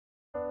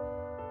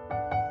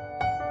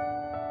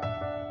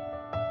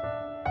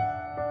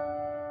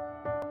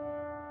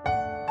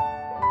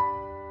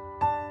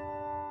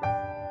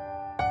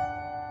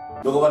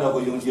如果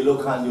我用起路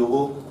看就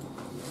不，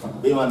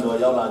比方说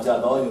要拿家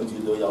到用起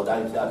路要带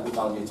下去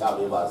放进茶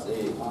杯吧是。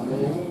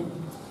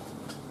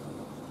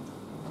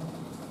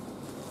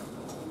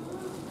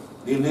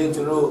里面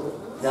就是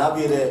下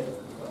边的，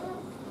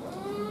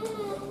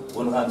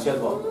我们看切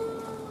过，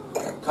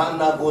看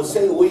那个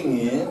谁为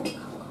人，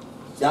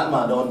家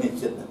嘛都没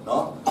撇的，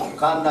喏，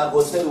看那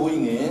个谁为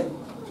人，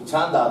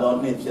强大都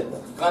没撇的，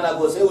看那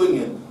个谁为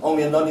人，后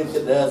面都没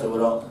撇的，是不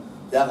是？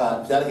家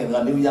里人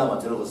个牛羊嘛，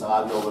就是个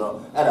啥标不咯？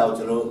哎，然后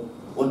就是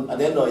我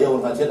那到要我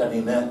看切的里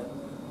面，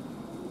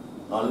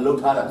啊，路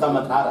他的，他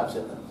们他的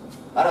撇的，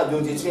哎，然后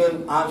用起钱，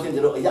安全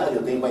就是一下就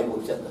顶白不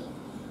撇的，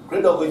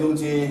可到个用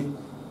起。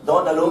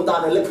到那龙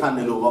丹的来看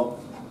的路不，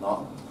喏，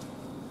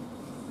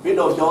别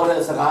到小的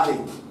是哪里？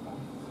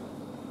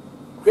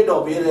别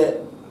到别的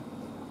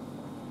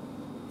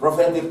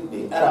prophetic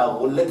的，哎呀，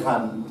我来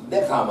看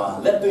嘛，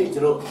来对就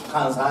是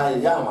看啥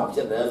样嘛，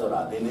别的说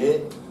啦，这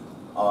里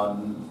啊，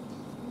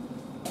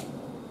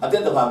这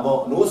的话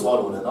不，努少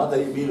路的，喏，这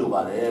一比路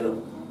吧的路。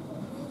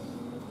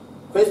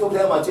Facebook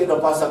上嘛，接到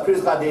把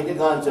Chris 卡的你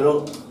看就是，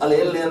啊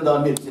连到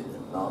你去的，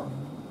喏，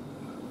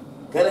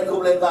看来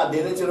苦来卡的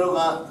你就是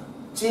个。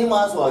起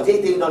码说这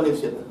点到你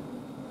ဖြစ်တယ်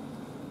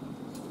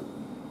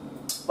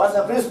။ဘာ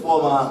သာ principle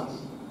မှာ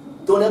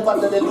သူနဲ့ပတ်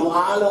သက်တဲ့လူ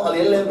အားလုံးအလ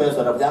င်းလင်းပဲ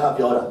ဆိုတော့ဘုရားက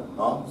ပြောတာ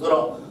နော်။ဆို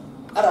တော့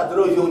အဲ့ဒါသူ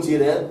တို့ယုံကြည်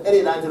တယ်အဲ့ဒီ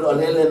တိုင်းသူတို့အ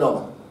လင်းလင်းတော့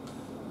မှာ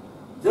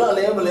။သူတို့အလ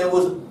င်းမလင်း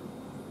ဘူး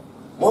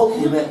မဟုတ်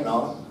ဘူးနဲ့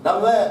နော်။ဒါပေ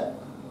မဲ့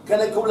ခ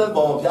ဏခုလန်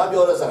ပေါ်မှာဘုရား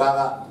ပြောတဲ့စကား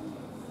က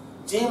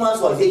ကြီးမား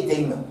ဆိုရိတ်သိ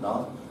မ်းမယ်နော်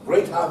။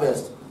 Great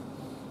harvest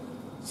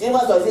ကြီး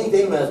မားဆိုရိတ်သိ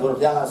မ်းမယ်ဆိုတော့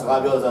ဘုရားကစ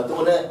ကားပြောဆိုတော့သူ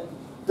နဲ့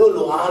သူ့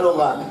လူအားလုံး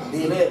က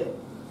ဒီနေ့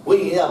ဝိ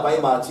ညာဉ်အပို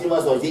င်းမှာချင်းမ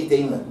ဆိုရိတ်သိ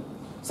မ်းတယ်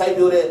စိုက်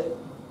ပြိုးတဲ့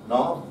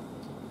နော်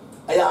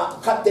အရာ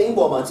ခတ်သိမ်း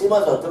ပေါ်မှာချင်းမ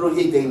ဆိုသူတို့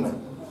ရိတ်သိမ်းမယ်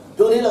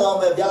တို့လေး၎င်း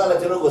ပဲဘုရားကလည်း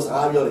ကျွန်တော်ကိုစ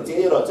ကားပြောတယ်ကျေး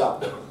ရတော်ကြောင့်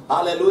ဟာ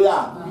လေလုယာ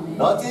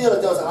နော်ကျေးရ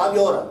တော်ကြောင့်စကား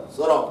ပြောတာ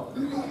ဆိုတော့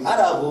အဲ့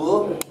ဒါကိုဘု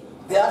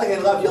ရားတကယ်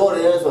ကပြောတ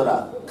ယ်ဆိုတာ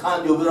ခံ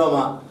ယူပြီးတော့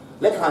မှ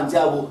လက်ခံကြ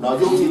ဖို့နော်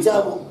ယုံကြည်ကြ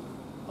ဖို့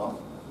နော်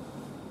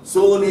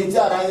ဆိုနေကြ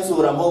တိုင်းဆို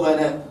တာမဟုတ်ပဲ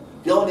နဲ့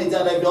ပြောနေကြ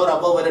တိုင်းပြောတာ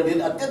မဟုတ်ပဲနဲ့ဒီ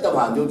အတက်တ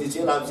ပါယုံကြည်ခြ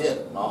င်းလားဖြစ်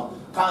နော်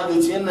ခံယူ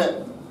ခြင်းနဲ့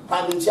ခံ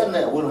ယူချက်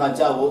နဲ့ဝန်ခံ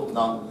ကြဖို့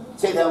နော်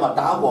စိတ်ထဲမှာ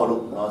တားပေါ်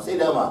လို့နော်စိတ်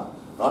ထဲမှာ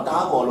နော်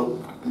တားပေါ်လို့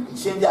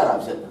ရှင်းပြတာ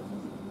ဖြစ်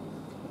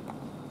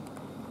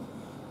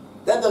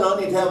တယ်တဲ့တော်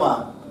ဒီထဲမှာ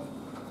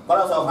ဘာ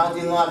လို့ဆိုခန်း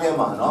ကြီးငါးထဲ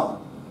မှာနော်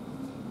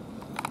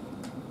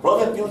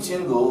prophet ပြုခြ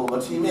င်းကိုမ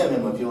ထီမဲ့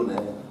မပြု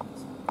နဲ့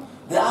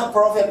ဒါ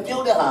prophet ပြု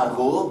တဲ့ဟာ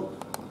ကို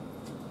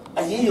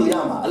အရေးယူရ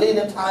မှာအလေး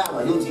နဲ့ထားရ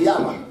မှာယုံကြည်ရ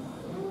မှာ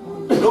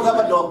လူကမ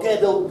တော်ကဲ့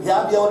သို့ဘု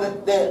ရားပြော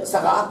တဲ့စ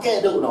ကားကဲ့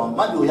သို့တော့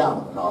မှတ်ယူရ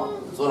မှာနော်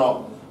ဆိုတော့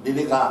ဒီက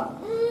ကြား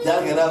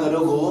ကြတာက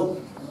တော့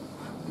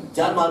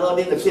ဂျန်မာတော်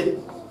နေဖြစ်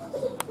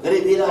ဂရိ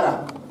ပြေးလာတာ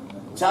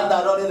ချမ်းသာ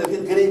တော်နေဖြ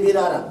စ်ဂရိပြေး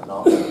လာတာ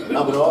နော်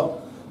နောက်ပြီးတော့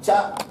ချာ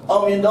အော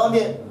င်မြင်တော်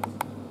နေ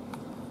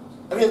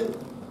အဖြစ်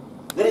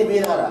ဂရိ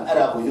ပြေးလာတာအဲ့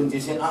ဒါကိုယုံကြ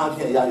ည်ခြင်းအားဖြ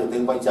င့်အရာယူသိ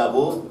မ့်ပိုက်ကြ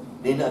ဖို့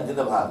ဒီနဲ့တ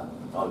စ်ပါး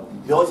နော်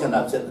ပြောချင်တာ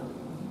ဖြစ်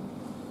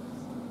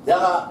တယ်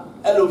ဒါက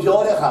အဲ့လိုပြော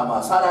တဲ့အခါမှာ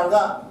စာရန်က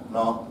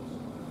နော်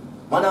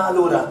မနာ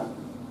လိုတာ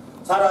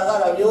စာရန်က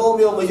မျိုး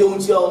မျိုးမယုံ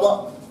ကြည်အောင်တော့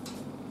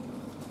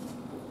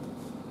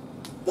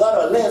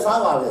တော့လက်စား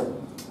ပါပဲ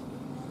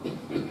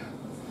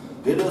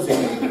ဒီလိုဆို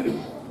ရင်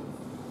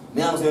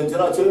ညံဆိုရင်ကျွန်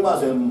တော်ချွေးမ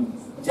ဆိုရင်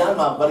ကျမ်း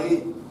မှာပရိ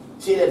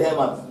ရှိတဲ့ထဲ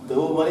မှာသူ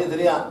မလေးတ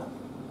ည်းက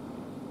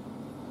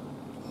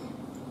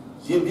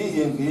ရှင်ပြီးရ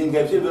င်က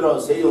ဖြစ်ပြီးတော့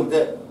ဆေးရုံတ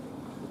က်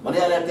မ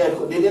နေ့ကလည်းတက်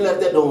ဒီနေ့လည်း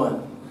တက်တော့မှ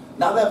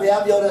ဒါပေမဲ့ဘု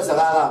ရားပြောတဲ့စ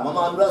ကားကမ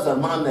မှန်ဘူးဆို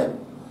မှန်တယ်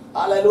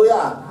ဟာလေလု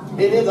ယာ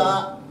ဒီနေ့က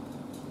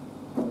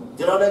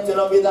ကျွန်တော်နဲ့ကျွန်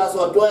တော်မိသားစု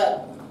အတွက်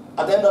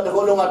အတဲ့တော့ဒီ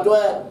လိုလုံးအတွ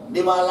က်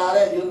ဒီမှာလာ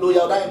တဲ့လူ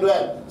ရောက်တိုင်းအတွက်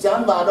ကျ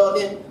မ်းပါတော့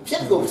နေဖြ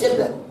စ်ကိုဖြစ်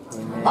တယ်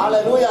ဟာလေ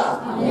လုယာ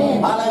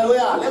ဟာလေလု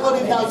ယာလက်ကို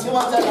ဒီပြောင်းချင်းမ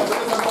ကြတယ်ဘယ်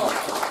လိုလဲတော့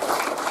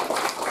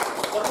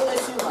ဘယ်လို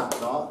ရှိမှာ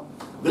နော်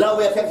ဘယ်လို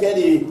ပဲခက်ခဲ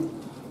ဒီ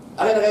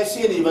အဲ့ဒါကရှ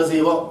င်းနေပါစေ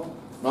ပေါ့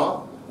နော်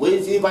ဝေ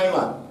စီပိုင်း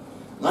မှာ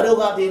ငါတို့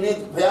ကဒီနေ့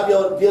ဘုရား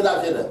ပြောတာ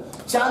ဖြစ်တယ်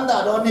ချမ်းသာ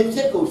တော့နေဖြ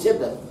စ်ကိုဖြစ်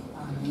တယ်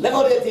လက်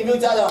ကိုဒီ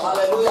မျိုးကြကြဟာ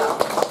လေလုယာ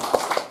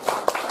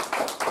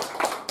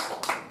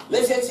လ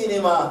က်ချက်ချင်းနေ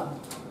မှာ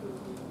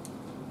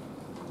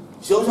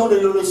ရှုံးတ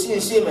ယ်လို့ရှ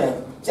င်းမယ်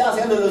ကြားစ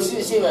င်းတယ်လို့ရှ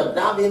င်းမယ်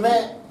ဒါပေမဲ့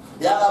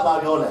ဘုရားက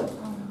ပြောတယ်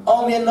အော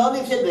င်မြင်တော်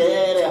နေ့ဖြစ်တ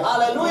ယ်တဲ့ဟာ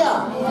လေလုယာ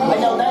အ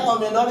ကြောင်းတိုင်းအောင်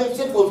မြင်တော်နေ့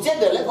ဖြစ်ကိုဖြစ်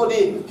တယ်လက်ကိုဒီ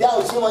ဘုရား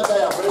ကိုရှင်းမကြ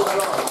ရဘူးလို့ဟာ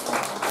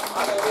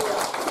လေလုယာ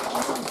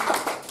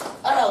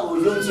အဲ့ဒါကို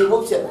ယုံကြည်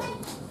ဖို့ဖြစ်တယ်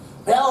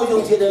ဘုရားကိုယုံ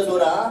ကြည်တယ်ဆို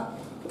တာ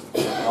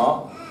နော်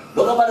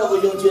လောကမှာတော့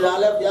ယုံကြည်တာ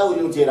လဲဘုရားကို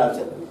ယုံကြည်တာဖြ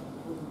စ်တယ်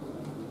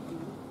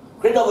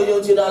ခရစ်တော်ကိုယုံ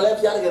ကြည်တာလဲ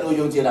ဘုရားတကယ်ကို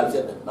ယုံကြည်တာဖြ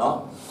စ်တယ်နော်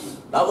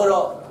နောက်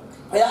တော့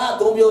ဘုရားအ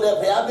သုံးပြုတဲ့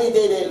ဘုရားပြည့်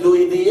တဲ့လူ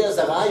တွေရဲ့စ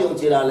ကားယုံ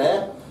ကြည်တာလဲ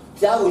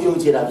ဘုရားကိုယုံ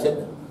ကြည်တာဖြစ်တ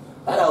ယ်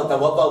အဲ့ဒါကိုသ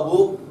ဘောပေါက်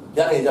ဖို့ဘု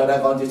ရားရဲ့ကြောင့်တို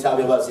င်းကောင်းချီးချ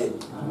ပေးပါစေ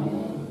အာမင်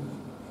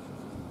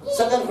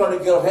Second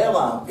Chronicle ထဲ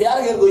မှာဘုရား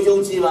ရဲ့ကိုယုံ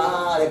ကြည်ပါ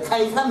တဲ့ခို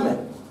င်ခန့်မယ်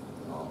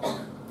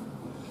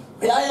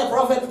ဘုရားရဲ့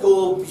prophet ကို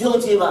ယုံ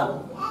ကြည်ပါ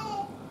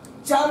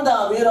ချမ်းသာ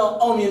ပြီးတော့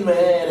အောင်မြင်မ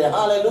ယ်တဲ့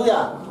ဟာလေလုယာ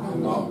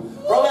နော်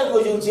prophet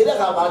ကိုယုံကြည်တဲ့အ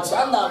ခါမှာချ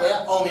မ်းသာမယ်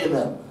အောင်မြင်မ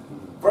ယ်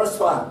first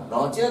one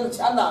နော်ကျန်ချ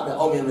မ်းသာမယ်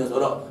အောင်မြင်မယ်ဆို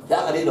တော့ဘု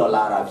ရားကလေးတော်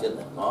လာတာဖြစ်တ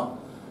ယ်နော်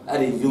အဲ့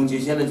ဒီယုံကြ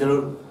ည်ခြင်းနဲ့ကျွန်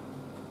တော်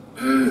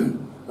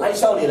လိုက်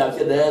လျှောက်နေတာဖြ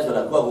စ်တယ်ဆို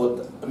တော့ကိုယ့်ကို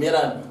အမြဲတ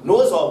မ်း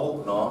နိုးဆော်ဖို့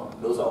နော်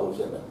နိုးဆော်ဖို့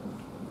ဖြစ်တယ်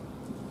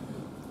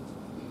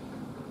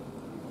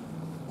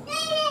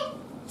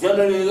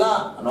Generally လာ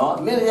နော်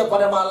နေ့ရက်ပ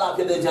ရမလာ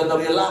ဖြစ်တဲ့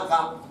Generally လာကဘု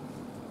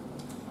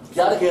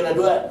ရားခင်နဲ့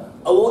တွေ့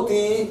အဝတ်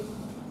တီ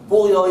ပူ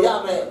ရောရ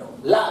မယ်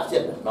လာဖြ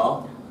စ်တယ်နော်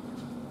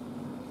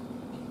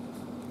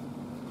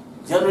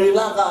Generally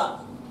လာက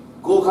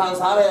ကိုခံ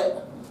စားတဲ့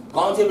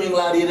ကောင်းချီးမင်္ဂ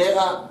လာတွေက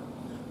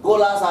ကို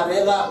လာစားတွေ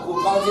ကကို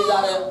ကောင်းချီးကြ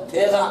တဲ့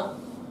ထဲက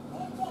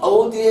အဝ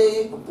တ်တီ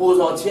ပူ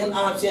ဇော်ခြင်းအ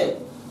ဖြစ်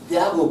ဘု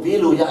ရားကိုပြီး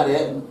လို့ရ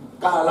တဲ့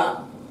ကာလ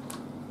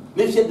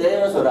နေ့ဖြစ်တယ်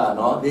ဆိုတာ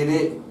နော်ဒီ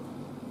နေ့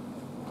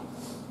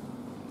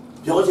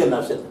ပြောချင်တာ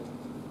ဖြစ်တယ်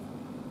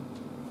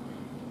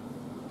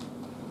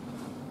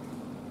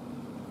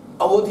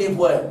အဝတ်တီ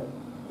ပွဲ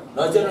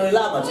နော်ကျွန်တော်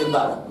လာမှကျင်း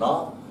ပါလားနော်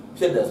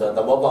ဖြစ်တယ်ဆိုတာသ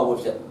ဘောပေါက်ဖို့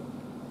ဖြစ်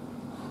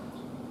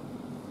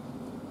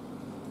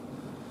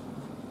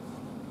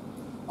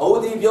အဝ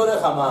တ်တီပြောတဲ့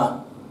အခါမှာ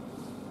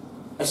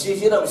အရှိ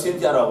ရှိတော့မရှင်း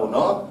ပြတော့ဘူး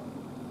နော်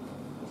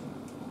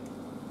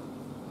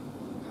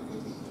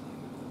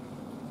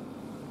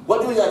ဝတ်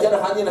တူရကြ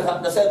တဲ့ခန်းကြီးနဲ့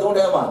23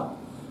ထဲမှာ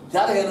ဘု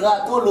ရားတခင်က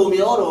သူ့လူ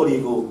မျိုးတော်တွေ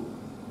ကို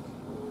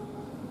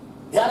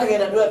ဘုရားတခင်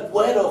နဲ့တွေ့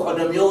ပွဲတော်ခဏ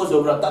မျိုးဆို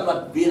ပြီးတော့တတ်မှတ်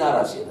ပေးလာ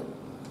တာရှိတယ်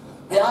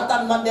ဘုရားတ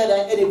တ်မှတ်တဲ့တို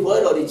င်းအဲ့ဒီပွဲ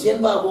တော်တွေကျ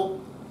င်းပဖို့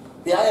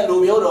ဘုရားရဲ့လူ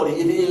မျိုးတော်တွေ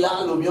အဒီလာ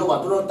လူမျိုးမှာ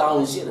သူတို့တောင်း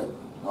ရှိတယ်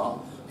နော်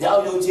ဘုရား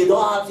ယုံကြည်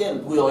တော်အဖြစ်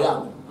ပူရော်ရ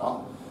မယ်နော်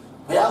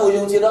ဘုရားကို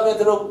ယုံကြည်တော်ပဲ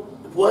သူတို့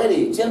ပွဲတွေ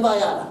ကျင်းပ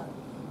ရတာ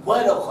ပွဲ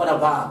တော်ခဏ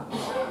ပါ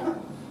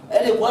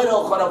အဲ့ဒီပွဲ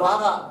တော်ခဏပါ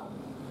က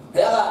ဘု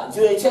ရားက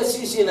ကြွေချက်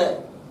ရှိရှိနဲ့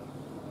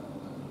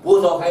ပူ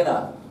ဇော်ခိုင်းတာ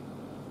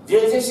ကြွေ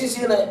ချက်ရှိ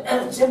ရှိနဲ့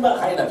ကျင်းပ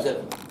ခိုင်းတာဖြစ်တ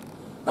ယ်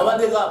နံပါတ်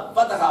1ကပ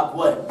တ္တခါ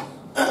ပွဲ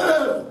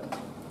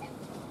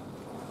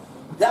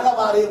ရက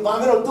ဘာရီဘာ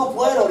မျိုးတို့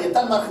ပွဲတော်တွေတ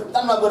တ်မှ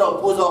ပြီးတော့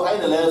ပူဇော်ခိုင်း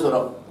တယ်လဲဆို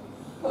တော့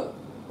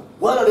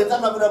ပွဲတော်တွေတ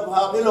တ်မှပြီးတော့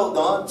ဘာမျိုးလို့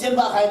တော့ကျင်းပ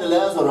ခိုင်းတယ်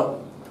လဲဆိုတော့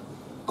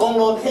ကုံ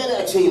လုံးထဲတဲ့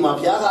အချိန်မှာ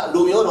ဘုရားက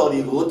လူမျိုးတော်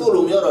တွေကိုသူ့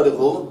လူမျိုးတော်တွေ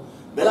ကို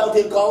ဘယ်လောက်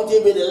ထိကောင်း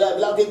ချီးပေးတယ်လဲဘ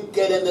ယ်လောက်ထိက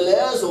ယ်တယ်လဲ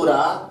ဆို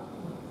တာ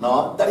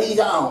နော်တတိ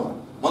ကြအောင်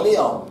မမေ့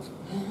အောင်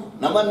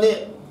နံပါတ်2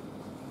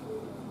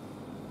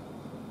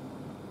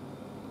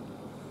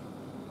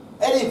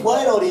အဲ့ဒီပွဲ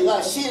တော်တွေက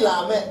ရှိလာ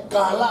မဲ့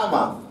ကာလ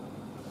မှာ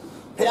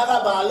ဘုရားက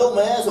ဘာလုပ်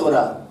မဲဆို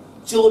တာ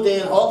ကျိုးတ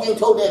င်ဟောကိ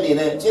ထုတ်တဲ့နေ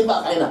နဲ့ကျင်းပ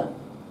ခိုင်းတာ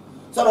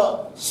ဆိုတော့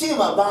ရှေ့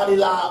မှာဘာဒီ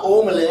လာ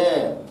အိုးမလဲ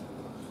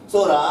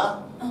ဆိုတာ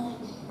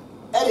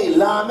အဲ့ဒီ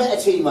လာမဲ့အ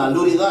ချိန်မှာ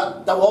လူတွေက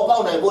သဘောပေါ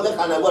က်နိုင်ဖို့လက်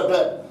ခံနိုင်ဖို့အတွ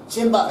က်ကျ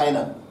င်းပခိုင်း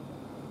တာ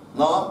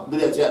နော်ဒီ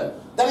ရက်ချက်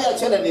တတိယ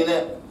ချက်တဲ့နေ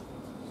နဲ့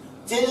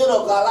ကျေးဇူး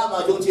တော်ကာလမှာ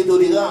ယုံကြည်သူ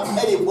တွေက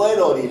အဲ့ဒီပွဲ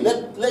တော်တွေ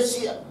လက်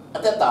ရှိအ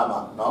သက်တာမှာ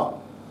နော်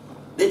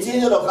ဒီကျေး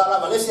ဇူးတော်ကာလ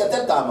မှာလက်ရှိအသ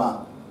က်တာမှာ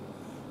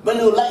ဘယ်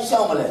လိုလိုက်ရှော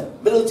င်မလဲ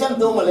ဘယ်လိုချမ်း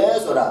သုံးမလဲ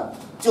ဆိုတာ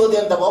ကြိုတ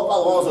င်သဘောပေါ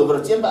က်အောင်ဆိုပြီး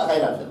တော့ကျင်းပခို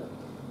င်းတာဖြစ်တယ်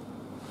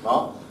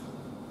နော်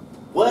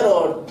ဘွဲ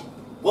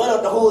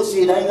တော်တခုစီ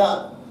တိုင်းက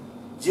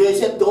ကျေ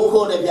ချက်3ခု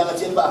နဲ့ပြန်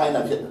ကျင်းပခိုင်း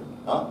တာဖြစ်တယ်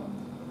နော်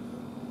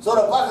ဆို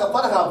တော့ပ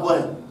တ်ခါပွဲ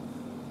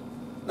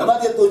နံပါတ်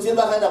1သူကျင်း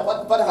ပခိုင်းတာ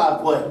ပတ်ခါ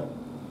ပွဲ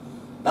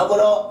နောက်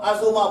တော့အ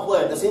ဆုမပွဲ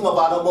တစိမ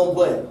ပါတော့ဘုံ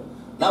ပွဲ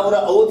နောက်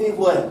တော့အဝတိ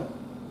ပွဲ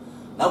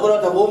နောက်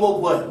တော့တဘုံမ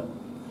ပွဲ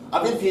အ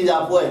ပြစ်ပြေကြ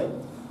ပွဲ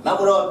နောက်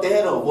တော့တဲ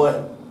တော်ပွဲ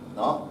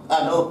နော်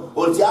အဲ့တော့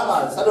ဟိုကြားမှာ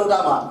သတ္တုဒ္ဓ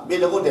မှာပြေ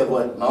လကုတ်တယ်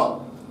ပွဲနော်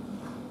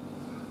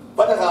ပ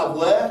တ္တခါ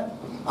ပွဲ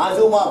အာ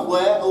ဇုမ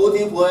ပွဲအဝ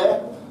တိပွဲ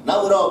နော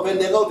က်တော့ပင်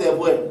တေကုတ်တယ်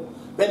ပွဲ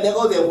ပင်တေ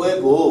ကုတ်တယ်ပွဲ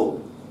ကို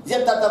ရ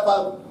က်တတ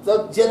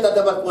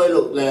ပတ်ပွဲ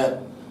လို့လဲ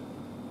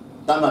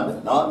တမ်းတယ်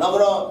နော်နောက်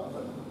တော့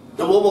တ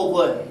ဘိုးဘ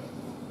ပွဲ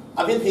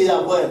အပြစ်ပြေတာ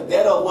ပွဲတဲ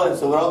တော်ပွဲ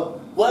ဆိုတော့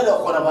ပွဲတော်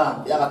ခေါ်တာပါ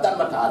ရကတတ်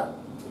မှတ်ထားတယ်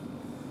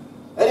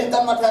အဲ့ဒီတ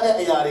တ်မှတ်ထားတဲ့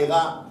အရာတွေက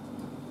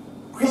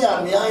ခရိယာ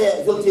များရဲ့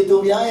ယုံကြည်သူ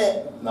များရဲ့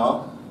နော်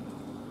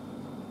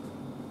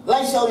လို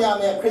က်လျှောက်ရ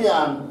မယ်ခရိယာ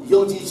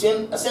ယုံကြည်ခြင်း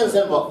အဆ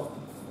င့်ပေါ့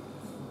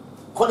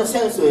ခုနဆ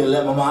င့်ဆိုရင်လ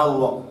ည်းမမားဘူး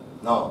ပေါ့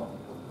နော်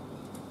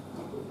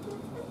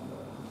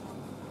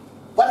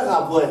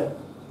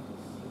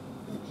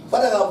ပ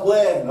တ်ခါပွဲ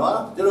နော်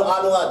ဒီလို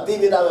အားလုံးကသိ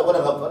ပြတာပဲပ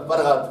တ်ခါ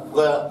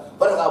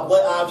ပွဲ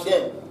အားဖြ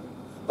င့်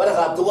ပတ်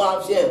ခါတူအား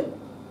ဖြင့်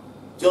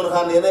ကျွန်တော်က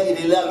နေနဲ့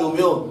ဒီလက်လူ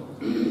မျိုး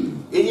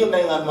အီဂျစ်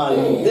နိုင်ငံမှာ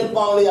ဒီ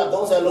ပေါင်းလေး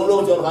30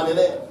လုံးကျွန်တော်ကနေ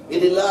နဲ့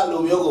ဒီလက်လူ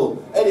မျိုးကို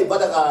အဲ့ဒီပ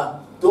တ်ခါ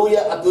တူ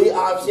ရဲ့အသွေး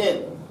အားဖြင့်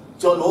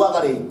ကျွန်တော်က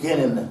လည်းကျင်း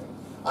နေတယ်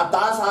အ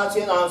သားစားခြ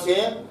င်းအားဖြ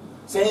င့်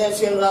ဆင်းရဲ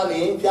ခြင်းက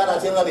နေပြားတာ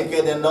ခြင်းကနေကျ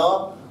င်းတယ်နော်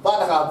ပတ်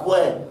ခါပွဲ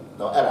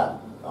နော်အဲ့ဒါ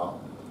နော်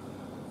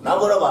နော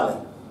က်တော့ပါလေ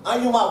အာ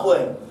ယုမပွဲ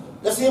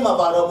လက်ရှိမှာ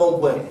ပါတော့မုံ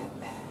ပွဲ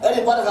အဲ့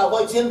ဒီပတ်ခါပွဲ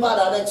ချင်းပါ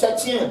တာနဲ့ချက်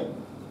ချင်း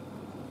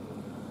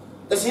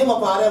လက်ရှိမှာ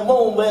ပါတဲ့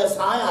မုံပဲ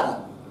စားရတာ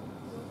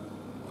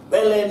ဘ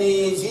ယ်လဲနေ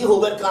ကြီးဟို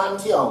ဘက်ကန်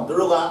ချအောင်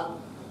တို့က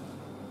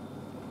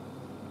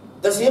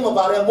လက်ရှိမှာ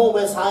ပါတဲ့မုံ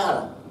ပဲစားရ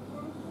တာ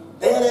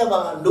တဲမှာ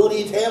လူဒီ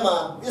ထဲမှာ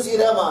ပစ္စည်း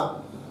ထဲမှာ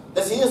လ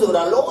က်ရှိဆို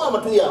တာလုံးဝမ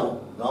တွေ့ရဘူး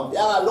နော်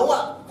ပြားကလုံးဝ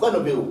ဖွင့်မ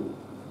ပြဘူး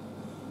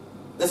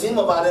လက်ရှိ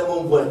မှာပါတဲ့မုံ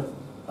ပွဲ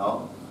နော်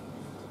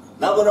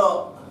နောက်တော့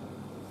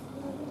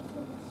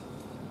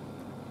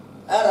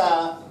အဲ့ဒါ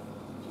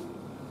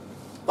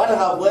ပတ်ခါ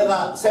ka bwe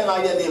ka senga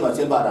ye ni ma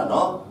chin ba da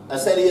no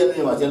seri ye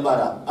ni ma chin ba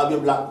da a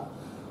bit bla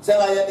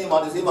senga ye ni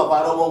ma disi ma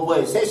ba ro mo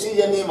bwe se shi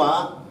ye ni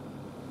ma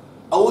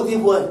a wu ti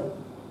bwe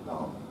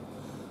no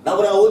na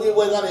bra wu ti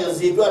bwe ka ne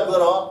zi twat bwe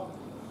ro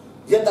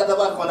ye ta ta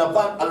ba ko na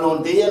pa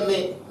alon de ye ni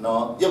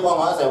no ye ba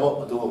ma sa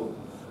bo tu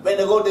be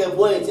ne ko de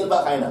bwe chin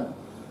ba khai na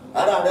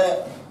ara de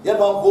ye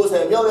ba ko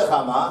se myo de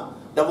kha ma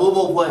da bu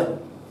bu bwe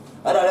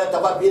ara de ta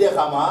ba pi de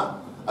kha ma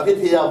a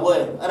bit pi ya bwe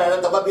ara de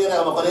ta ba pi de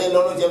kha ma ko le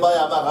lo lo chin ba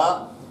ya ba ka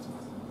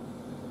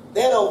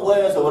တဲတော့ပွဲ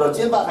ဆိုတော့ကျ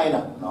င်းပခိုင်း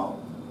တာနော်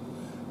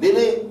ဒီ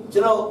နေ့ကျွ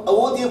န်တော်အဝ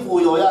တ်ဒီပူ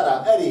ရောရတာ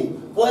အဲ့ဒီ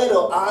ပွဲ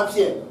တော်အားဖြ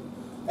င့်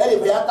အဲ့ဒီ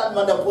ဘုရားတတ်မှ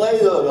တ်တဲ့ပွဲ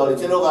ရော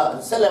ကျွန်တော်က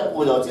ဆက်လက်ပူ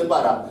ရောကျင်းပ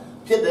တာ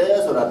ဖြစ်တ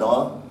ယ်ဆိုတာ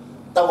နော်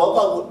တဘော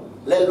ပေါက်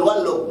လဲလွတ်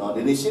လို့နော်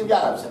ဒီနေ့ရှင်းပြ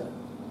တာဖြစ်တယ်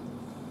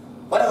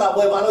ဘာတက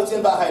ပွဲဘာလို့ကျ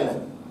င်းပခိုင်းလဲ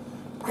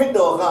ခရစ်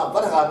တော်ကဘာ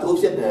တကတူ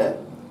ဖြစ်တယ်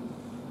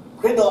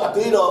ခရစ်တော်အ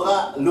သွေးတော်က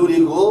လူတွေ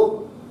ကို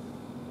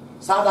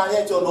စာတန်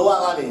ရဲ့ကျွန်တော်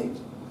ကနေ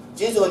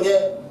ကြီးစွာရဲ့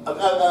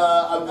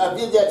အ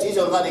ပြစ်တဲ့ကြီး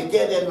စွာကနေ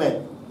ကဲတယ်မယ်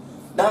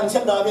ဒါချ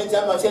က်တော်ပြန်ချ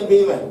မ်းမချင်း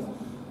ပေးမယ်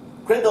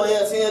ခရစ်တော်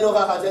ရဲ့ဆင်းရဲဒုက္ခ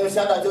ကကျွန်တော်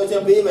ရှာတာကြိုးချ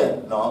င်းပေးမယ်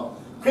နော်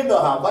ခရစ်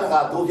တော်ဟာဘာတက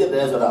တူဖြစ်တ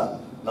ယ်ဆိုတာ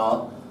နော်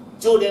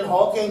ဂျိုဒန်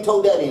ဟောကင်းထု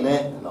တ်တဲ့အနေ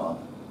နဲ့နော်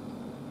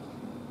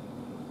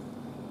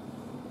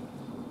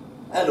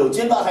အဲ့လိုကျ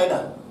င်းပခိုင်းတာ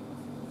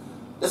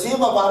တစည်း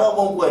မပါတော့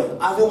မုံပွဲ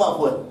အာရုံမ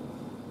ပွဲ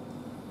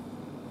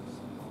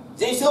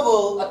ယေရှု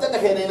ကိုအသက်တ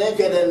ခဲနေနဲ့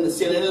ကဲတဲ့စ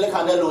င်နေတဲ့လက်ခံ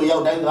တဲ့လူရော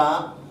က်တိုင်းက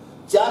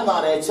ကျမ်းမာ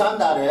တယ်ချမ်း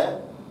သာတယ်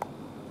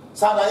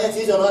စာတန်ရဲ့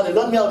ကြီးစွာကနေ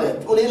လွတ်မြောက်တယ်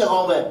သူလေး၎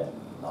င်းပဲ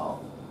နော်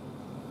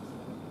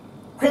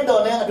ခရစ်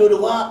တော်နဲ့အတူတူ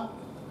က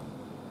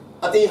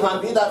အတေဟံ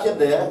ပိသားဖြစ်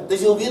တယ်တ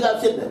ရှုပိသား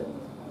ဖြစ်တယ်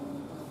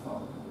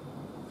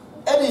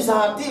အဲ့ဒီစာ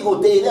တိကို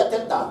တည်တဲ့တ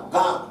က်တာက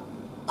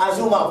အာ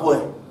ရှုမပွဲ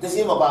တစ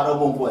ည်းမပါတော့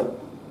ဘုံပွဲ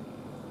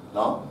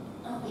နော်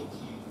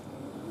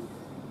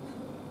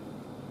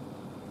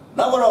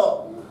နောက်တော့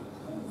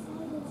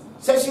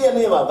ဆက်ရှိရ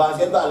နေမှာဗာ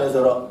ရှင်းပါလဲ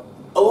ဆိုတော့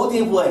အဝ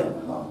တိပွဲ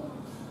နော်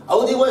အဝ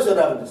တိပွဲဆို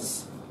တာ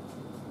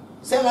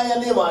ဆယ်ငါရ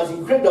နေမှာရှိ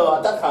ခရစ်တော်အ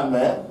သက်ခံမ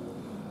ယ်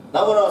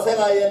နောက်တော့ဆယ်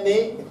ငါရနေ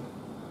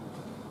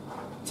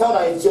6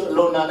နိုင်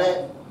လွန်နာနဲ့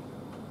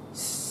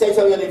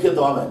16ရနေဖြစ်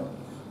သွားမယ်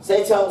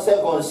16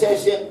 19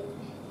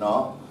 18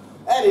နော်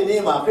အဲ့ဒီ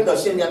နေ့မှာခရစ်တော်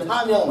ရှင်ပြန်ထ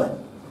မြောက်မယ်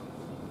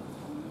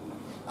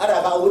အဲ့ဒါ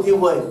ကအဝတိ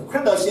ပွဲခရ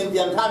စ်တော်ရှင်ပြ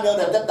န်ထမြောက်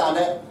တဲ့တက်တာ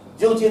နဲ့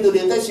ယုံကြည်သူ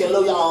တွေတက်ရှင်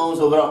လို့ရအောင်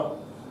ဆိုပြီးတော့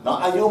နော်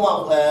အယူမ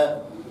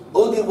အဝ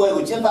တိပွဲ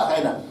ကိုကျင်းပခို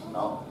င်းတာ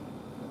နော်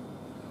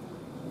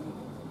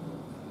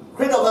ခ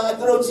ရစ်တော်က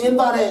သူတို့ကျင်း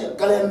ပတဲ့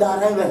ကလန်ဒါ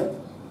တိုင်းပဲ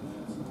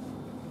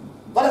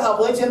ဘာသာ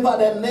ပွဲကျင်းပ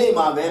တဲ့နေ့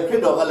မှာပဲခရ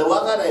စ်တော်ကလဝ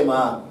ကတိုင်း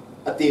မှာ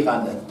အတေခံ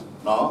တယ်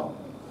နော်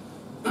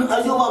အ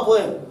ယူမပွဲ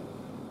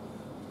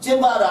ကျင်း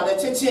ပတာနဲ့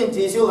ချက်ချင်း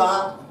ယေရှုက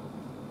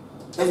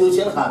ယေရှုချ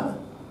င်းခံတယ်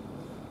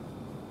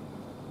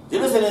ယေ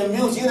ရုရှလင်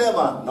မြို့ရှိထဲ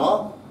မှာနော်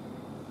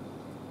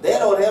တဲ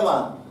တော်ထဲမှာ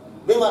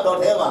မိမတော်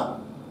ထဲမှာ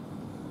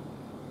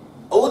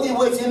အဝတိ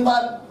ပွဲကျင်းပ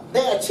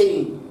တဲ့အချိန်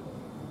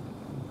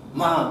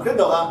မှာခရစ်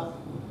တော်က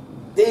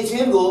တေချ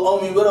င်းကိုအောင်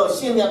မြင်ပြီးတော့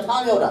ရှင်ပြန်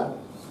ထားရောက်တာ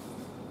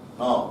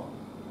နော်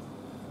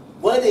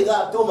ဘွဲတွေက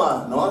တို့မှာ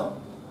နော်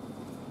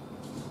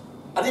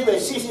အတိပဲ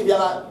ရှိရှိပြ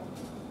က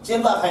ကျ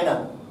င်းပခိုင်းတာ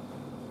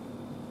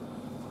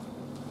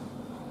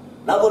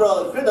နောက်တော့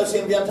ခရစ်တော်ရှ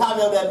င်ပြန်ထား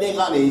ရောက်တဲ့နေ့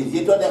ကနေရ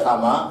ည်တွက်တဲ့အခါ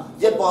မှာ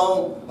ရက်ပေါင်း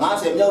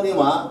50မြောက်နေ့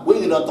မှာဝိ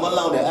ညာဉ်တော်တွန်း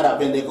လောက်တယ်အဲ့ဒါ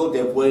ပြန်တေကုတ်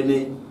တဲ့ပွဲ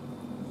နေ့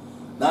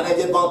နောက်လည်း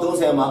ရက်ပေါင်း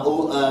30မှာ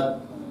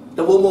တ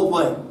ဘုံမ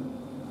ပွဲ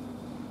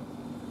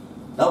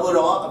နောက်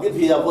တော့အပြစ်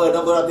ဖြေရပွဲ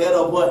နောက်တော့တဲ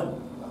တော်ပွဲ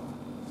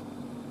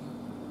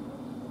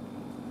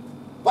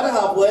ဘာ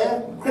သာပွဲ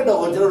ခရစ်တော်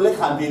ကိုကျွန်တော်လက်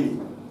ခံပြီးပြီ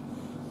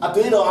အ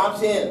သွေးတော်အ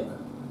ဖြစ်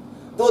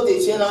တို့တည်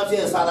ခြင်းအဖြ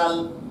စ်စာရန်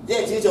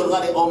ရဲ့ကြီးချုပ်က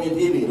နေအောင်မြင်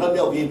ပြီးပြီလွတ်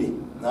မြောက်ပြီးပြီ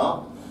နော်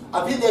အ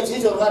ဖြစ်တဲ့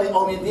ကြီးချုပ်ကနေ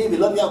အောင်မြင်ပြီးပြီ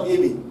လွတ်မြောက်ပြီး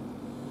ပြီ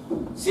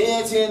ရှင်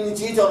ရဲ့ချင်း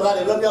ကြီးချုပ်က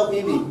နေလွတ်မြောက်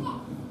ပြီးပြီ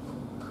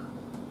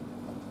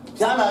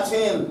ဖြာနာချ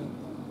င်း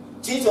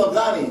ကြီးချုပ်က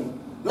နေ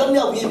လွတ်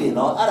မြောက်ပြီးပြီ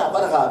နော်အဲ့ဒါဘာ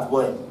သာ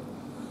ပွဲ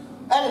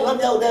အဲ့ဒီလွတ်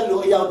မြောက်တဲ့လူ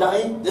အယောက်တို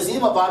င်းတစ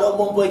ည်းမပါတော့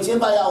မုံပွဲချင်း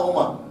ပါရအောင်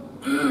မှာ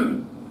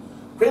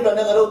ခရစ်တော်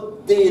နဲ့ကတော့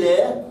တည်တ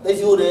ယ်တ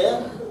ရှုတယ်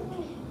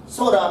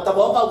ဆိုတာတ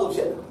ဘောပေါက်ကိုဖြ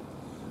စ်တယ်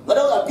ငါ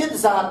တို့အပြစ်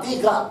စာတိ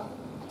က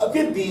အပြ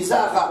စ်ဗီ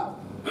ဇာက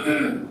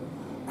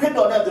ခရစ်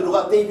တော်နဲ့သူတို့က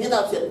တည်ပြတာ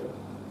ဖြစ်တယ်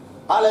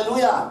ဟာလေလု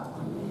ယာ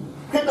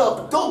ခရစ်တော်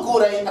တို့ကို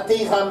ယ်တိုင်အတေ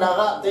ခန္ဓာ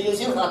ကတယူ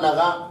ရှင်ခန္ဓာ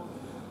က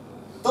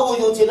တို့ကို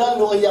ယုံကြည်တဲ့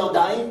လူအယောက်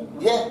တိုင်း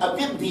ရဲ့အ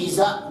ပြစ်ဗီ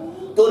ဇာ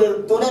တို့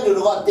နဲ့သူ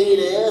တို့ကတည်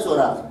တယ်ဆို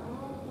တာ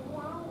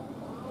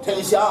ထ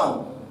င်ရှား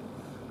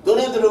တို့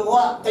နဲ့သူတို့က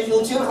တယူ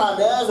ရှင်ခန္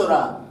ဓာဆို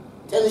တာ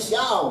ထင်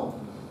ရှား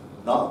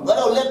နော်ငါ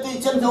တို့လက်တွေ့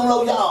chânထုံ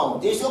လို့ရအောင်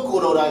ယေရှုကို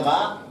ယ်တော်တိုင်က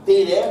တ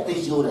ည်တယ်တ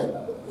ည်ရှုတယ်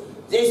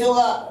ယေရှုက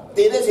တ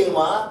ည်တဲ့ချိန်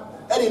မှာ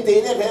အဲ့ဒီတည်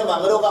တဲ့ထဲမှာ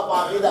ငါတို့ကပါ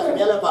ပြီးသားခင်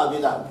ဗျားလည်းပါ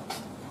ပြီးသား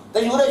တ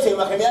ည်ယူတဲ့ချိန်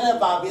မှာခင်ဗျားလည်း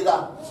ပါပြီး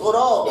သားဆို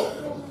တော့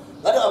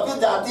ငါတို့အပြစ်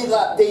ဓာတိက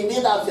တည်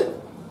ပြီးသားဖြစ်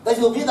တည်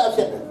ယူပြီးသားဖြ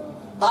စ်တယ်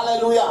ဟာလေ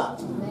လုယာ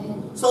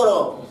ဆို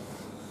တော့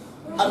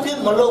အပြစ်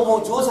မလုပ်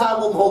ဖို့ကြိုးစား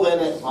ဖို့မဟုတ်ပဲ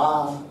နဲ့ဟာ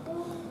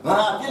ငါ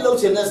အပြစ်လုပ်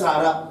ခြင်းနဲ့ဆန္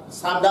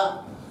ဒ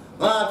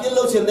ငါပြစ်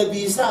လို့ရှင်တဲ့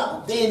ဗီဇ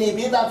တင်နေ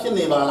ပြတာဖြစ်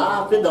နေပါလား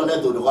ခရစ်တော်နဲ့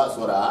သူတို့က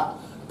ဆိုတာ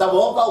တ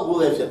ဘောပေါက်ဖို့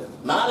ပဲဖြစ်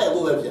နားလည်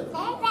ဖို့ပဲဖြစ်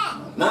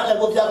နားလည်း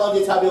ကိုပြကောင်းချ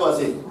ချပြပါ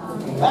စေ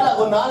အဲ့ဒါ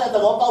ကိုနားလည်းသ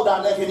ဘောပေါက်တာ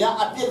နဲ့ခင်ဗျာ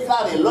အပြစ်ခါ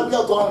တွေလွတ်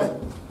မြောက်သွားမယ်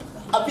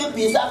အပြစ်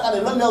ပိစကတွေ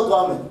လွတ်မြောက်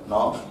သွားမယ်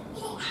နော်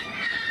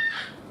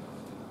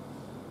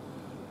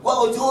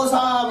ကိုကြိုး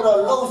စားပြီးတော့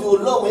လှုပ်ယူ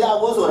လှုပ်မရ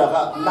ဘူးဆိုတာက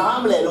နား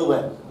မလဲလို့ပဲ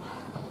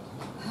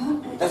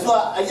တချို့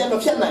အရင်မ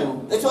ဖြစ်နိုင်ဘူး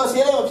တချို့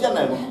ဆေးလည်းမဖြစ်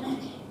နိုင်ဘူး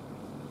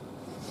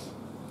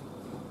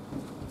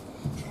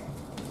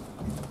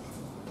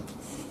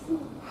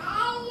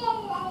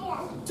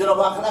ကျွန်တော်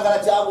ဘာခဏခဏ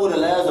ကြားဖို့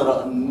လဲဆို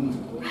တော့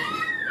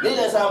နေ့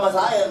လည်းစားမ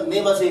စားရင်နေ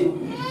မစီ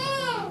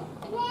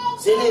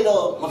ဆေးလေး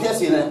တော့မဖြစ်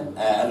စီနဲ့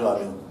အဲ့လို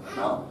မျိုး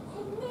နော်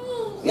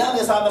ည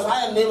နေစားမစား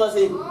ရင်နေမ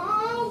စီ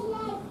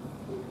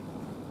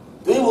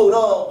တွေးဖို့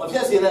တော့မဖြ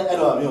စ်စီနဲ့အဲ့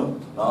လိုမျိုး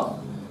နော်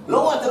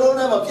လုံးဝသူတို့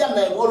နဲ့မပြတ်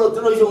နိုင်ဘူးလို့သူ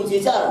တို့ယုံကြ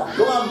ည်ကြတာ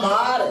လုံးဝ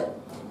မားတယ်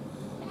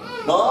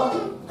နော်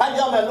ခိုင်း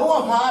ကြမယ်လုံးဝ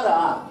မားတာ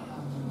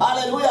ဟာ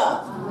လေလုယာ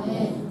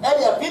အဲ့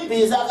ဒီပြစ်ပိ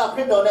စာကခရ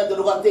စ်တော်နဲ့သူ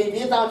တို့ကတင်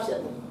ပြေးသားဖြစ်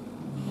တယ်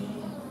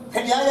ခ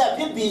င်ဗျားရဲ့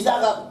ပြစ်ပိစာ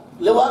က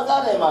လောက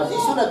ထဲမှာယေ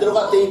ရှုနဲ့သူတို့က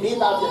တင်ပြေး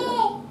သားဖြစ်တယ်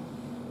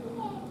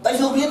တ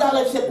ရှုပြေးသားလ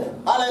ည်းဖြစ်တယ်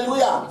ဟာလေလု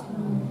ယာ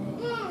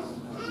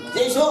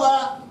ယေရှုက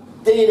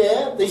တည်တယ်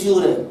တရှု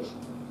တယ်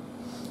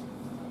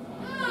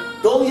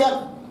တုံးရက်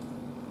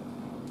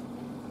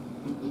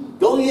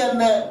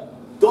နဲ့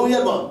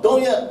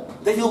တုံးရက်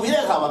တရှုပြေး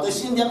တဲ့အခါမှာသူ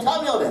ရှင်ပြန်ထား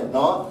မြောက်တယ်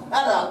နော်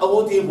အဲ့ဒါအဝ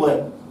တ်တင်ပွဲ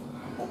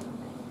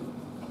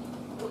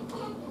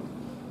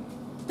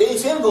တေ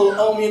ရှင်ကို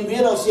အောင်မြင်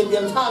ပြီးတော့ရှင်ပြ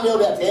န်ထားမြောက်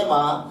တဲ့အထဲ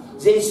မှာ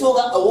ယေရှုက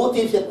အဝတ်တ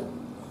င်ဖြစ်တယ်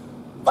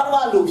ပရမ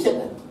လူဖြစ်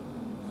တယ်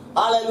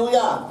ဟာလေလု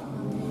ယာ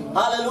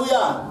ဟာလေလု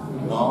ယာ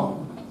နော်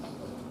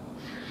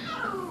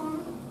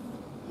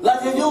လာ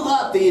ယေရှုက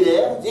တည်တ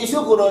ယ်ယေရှု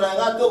ကိုယ်တော်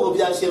ကသူ့ကို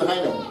ပြန်ရှင်ခို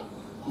င်းတယ်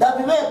ဒါ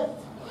ပေမဲ့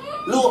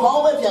လူဟော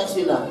င်းပဲပြန်ရှ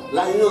င်လာ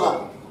လာယေ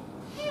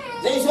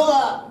ရှုက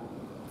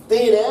တ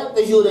ည်တယ်တ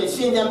ရှုတယ်ရှ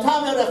င်ပြန်ထား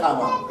မြောက်တဲ့အခါ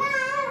မှာ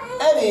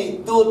အဲ့ဒီ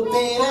သူတ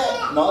ည်တဲ့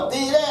နော်တ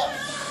ည်တဲ့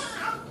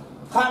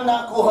ခန္ဓာ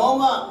ကိုယ်ဟောင်း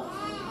က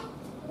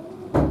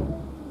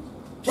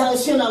ပြန်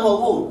ရှင်လာမဟုတ်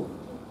ဘူး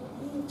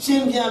ရှ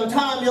င်ပြန်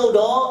ထားမြောက်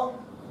တော့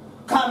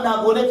ခန္ဓာ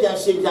ကိုယ်နဲ့ပြန်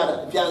ရှင်ပြန်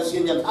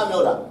ထားမြော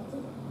က်တာ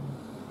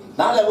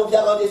နားလည်းဘု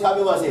ရားကောင်းကြီးထား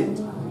ပြပါစေ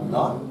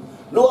နော်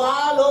လူ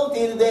အားလုံးတ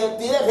ည်တဲ့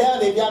ထဲက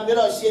နေပြန်ပြီး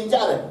တော့ရှင်ကြ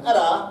တယ်အဲ့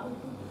ဒါ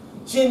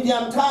ရှင်ပြ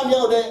န်ထား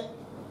မြောက်တဲ့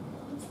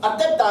အတ္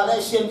တတာ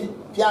နဲ့ရှင်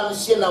ပြန်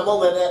ရှင်လာဖို့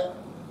ပဲနဲ့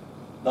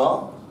နော်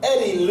အဲ့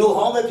ဒီလူ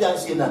ဟောင်းပဲပြန်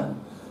ရှင်တာ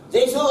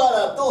ယေရှုက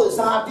တော့သူ့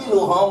ဇာတိလူ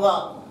ဟောင်းက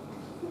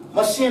မ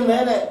ရှင်မဲ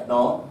နဲ့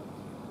နော်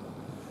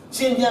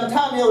ရှင်ပြန်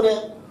ထားမြောက်တဲ့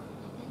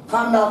ခ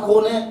န္ဓာကို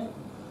ယ်နဲ့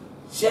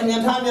ရှင်ပြ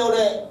န်ထားမြောက်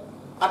တဲ့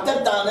အတ္တ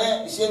တာနဲ့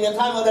ရှင်ပြန်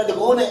ထားမြောက်တဲ့တ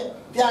ကိုးနဲ့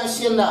ပြန်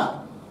ရှင်တာ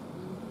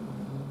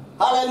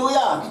ဟာလေလု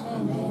ယာ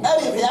အဲ့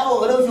ဒီဘုရားကို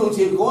မလို့ယုံကြ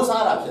ည်ကိုး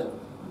စားတာဖြစ်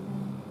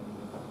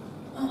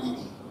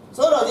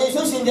ဆိုတော့ယေ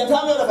ရှုရှင်ပြန်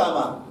ထားမြောက်တဲ့အခါ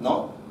မှာ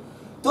နော်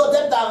သူ့တ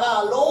က်တာက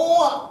လုံး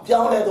ဝပြော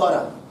င်းလဲသွား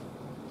တာ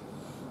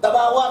တ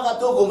ဘာဝက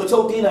သူ့ကိုမချု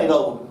ပ်တီးနိုင်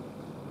တော့ဘူး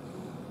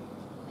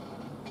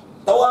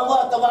တဘာဝ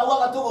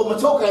ကသူ့ကိုမ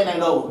ချုပ်ခိုင်းနို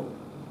င်တော့ဘူး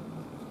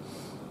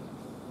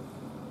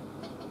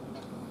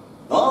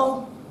နော်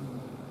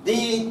ဒီ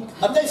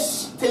အသက်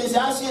ထင်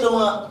ရှားရှိတော့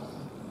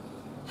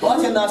ဘာ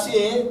ချင်တာရှိ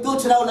ရင်သူ့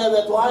ခြေထောက်နဲ့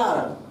ပဲသွားရ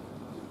တာ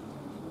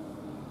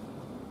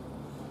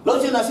လို့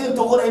ချင်တာရှိရင်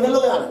သူကိုယ်တိုင်ပဲ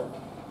လုပ်ရတယ်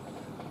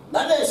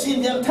ဒါနဲ့ရှင်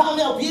ပြန်ထား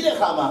မြောက်ပြီးတဲ့အ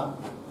ခါမှာ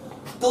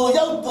သူ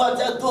ရောက်သွား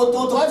ချင်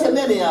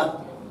တဲ့နေရာ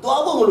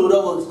သွားဖို့မလို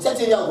တော့ဘူးချက်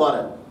ချင်းရောက်သွားတ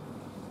ယ်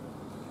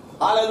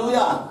ဟာလေလု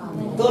ယာ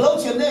သူလုံး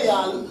ချင်တဲ့နေရာ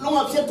လုံးဝ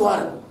ဖြစ်သွား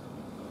တယ်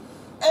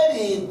အဲ့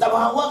ဒီတ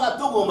ဘာဝက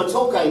သူ့ကိုမ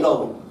ချုပ်ကင်တော့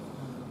ဘူး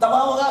တဘာ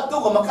ဝက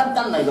သူ့ကိုမခတ်တ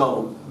တ်နိုင်တော့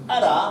ဘူး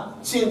အဲ့ဒါ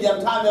ရှင်ပြန်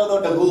ထားမြောက်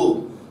တော့တကူ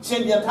ရှ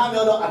င်ပြန်ထား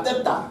မြောက်တော့အတ္တ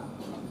တာ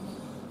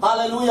ဟာ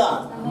လေလုယာ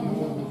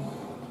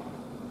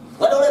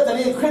ဘာလို့လဲတန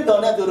ည်းခရစ်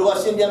တော်နဲ့သူတို့က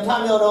ရှင်ပြန်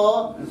ထားမြောက်တော့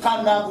ခ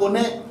န္ဓာကိုယ်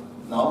နဲ့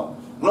နော်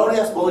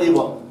glorious body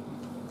ပေါ့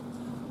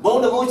ဘုံ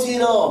တကူကြီး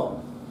တော့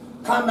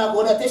ခန္ဓာ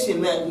ကိုယ်နဲ့တက်ရှင်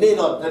မဲ့နေ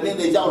တော့တနေ့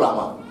တွေကြောက်လာ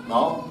မှာ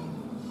နော်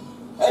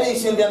အဲ့ဒီ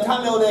ရှင်ပြန်ထား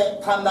မြောက်တဲ့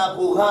ခန္ဓာ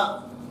ကိုယ်က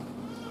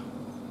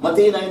မတ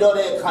ည်နိုင်တော့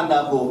တဲ့ခန္ဓာ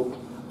ကိုယ်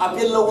အပြ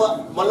စ်လုံး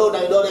မလို့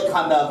နိုင်တော့တဲ့ခ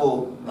န္ဓာကို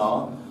ယ်နော်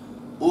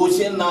ဦးချ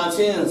င်းနာချ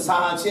င်း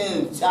စားချင်း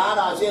ချား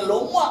တာချင်း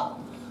လုံးဝ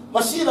မ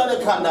ရှိတော့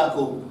တဲ့ခန္ဓာ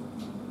ကိုယ်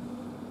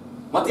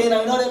မတည်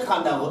နိုင်တော့တဲ့ခ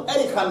န္ဓာကိုယ်အဲ့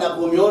ဒီခန္ဓာ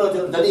ကိုယ်မျိုးတော့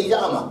တတိယ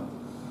မှာ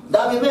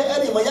ဒါပေမဲ့အဲ့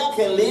ဒီမရခ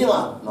င်လေး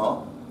မှာနော်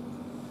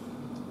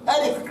အဲ့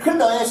ဒီခရစ်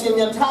တော်ရဲ့ရှင်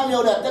ပြန်ထားမြော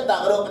က်တဲ့တက်တာ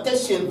ကတော့အသက်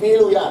ရှင်ပေး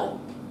လို့ရတယ်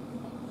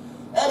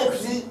အဲ့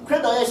ဒီခရ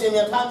စ်တော်ရဲ့ရှင်ပြ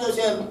န်ထားမြောက်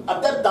ခြင်းအ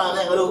သက်တာ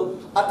နဲ့ကတော့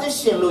အသက်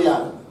ရှင်လို့ရတ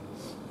ယ်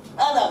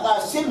အဲ့ဒါက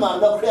ရှင်မန်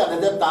တော့ခရစ်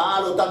တော်တဲ့တာ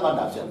လို့တတ်မှတ်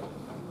တာဖြစ်တယ်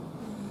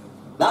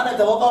ဒါနဲ့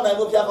သဘောပေါက်နိုင်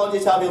ဖို့ဖျားကောင်း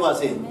ချပေးပါ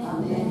စေ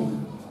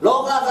လော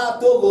ကက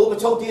သူ့ကိုမ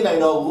ချုပ်တီးနို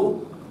င်တော့ဘူး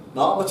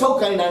နော်မချုပ်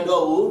ခိုင်နိုင်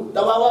တော့ဘူးတ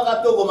ဘာဝက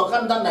သူ့ကိုမခံ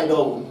တတ်နိုင်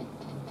တော့ဘူး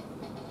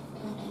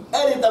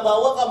အဲ့ဒီတဘာ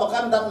ဝကမခံ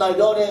တတ်နိုင်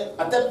တော့တဲ့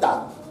အတ္တတာ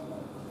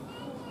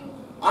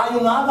အာယု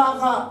ငါးပါး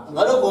က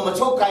ငါတို့ကိုမ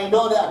ချုပ်ကင်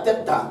တော့တဲ့အတ္တ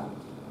တာ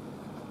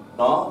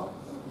နော်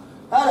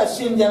အဲ့ဒါ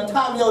ရှင်ပြန်ထ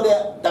မြောက်တဲ့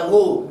တ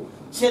ကူ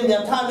ရှင်ပြ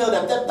န်ထမြောက်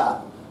တဲ့တက်တာ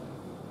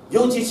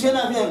ယုံကြည်ခြင်း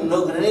အပြင်ငု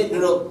တ်ကနေ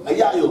တို့အ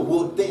ရာယုံ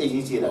ဖို့တဲ့အ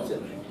ရေးကြီးတာဖြစ်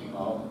တယ်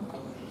နော်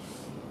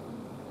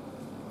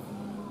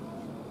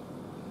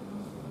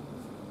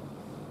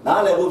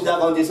哪来不偏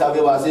讲这啥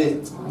个话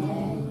事？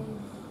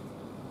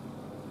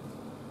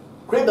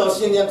看到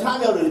新年他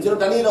庙的，就是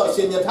当年到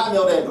新年他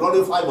庙的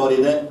，glorify body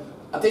的，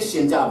啊，这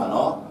新家嘛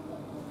喏，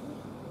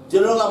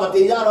就是我们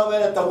底下那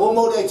边的我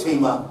们的钱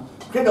嘛，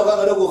看到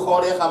个我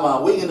考虑看嘛，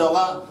为什么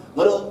我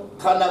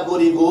看那个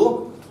的个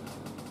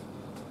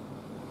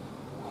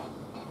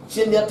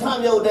新年他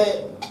庙的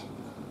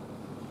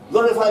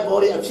glorify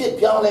body ဖြစ်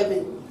ပြောင်း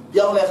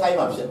လဲခိုင်း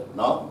မှာဖြစ်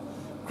နော်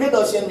ခရစ်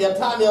တော်ရှင်ပြန်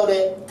ထမြောက်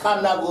တဲ့ခန္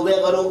ဓာကိုယ်ပဲ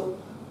ကတော့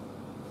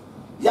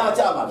ရ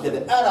ကြမှာဖြစ်တ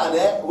ယ်အဲ့ဒါ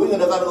နဲ့ဝိညာဉ်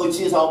တော်ကတော့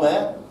ချီဆောင်မယ်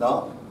နော်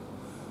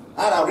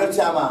အဲ့ဒါရက်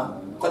ချမှာ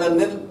ခဏ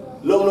နဲ့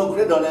လုံးခ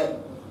ရစ်တော်နဲ့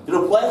ဒီ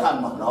လိုပွဲခံ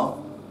မှာနော်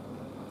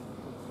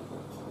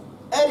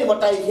အဲ့ဒီမ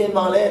တိုင်ခင်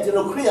မှာလဲဒီ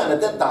လိုခရိယာနဲ့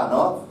တက်တာ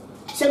နော်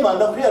ရှင်းမှာ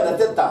တော့ခရိယာနဲ့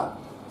တက်တာ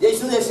ယေ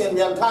ရှုရဲ့ရှင်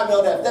ပြန်ထမြော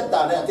က်တဲ့တက်တာ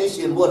နဲ့အသက်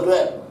ရှင်ဖို့အတွ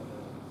က်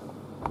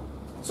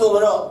ဆို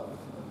တော့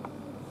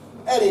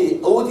အဲ့ဒီ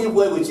အဝတိ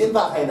ပွဲကိုကျင်းပ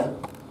ခိုင်းတာ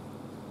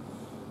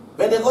ဘ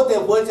ယ်တကော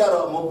တဲ့ပွဲကြ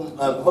တော့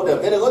ဟုတ်တယ်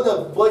ဘယ်တကောတဲ့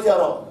ပွဲကြ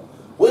တော့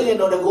ဝိညာဉ်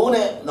တော်တကူ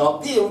နဲ့နော်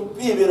ပြည့်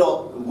ပြီးတော့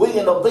ဝိ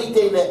ညာဉ်တော်ဗိတ်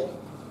တိတ်နဲ့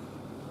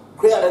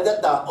ခရိယာနဲ့တက်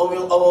တာအုံမြ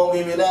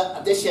နဲ့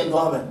အသက်ရှင်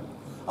သွားမယ်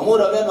အမှု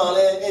တော်မြတ်မှာလ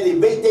ည်းအဲ့ဒီ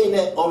ဗိတ်တိတ်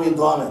နဲ့အုံမြ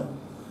သွားမယ်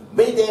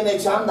ဗိတ်တိတ်နဲ့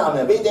ချမ်းသာမ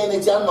ယ်ဗိတ်တိတ်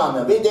နဲ့ချမ်းသာမ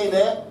ယ်ဗိတ်တိတ်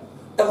နဲ့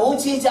တကူ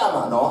ချီးကြ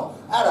မှာနော်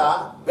အဲ့ဒါ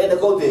ဘယ်တ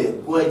ကောတဲ့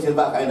ပွဲကျင်းပ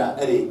ခိုင်းတာ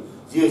အဲ့ဒီ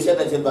ရေရှက်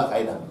တဲ့ကျင်းပခို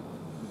င်းတာ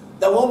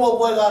တဝုံမ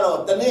ပွဲကတော့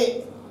တနေ့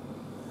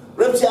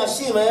ရစ်ချာ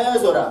ရှိမယ်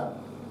ဆိုတာ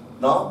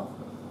နော်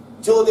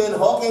ဂျိုဒင်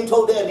ဟောကင်းထု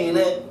တ်တဲ့အနေ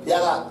နဲ့ဘု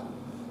ရားက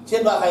ရှ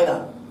င်းပါခိုင်းတာ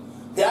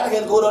ဘုရားခ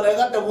င်ကိုတော်တွေ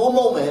ကတဝုံ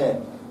မုံမယ်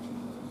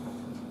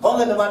ဟော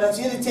ကနမနဲ့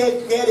ချီချေ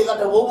ကဲတွေက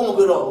တဝုံမုံ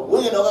ပြီးတော့ဝိ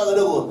ညာဉ်တော်က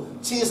တို့ကို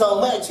ချီဆောင်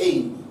မဲ့အချိန်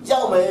ရော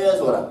က်မယ်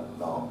ဆိုတာ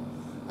နော်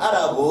အဲ့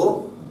ဒါကို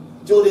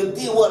ဂျိုဒင်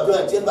တိဝတ်အတွ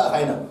က်ရှင်းပါ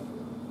ခိုင်းတာ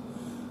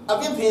အ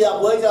ပြစ်ဖြေရ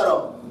ပွဲကြ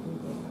တော့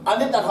အ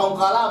နှစ်တစ်ထောင်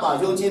ကာလမှာ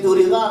ယုံကြည်သူ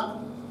တွေကဣ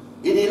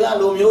ဒီလ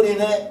လူမျိုးတွေ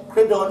နဲ့ခရ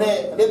စ်တော်နဲ့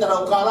အနှစ်တစ်ထော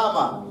င်ကာလ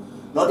မှာ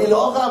နော်ဒီ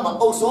လောကမှာ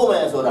အုပ်ဆိုးမ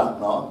ယ်ဆိုတာ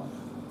နော်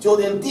ကျိုး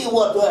တင်တိဝ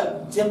တ်အတွက်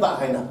ကျင်းပ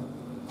ခိုင်းတာ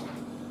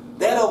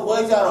တဲတော့ပွဲ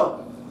ကြတော့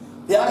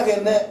ဘုရားခ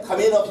င်နဲ့ခမ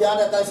င်းတော်ဘုရား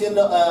နဲ့တန်ရှင်း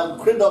တော်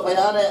ခရစ်တော်ဘု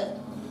ရားနဲ့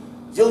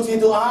ယုံကြည်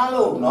သူအား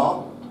လုံးနော်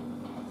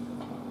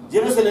ယေ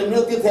ရုရှလင်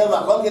မြို့တစ်ထဲမှာ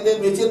ခေါင်းကတဲ့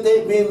မြို့တစ်ထဲ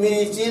မြေ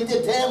ချင်းတ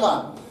စ်ထဲမှာ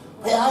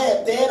ဘုရားရဲ့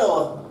တဲ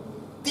တော်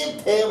တစ်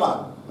ထဲမှာ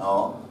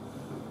နော်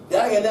ဘု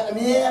ရားခင်နဲ့အ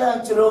မြဲတ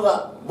မ်းကျွန်တော်က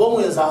ဘုံဝ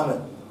င်စားမ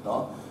ယ်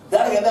နော်ဘု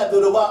ရားခင်နဲ့သူ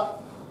တို့က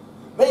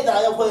မိ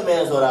သားရောက်ဖွင့်မ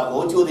ယ်ဆိုတာ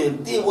ကိုကျိုးတင်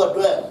တိဝတ်အ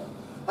တွက်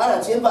အဲ့ဒါ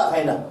ချင်းပါခို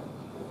င်းတာ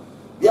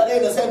ဘုရားရဲ့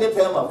20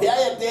ထဲမှာဘုရား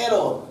ရဲ့တဲ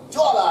တော်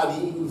ကြွလာ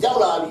ပြီရောက်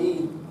လာပြီ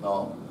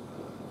နော်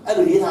အဲ့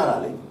လိုရေးထားတာ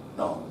လေ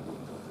နော်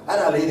အဲ့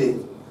ဒါလေးတွေ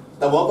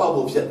သဘောပေါက်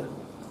ဖို့ဖြစ်တယ်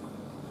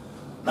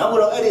နောက်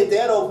တော့အဲ့ဒီ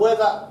တဲတော်ဘွဲ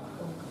က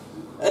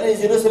အဲ့ဒီ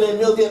ယေရုရှလင်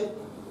မြို့က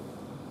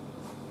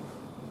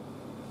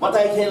မ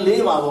တိုင်ခင်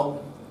လေးမှာပေါ့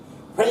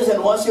praise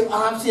and worship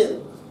အားဖြင့်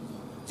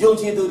ယုံ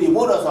ကြည်သူတွေ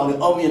ဘုရားဆောင်တွေ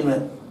အောင်မြင်မ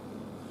ယ်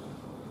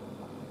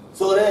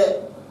ဆို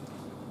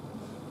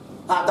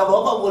တော့တဘော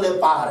ပေါက်ကိုလည်း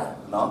ပါတယ်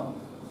နော်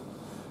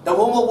တ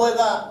ဘောမပွဲ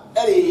က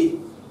အဲ့ဒီ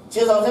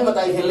ခြေဆောင်စက်မ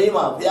တိုင်ခင်လေး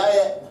မှာဘုရား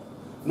ရဲ့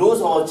နိုး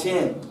ဆောင်ခြ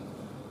င်း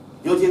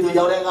ယုံကြည်သူ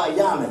ရောက်တဲ့က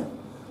ရမယ်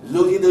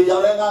လူကြည်သူရော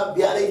က်တဲ့ကဘု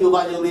ရားရဲ့ယူ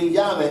ပါယုံတွေရ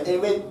မယ်အိ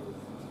မ်မ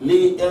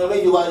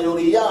က်ယူပါယုံ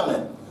တွေရမ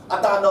ယ်အ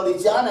တာတော်တွေ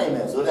ကြားနိုင်မ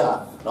ယ်ဆိုတဲ့ဟာ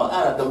နော်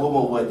အဲ့ဒါတဘောမ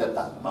ပွဲတက်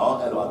တာနော်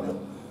အဲ့လိုမျိုး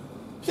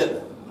ဖြစ်တ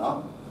ယ်နော်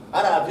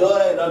အဲ့ဒါပြော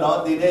ရဲတော့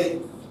ဒီနေ့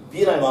ပြ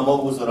ည်နိုင်မှာမဟု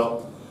တ်ဘူးဆိုတော့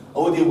အ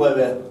ဝတိပွဲ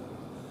ပဲ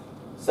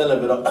ဆက်လက်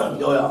ပြီးတော့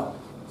ပြောရအောင်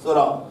ဆို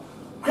တော့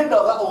ခရစ်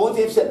တော်ကအဝ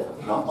တိဖြစ်တယ်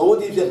နော်အဝ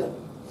တိဖြစ်တယ်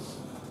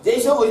ယေ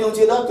ရှုကိုယုံကြ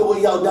ည်တော့သူ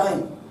ရောက်တိုင်း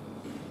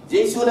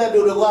ယေရှုနဲ့တူ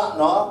တူက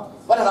နော်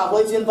ဘာတကပွဲ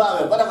ချင်းပါမ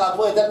ယ်ဘာတက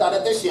ပွဲတက်တာ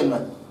နဲ့တက်ရှင်မ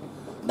ယ်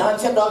နာ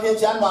ချက်တော်ပြင်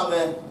ချမ်းပါမ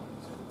ယ်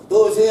သူ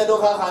စေဒု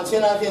က္ခခံချ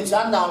င်းအပြင်ချ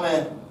မ်းသာမယ်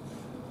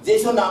ယေ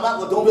ရှုနာမ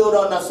ကိုတုံးပြော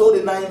တော့နဆိုး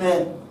နေနိုင်မယ်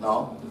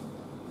နော်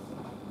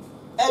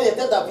အဲ့ဒီ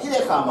တက်တာပြီး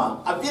တဲ့ခါမှာ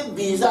အပြစ်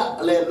ဗီဇ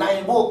လည်းနို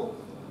င်ဖို့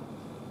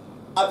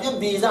အပြစ်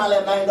ဗီဇလ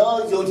ည်းနိုင်တော့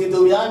ယုံကြည်သူ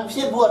များဖြ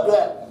စ်ဖို့အတွ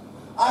က်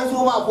အာယု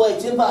မပွဲ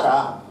ကျင်းပတာ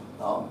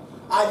နော်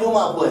အာယုမ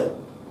ပွဲ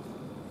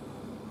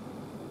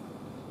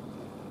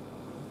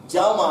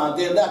ကျောင်းမှာတ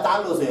င်တဲ့တား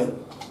လို့ဆိုရင်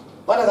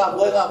ဘာတက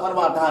ပွဲကပရ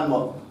မဌာန်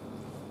မို့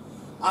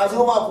အာယု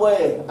မပွဲ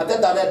အသက်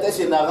တာနဲ့တက်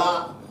ရှင်တာက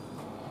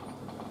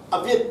အ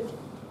ပြစ်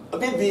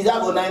ဗီဇ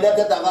ကိုနိုင်တဲ့တ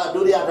က်တာက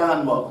ဒုတိယဌာန်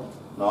မို့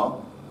နော်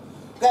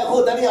ကဲခု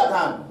တတိယဌာ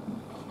န်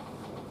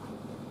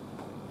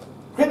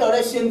ခရစ်တော်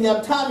ရဲ့ရှင်ပြန်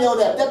ထမြောက်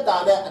တဲ့တက်တာ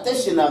နဲ့အသက်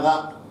ရှင်တာက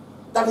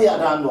တတိယ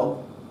ဌာန်မို့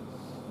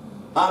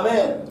အာမ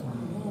င်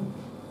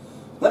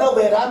ငါတို့ဘ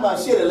ယ်ဌာန်မှာ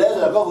ရှိတယ်လဲ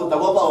ဆိုတော့ကိုယ်သ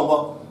ဘောပေါက်အောင်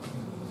ပေါ့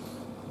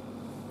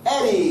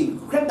အဲ့ဒီ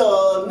ခရစ်တော်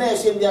နဲ့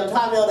ရှင်ပြန်ထ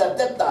မြောက်တဲ့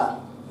တက်တာ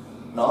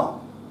နော်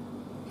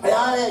ဘု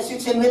ရားရဲ့ရှိ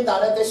ချင်းမေတ္တာ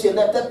နဲ့တက်ရှင်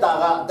တဲ့တက်တာ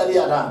ကတတိ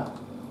ယဌာန်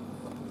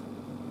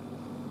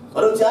ဘာ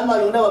လို့ချမ်းသာ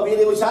ယုံနဲ့မပြီး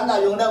သေးဘူးချမ်းသာ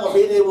ယုံနဲ့မ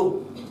ပြီးသေးဘူး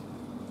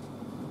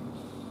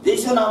ယေ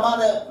ရှုနာမ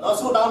နဲ့နော်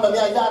ဆုတောင်းတော်မြ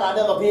တ်ရတာ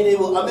နဲ့မပြီးသေး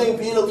ဘူးအမိန့်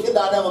ပြီးလို့ဖြစ်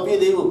တာနဲ့မပြီး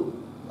သေးဘူး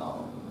နော်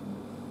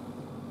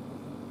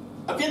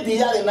အပြစ်ဒီ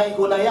ရတယ်နိုင်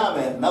ကိုနိုင်ရမ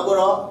ယ်နောက်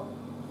တော့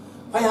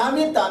ဘုရား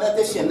မေတ္တာနဲ့တ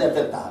က်ရှင်တဲ့တ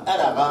က်တာအဲ့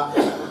ဒါက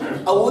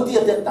အဝုဒ္ဓ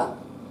တက်တာ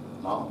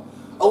နော်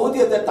အဝုဒ္ဓ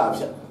တက်တာ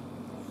ဖြစ်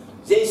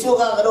ယေရှု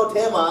ကငါတို့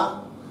ထဲမှာ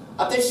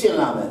အသက်ရှင်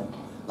လာမယ်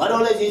င I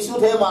don't let you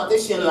shoot him at the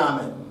shin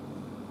lame.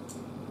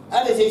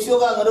 And the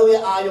sugar, I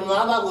don't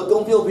go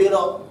don't feel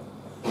piro.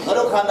 I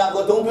don't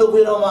go don't feel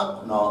piro.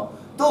 No.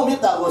 Don't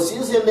meet that was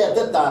since in there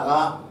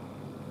that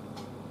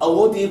a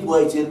woody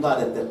boy chin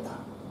by the data.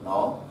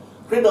 No.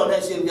 Credon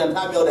has seen can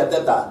have your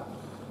data.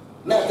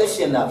 Not the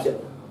shin up yet.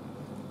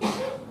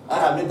 I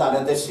have been done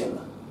at the shin.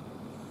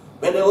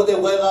 When they go the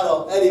way out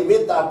of any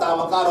meet that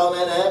Tamakaro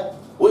man,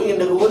 we in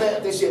the good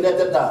at the shin at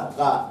the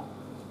data.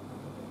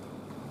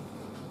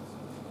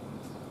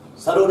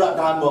 Saruda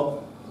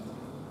Tanbo.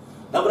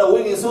 Number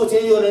winning so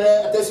change your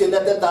attention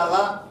at the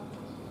data.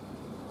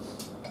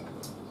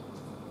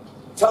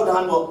 Chow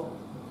Tanbo.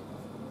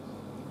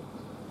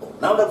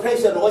 Now the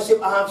patient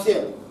worship I have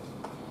seen.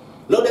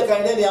 Look at the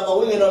kind of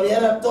winning on the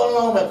other don't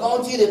long man,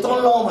 can't see the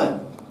don't long man.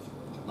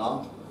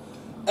 No.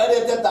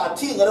 Edit that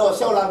thing or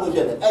show language,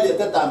 edit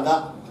that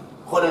tanga,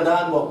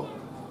 Conadanbo.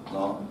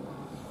 No.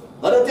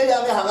 But I tell you,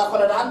 I have a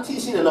Conadan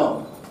teaching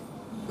alone.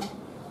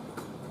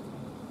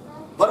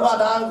 What about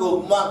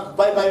Dango, Mark,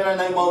 by my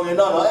name,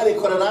 no, Eric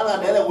Conadan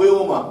and Ella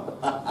Wilma.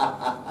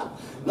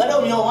 Let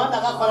them know one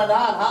that got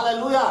Conadan,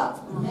 hallelujah.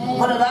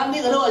 Conadan,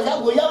 you know, a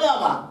young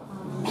Yama.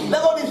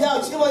 Let go the young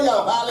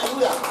Chimaya,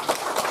 hallelujah.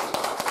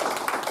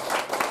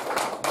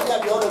 I got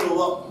the other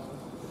work.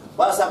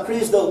 But some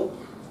priest though.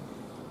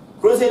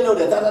 Cruising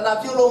loaded, that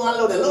I feel long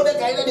unloaded, loaded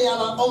guy that they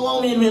are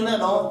only minute,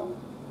 no.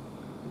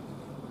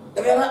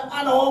 They are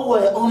an old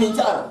way only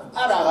jar,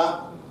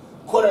 Araga,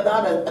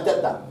 Conadan at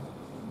that time.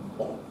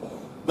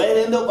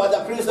 Benendo by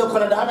the priest of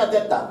Conadan at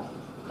that time.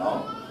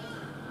 No.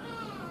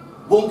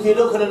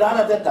 Bunkido Conadan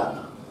at that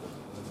time.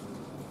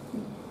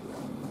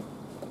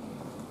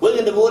 Well,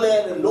 in the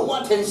Gole, no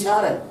one can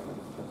share it.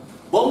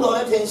 Bondo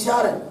let him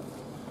share it.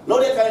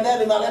 Loaded guy that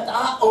they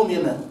are only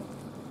minute.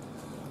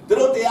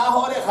 Through the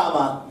Ahore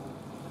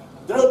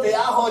Through the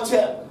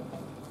Ahoche,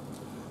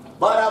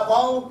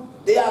 Barabong,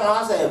 the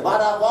Arase,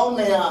 Barabong,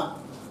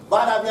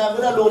 Barabia,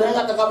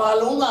 Lunga, the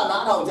Kamalunga,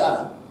 not how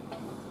Jara.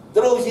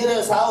 Through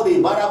Sire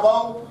Saudi,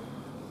 Barabong,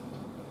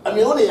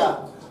 Amulia,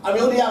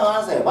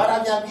 Hase,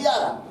 Barabia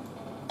Giara,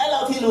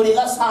 LT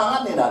Ludiga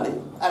Sahan in Ali,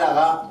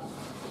 Araga,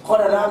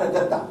 Coronana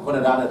Detta,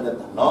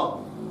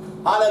 no?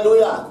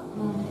 Hallelujah.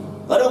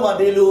 Garuma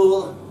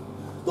Dilu,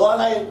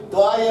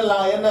 Toy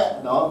Lion,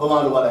 no,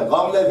 Comalu,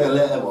 Gomle,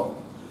 Level.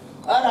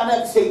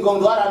 I say, go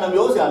to an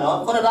amusement,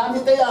 no? Conadan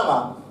hit the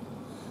Yama.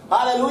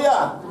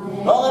 Hallelujah.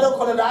 No, I don't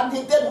Conadan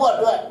hit that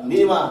word,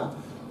 Nima.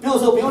 You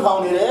so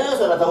beautiful in there,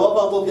 so that the work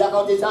of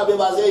Yakoti Sabi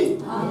Bazi.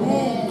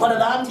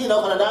 Conadan,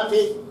 no Conadan.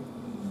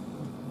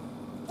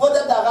 What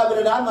that I have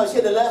been done, I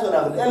see the lesson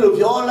of it. Look,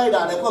 you all like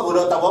that, and go to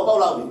the work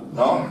of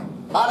no?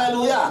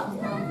 Hallelujah.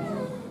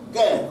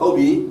 Okay,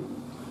 Hobby.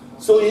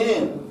 So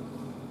in.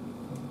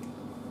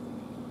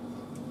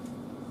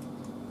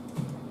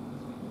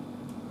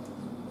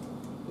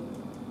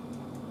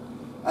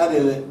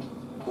 Anyway,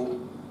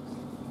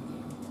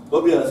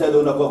 Bobby said,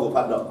 "Don't go for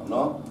paddock,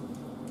 no."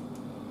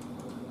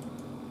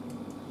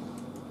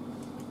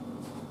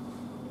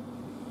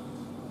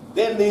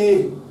 Then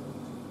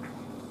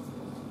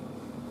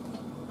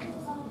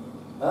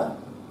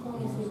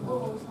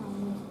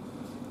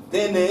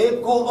the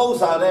go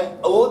outside,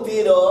 oh,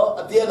 Tito,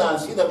 a dear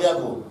Nancy, the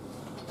Biago,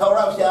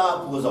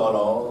 Taurapia,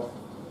 Puzolo.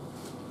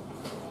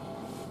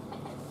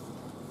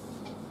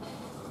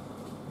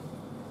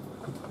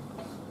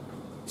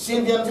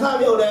 Sin the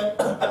time you at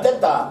that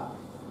time.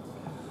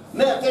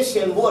 Never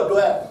word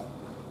where.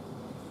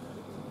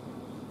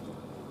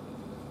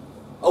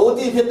 Oh,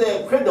 did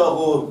the cradle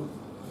who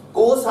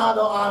goes out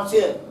of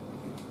armchair.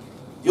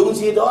 You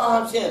see the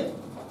armchair.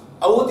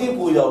 I would be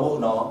Puyo,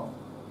 no.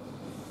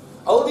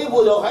 I would be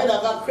Puyo, I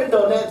got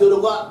cradle there to the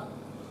what.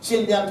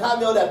 Sin the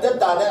time you at that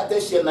time,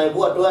 that shin I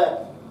would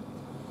where.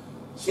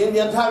 Sin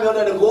the time you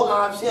let go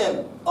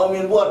armchair, I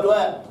mean, what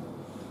where.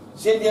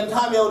 Sin the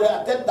time you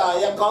at that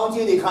time,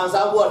 county the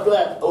cancer word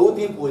where. Oh,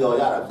 deep Puyo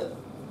Yarab.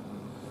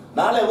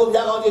 Now let go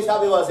down to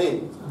Sabi was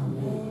it.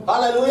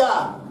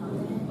 Hallelujah.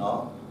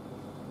 No.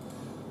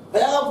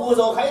 But I was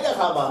okay to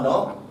come on,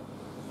 no.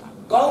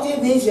 County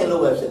patient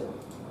over it.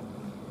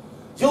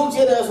 You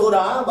did a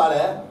soda,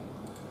 but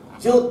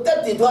you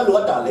 32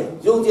 water,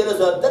 you did a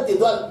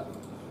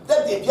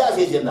 30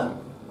 piaces.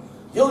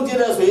 You did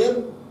a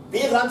swim,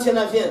 big hansen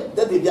again,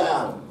 30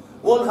 pian.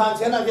 One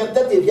hansen again,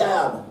 30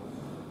 pian.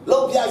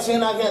 Low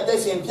piacin again, the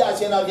same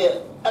piacin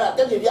again, and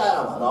 30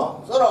 pian,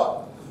 no. So.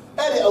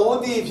 Any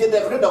old deep in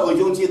the critical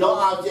Junchi no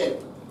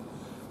object.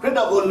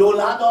 Critical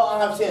Lula no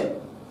object.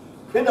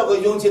 Critical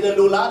Junchi the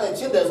Lula and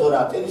Children's or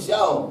at any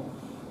show.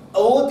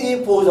 Old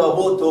deep pulls a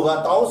boat to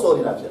a also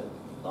in action.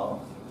 No.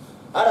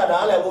 I don't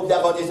know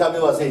what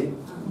Jacob was saying.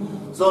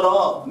 So,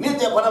 no, meet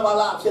the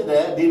Panama shit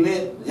there,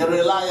 the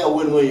rely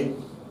when we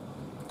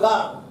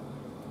got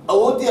a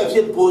wood dear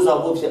ship pulls a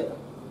book shit.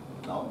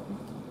 No.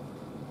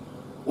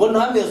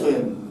 100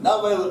 swim. Now,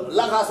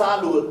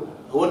 Lacasa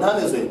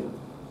 100 swim.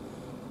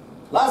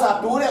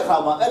 Last two they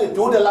come, and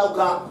do the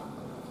lauka.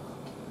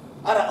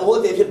 I don't know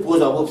what they should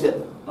pose up shit,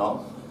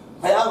 no.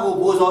 I have go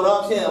pose on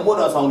option, and what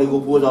are some they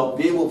go pose up,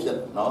 big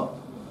option, no.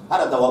 I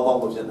don't know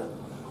what option.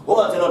 ဟို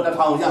ကကျွန်တော်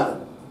1000ရတယ်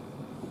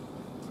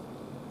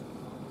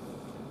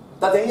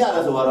တသိန်းရတ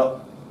ယ်ဆိုတော့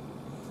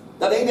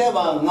တသိန်းထဲ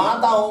မှာ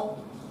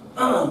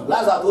9000လာ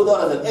စားထိုးတော့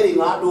တယ်အဲ့ဒီ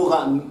9တိုးက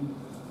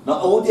နော်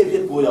အဝတ်ဖြ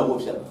စ်ပေါ်ရောက်ဖို့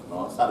ဖြစ်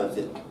နော်စတယ်ဖြ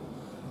စ်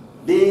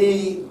ဒီ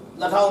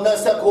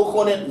2019ခု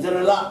နှစ်ဇန်န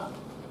ဝါရီ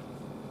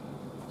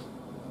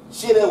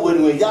ရှိတဲ့ဝင်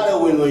ငွေရတဲ့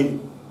ဝင်ငွေ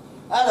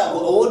အဲ့ဒါ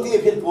ကိုအဝတ်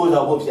ဖြစ်ပေါ်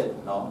ရောက်ဖို့ဖြစ်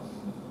နော်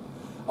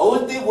အဝ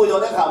တ်ပေါ်ရော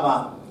က်တဲ့အခါမှာ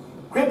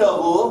ခရစ်တော်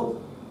ကို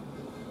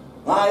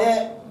ငါရဲ့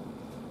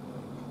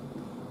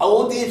အဝ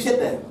တ်ဖြစ်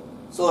တယ်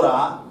ဆိုတာ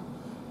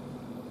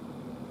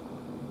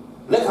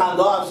လက်ခံ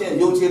တော့အဖြစ်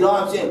ယုံကြည်တော့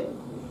အဖြစ်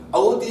အ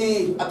ဝတ်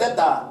အသက်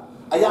တာ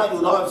အရာယူ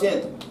တော့အဖြစ်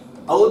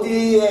အဝတ်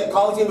ရဲ့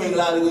ခေါင်းချင်းမင်္ဂ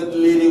လာတွေ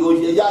ကို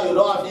အရာယူ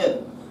တော့အဖြစ်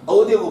အဝ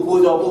တ်ကိုပူ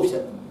ဇော်ဖို့ဖြ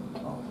စ်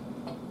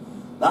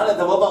ဒါလည်း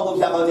သဘောပေါက်ဖို့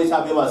ဖြတ်ကောင်းချ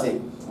ပြပါစေ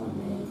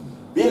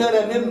ပြီးခဲ့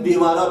တဲ့နေ့ဒီ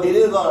မှာတော့ဒီ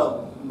နေ့ကတော့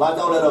ဘာ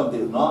ကြောင့်လဲတော့မသိ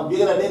ဘူးနော်ပြီး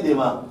ခဲ့တဲ့နေ့ဒီ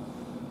မှာ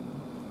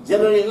ဇန်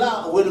နဝါရီလ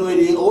ဝင်ငွေ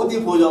ဒီအဝ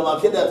တ်ပူဇော်မှာ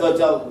ဖြစ်တဲ့အတွက်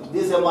ကြောင့်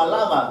ဒီဇင်ဘာလ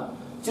မှာ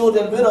ကျိုးတ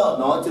င်ပြီးတော့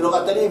နော်ကျွန်တော်က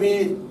တတိ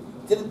ပြီး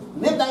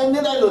နေ့တိုင်း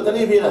လို့တ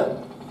တိပြီးလား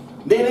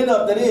ဒီနေ့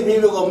တော့တတိပြီး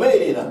ကိုမေ့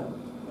နေတာ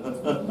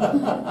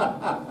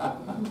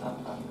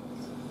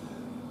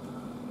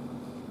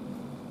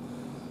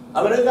အ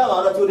မေရိကမှာ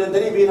တော့ကျိုးတင်တ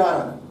တိပြီးထား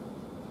တာဒါ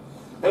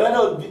ပေမဲ့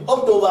တော့အော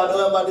က်တိုဘာနို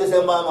ဝင်ဘာဒီဇ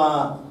င်ဘာမှာ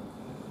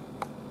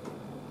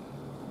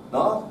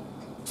နော်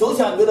ချိုး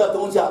ချံပြီးတော့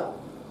တုံးချ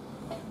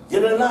ဂျ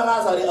န်နလာလာ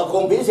စားရအကု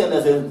န်ပေးစင်တ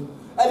ယ်ဆို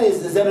အဲ့ဒီ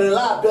ဂျန်န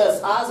လာအတွက်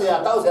စားစရာ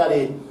တောက်စရာ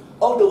တွေ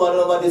အောက်တိုဘာ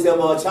နိုဝင်ဘာဒီဇင်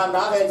ဘာချန်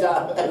ထားခဲ့ကြ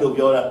အဲ့လို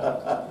ပြောတာ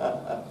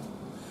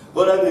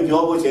ကိုယ်လည်း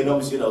ပြောဖို့ချိန်တော့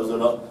မရှိတော့ဆို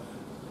တော့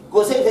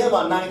ကိုစိတ်ထဲ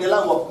မှာနိုင်တယ်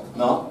လောက်ပေါ့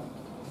နော်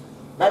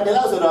နိုင်တယ်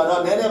လောက်ဆိုတော့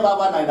နည်းနည်းပါး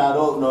ပါးနိုင်တာ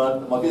တော့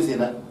မဖြစ်စေ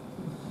နဲ့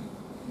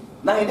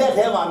နိုင်တဲ့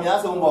ထဲမှာအများ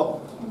ဆုံးပေါ့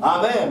အာ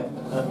မင်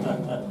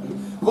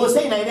ကို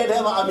စိတ်နိုင်တဲ့ထဲ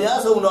မှာအများ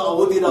ဆုံးတော့အဝ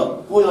တ်ပြီးတော့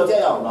ပူဇော်ကြရ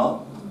အောင်နော်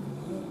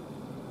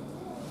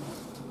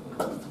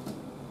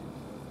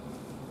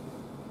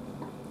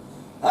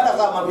အဲ့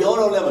ဒါကမပြော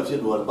တော့လည်းမဖြစ်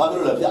လို့ဘာဖြ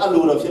စ်လို့လဲဖြစ်အ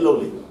လိုတော့ဖြစ်လို့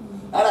လေ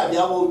အဲ့ဒါ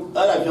ပြောဖို့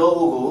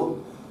ကို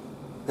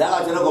ဒါက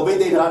ကျွန်တော်ကိုပိတ်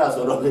သိထားတာ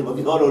ဆိုတော့လေမ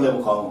ပြောလို့လည်းမ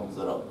ကောင်းဘူး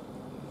ဆိုတော့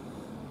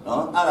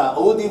နော်အဲ့ဒါ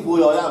အဝတ်ဒီပူ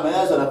ဇော်ရမ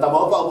ယ်ဆိုတော့တ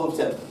ဘောပေါက်ဖို့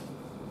ဖြစ်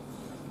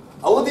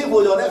အဝတ်ဒီပူ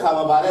ဇော်တဲ့အခါ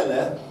မှာဗါတဲ့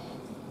လေ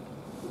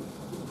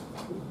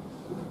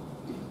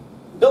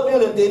တို့ပြော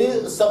တဲ့ဒီ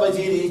စပ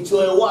ကြီးကျွ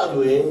ယ်ဝ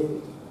ကျွယ်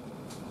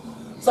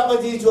စပ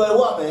ကြီးကျွယ်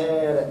ဝမယ်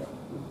တဲ့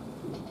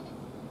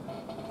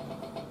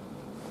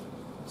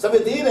စပ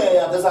ကြီးနဲ့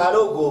တစား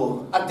တို့ကို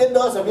အတက်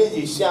တော့စပ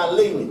ကြီးရှာ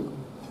လိမ့်မယ်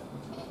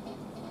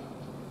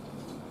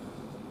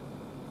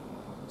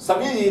စ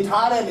ပကြီး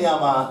ထားတဲ့နေရာ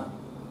မှာ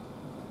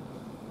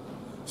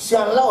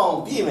ရှာလောက်အောင်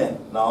ပြည့်မယ်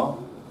နော်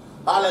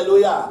ဟာလေလု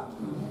ယာ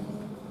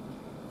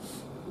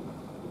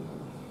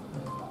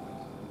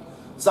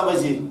စပ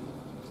ကြီး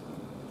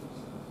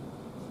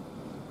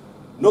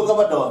နှုတ်ကပ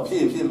တ်တော်ဖြ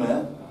စ်မယ်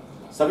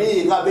စပင်း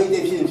ကဘိတ်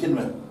ဖြစ်မ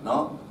ယ်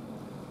နော်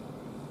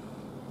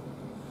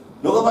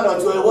နှုတ်ကပတ်တော်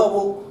ကျွယ်ဝ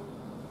ဖို့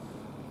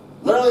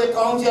ငါတို့ရဲ့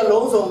ကောင်းချီး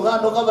လုံးစုံက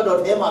နှုတ်ကပတ်တော်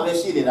ထဲမှာပဲ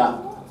ရှိနေတာ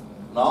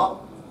နော်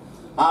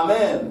အာမ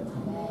င်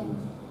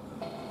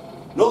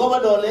နှုတ်ကပ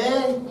တ်တော်လ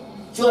ည်း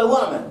ကျွယ်ဝ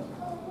မယ်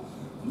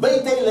ဘိ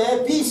တ်တိတ်လည်း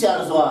ပြည့်စုံ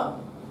စွာ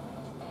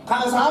ခံ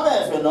စားမ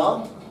ယ်ဆိုရင်နော်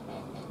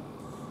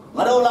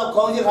ငါတို့လောက်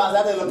ကောင်းချီးခံ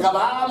စားတယ်လို့က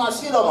ဘာမှ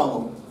ရှိတော့မှာမဟု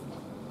တ်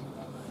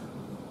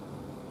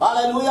ဟာ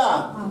လေလုယာ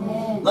အာမ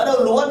င်ငါ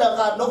တို့လူဝတ်တက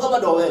နှုတ်ကပ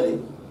တ်တော်ပဲလေ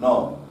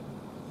နော်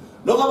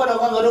နှုတ်ကပတ်တော်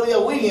ကငါတို့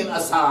ရဲ့ဝိညာဉ်အ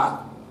စာ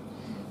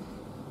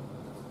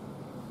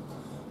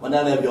မနာ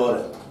လည်းပြောတ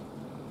ယ်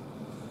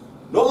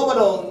နှုတ်ကပတ်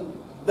တော်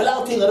ဘယ်လော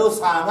က်ထိငါတို့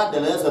စာငတ်တ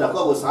ယ်လဲဆိုတော့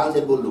ကိုယ်စားချ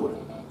က်ဖို့လိုတ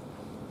ယ်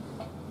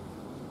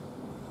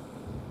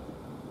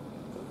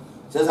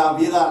ဆက်ဆောင်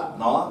ပြေးက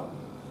နော်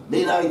နေ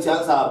တိုင်းချ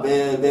မ်းစာဘ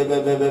ယ်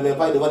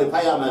ဖိုက်တယ်ဘာတွေ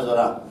ဖိုက်ရမယ်ဆို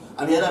တာ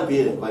အများနဲ့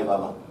ပြေးတယ်ဖိုက်ပါ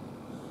မှာ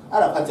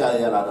အဲ့ဒါဖတ်ကြ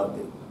ရလာတော့တ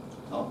ယ်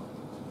နော်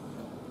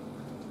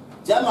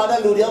ကျမ်းမာတဲ့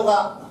လူတယောက်က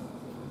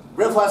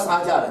breakfast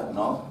စားကြတယ်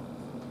နော်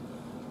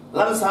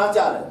lunch စားကြ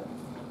တယ်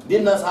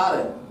dinner စားတ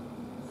ယ်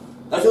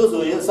တချို့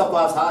ဆိုရင်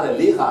supper စားတယ်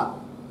၄ခါ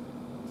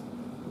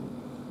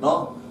နော်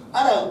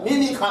အဲ့ဒါမိ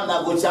မိခန္ဓာ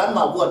ကိုကျမ်း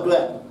မာဖို့အတွ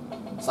က်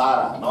စား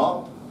တာနော်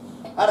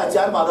အဲ့ဒါကျ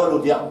မ်းမာတော့လူ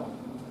တယောက်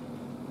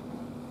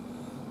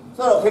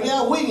ဆိုတော့ခင်ဗျာ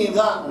ဝိညာဉ်က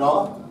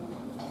နော်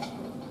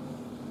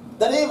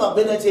တနေ့မှာဘ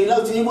ယ်နှချိန်လော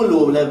က်ချင်းမ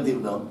လို့လဲမသိ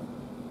ဘူးနော်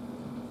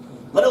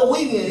ငါတို့ဝိ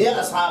ညာဉ်ရဲ့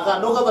အစာက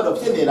နှုတ်ကပတ်တော်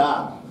ဖြစ်နေတာ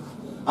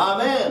အာ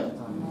မင်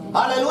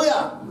ဟာလေလုယာ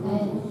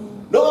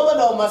နှုတ်ကပတ်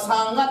တော်မဆာ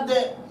ငတ်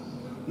တဲ့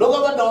နှုတ်က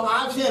ပတ်တော်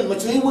အားဖြင့်မ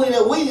ချွေးမွေး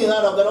တဲ့ဝိညာ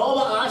ဉ်ကတော့ဘယ်တော့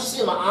မှအားရှိ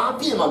မှအား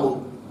ပြည့်မှာမဟုတ်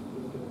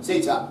စိ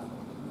တ်ချ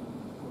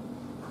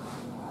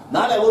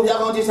နားလည်းဘုရား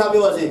ကောင်းချီးချ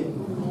ပြောပါစေ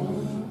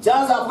ကျ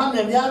မ်းစာဖတ်မ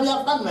ယ်များ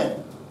ဖတ်မယ်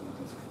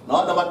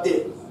နော်တပတ်တ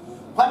ည်း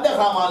ဖတ်တဲ့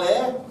ခါမှာလ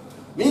ည်း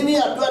မိမိ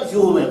အတွက်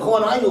ယူမယ်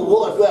ခေါ်နာယူ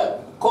ဖို့အတွက်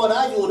ခေါ်နာ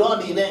ယူတော့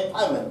ဒီနဲ့ဖ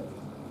တ်မယ်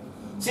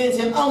ချ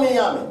င်းအောင်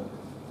ရမယ်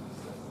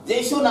ယေ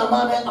ရှုနာမ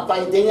နဲ့အပို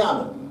င်တင်ရမ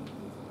ယ်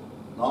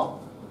နော်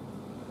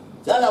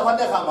ကျမ်းစာဖတ်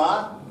တဲ့ခါမှာ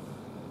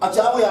အ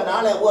ချားဝရ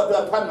နားလည်းဘုရားအတွ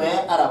က်ဖတ်မယ်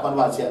အဲ့ဒါပထ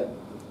မချက်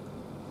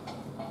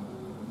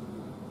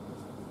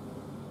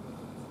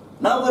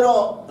နောက်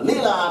တော့လိ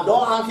လာ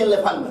တော့အားဖြင့်လ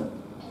ည်းဖတ်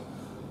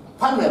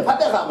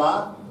တဲ့ခါမှာ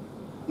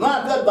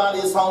ngã đất bà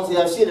đi xong thì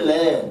là xí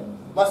lệ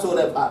mà số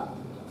này phát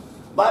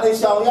bà đi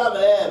xong ya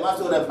về mà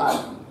số này phát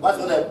mà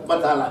số này bắt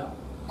ra lại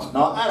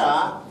nó ai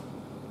đã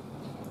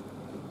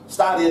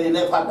start đi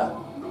này phát đã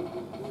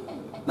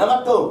nắm bắt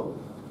tu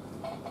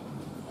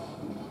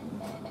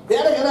bây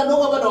giờ cái này nó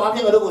có bắt đầu ăn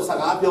cái nó có sạc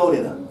áp vô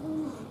này nè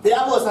bây giờ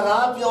có sạc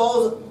áp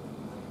vô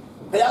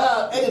bây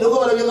giờ cái nó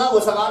có bắt đầu cái nó có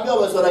sạc áp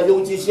vô mà số này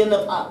dùng chỉ xin nó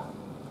phát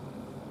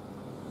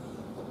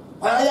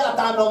bây giờ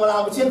ta nó mà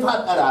làm xin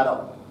phát ở đó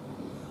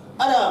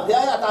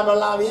bây giờ ta nó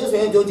làm như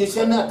thế dùng chỉ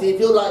xin nó thì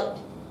phiêu lại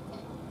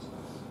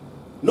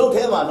lúc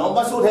thế mà nó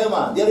bắt số thế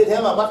mà giờ đi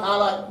thế mà bắt hạ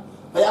lại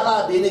bây giờ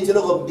là đi này chỉ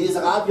nó có đi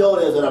sạc áp vô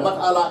này rồi là bắt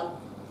hạ lại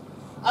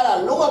là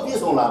lúc mà biết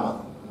xong làm mà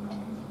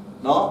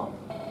nó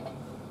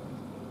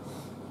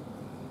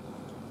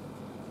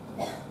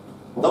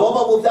tao bảo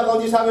bố cha con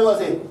chỉ sao biết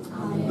gì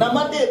nằm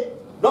mắt đi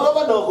nó có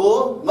bắt đầu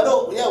của bắt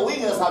đầu giờ quý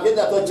người sao biết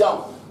là tôi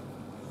chồng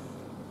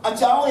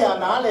cháu nhà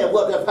ná này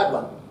vợ được phát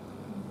vào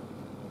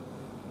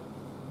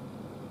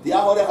thì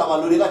áo đây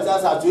khám lười cái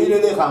cha sao chui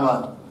lười khám mà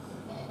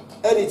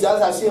ấy thì cha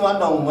sao xíu mà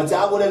nồng mà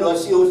cha bố đây nó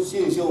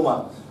siêu mà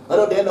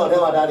nó đến nó thế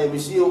mà đã để bị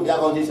siêu cha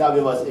con chỉ sao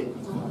biết gì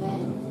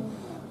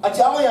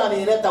cháu nhà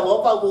này tao bảo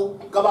bao bố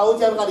các bảo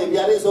cha cái để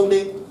bây giờ xong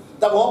đi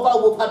tao bảo bao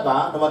bố phát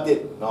vào nằm mắt đi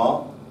nó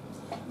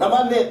nằm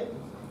mắt đi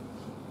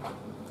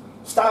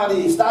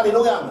study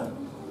lúc nào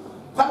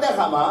phát đây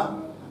khám mà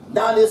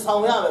đã đi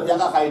xong ya về cái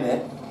khai này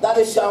đã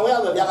đi xong ya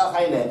về cái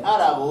khai này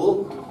bố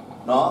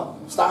nó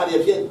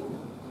study phía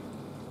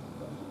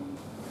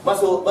bắt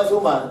số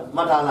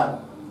mà thằng là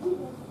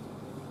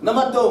nằm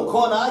mắt tu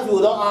con á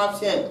dù đó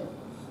absent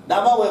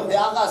đã bảo về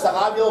cái sáng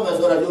áp vô mà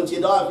số là dùng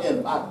chỉ đó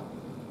absent phát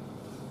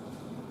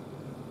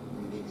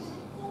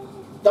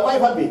จะไม่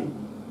พัดบิน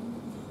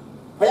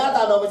พยาต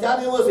าโนมจ้า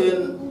ที่ว่าสิ่ง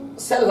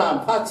เส้นหลาน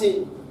พัดชี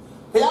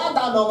พยาต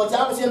าโนมจ้า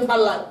ไม่เช่นพัน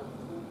ไร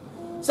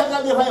สักกา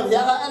รที่พย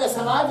าก็เอเดส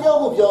นาเดียว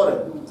กูเพียวเลย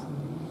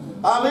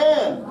อาเม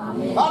น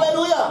ฮาเล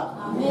ลูยา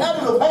เอเด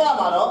ลูพยา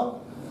มาเนาะ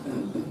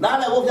นั่นแ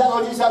หละกูพยาเขา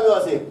ที่ชอบว่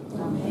าสิ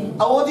เ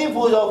อาที่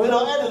พูดจบพี่น้อ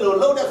งเอเดลู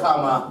เล่าได้ข่าว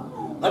มา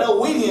งั้นเรา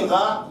วิ่งยิง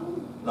กัน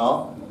เนาะ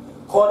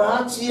คนหา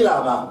ชีลา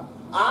มา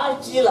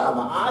ชีลาม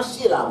า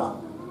ชีลามา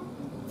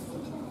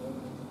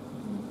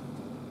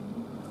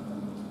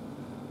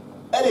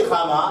အဲ့ဒီခါ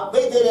မှာ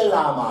ဗိတ်သေးလေး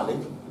လာမှာလေ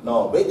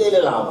နော်ဗိတ်သေး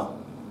လေးလာမှာ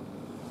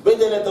ဗိတ်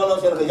သေးလေးတောင်းလို့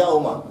ရှိရင်ကြောက်အော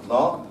င်မှာ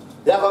နော်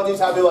ဘုရားကောင်းကြီး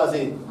ချပေးပါ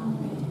စေ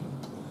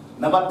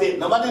နံပါတ်1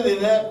နေ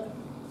နဲ့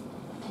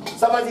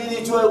စပါကြီး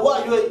ကြီးကျွဲဝ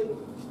ရွေ့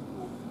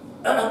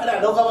အဲ့ဒါ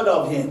တော့ကမ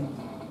တော်ဖြင့်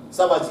စ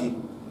ပါကြီး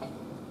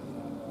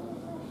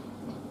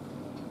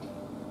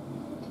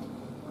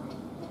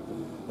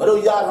မ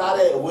တို့ရထား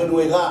တဲ့ဝင်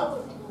တွေက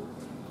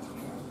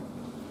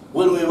ဝ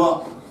င်တွေပေါ့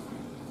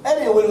အဲ့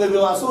ဒီဝင်ငွေပြ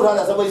မှာစိုးထား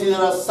တဲ့စပယ်စီက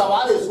စ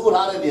ပါးတွေစိုး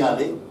ထားတဲ့နေရာ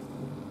လေ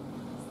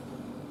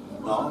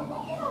နော်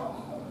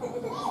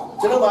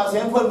ကျွန်တော်ဗာဆ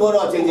င်းဖွင့်ဖို့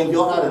တော့အချိန်ချင်း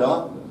ပြောထားတယ်နော်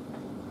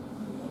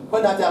ဖွ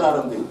င့်ထားကြလား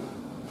တော့မသိဘူး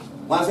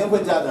ဗာဆင်းဖွ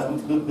င့်ကြတယ်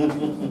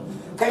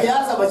ခရ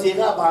စပယ်စီ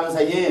ကဘာစ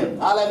ရင်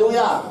ဟာလေလု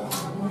ယာ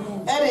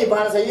အဲ့ဒီ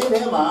ဘာစရင်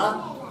ထဲမှာ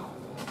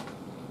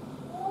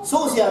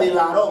စိုးစရာတွေ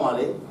လာတော့မှာ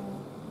လေ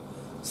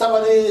စပ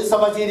ယ်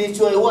စီတွေ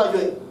ကျွေဝ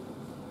ရွေ့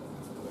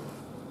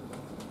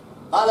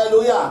ဟာလေ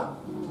လုယာ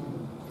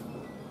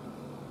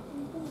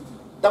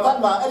แต่พัด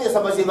มาไอ้เนี่ยส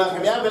มัยสิมาข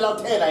ยันไปเรา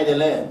เท่ไหนเดี๋ยว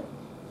เลย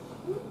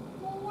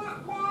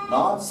เน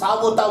าะสา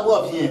วตาบัว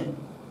พี่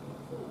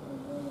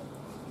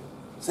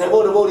เสพโบ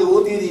ดโบดีโบ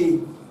ดีดี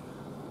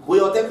บุ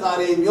ยอเต็กกา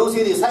รีมิวสิ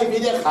ดีใส่พี่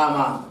เด็กขาม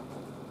า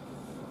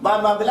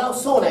มันไปเรา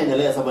โซ่ไหนเดี๋ยว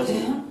เลยสมัยสิ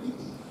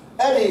ไ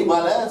อ้นี่มา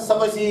แล้วส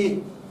มัยสิ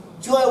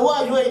ช่วยว่า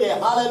ช่วยเดี๋ยว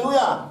ฮาเลลูย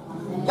า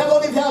แล้วก็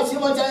ที่เพียงชิ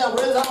มันใจอย่างเ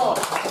รื่องนั้นโ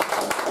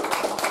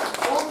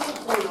อ้ย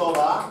คุยหรอ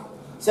วะ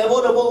เสพโบ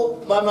ดโบ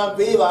มัน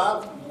ปีวะ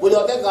บุญย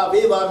อดแต่กา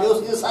บีบามิว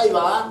สิใส่บ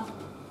า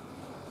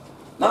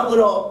น้ำบุ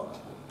ญ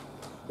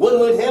วัน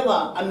เทมา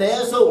อันเน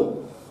สู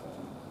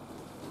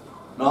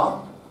เนาะ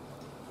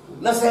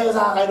นั่นเสียงส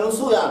าใครต้อง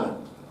สู้ยัง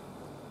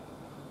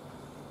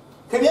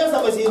แค่เนี้ยส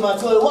มัยสีมา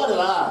ช่วยว่าเดี๋ยว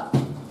ละ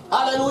ฮา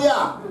เลลูยา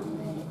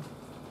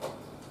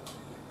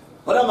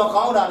เพราะเรามาเข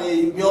าด่านี่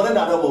มีอะไร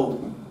ด่าเราบุ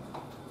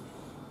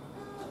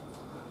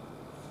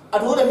อัน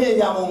ทุกท่านพี่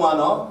ยามมา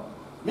เนาะ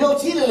มีเอา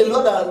ชี้เลยล้ว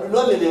นด่าล้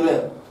วนเลยเว้ย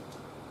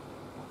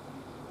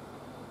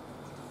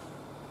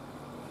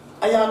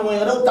อาญาหน่วย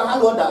เราตา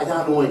ล้วนด่าอาญา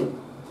หน่วย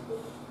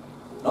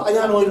เนาะอาญ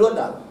าหน่วยล้วน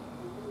ด่า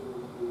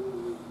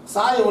ส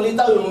ายอยู่นี่เ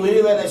ต้าอยู่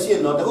นี่ไม่ได้เชี่ย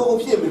เนาะแต่ก็คง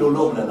เชี่ยไม่รู้ล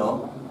มเลยเนาะ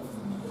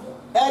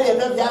เอ้ยเดี๋ยว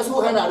พยาสู้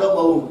ขนาดเรา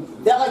บู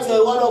พยาก็ช่วย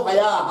ว่าเราพ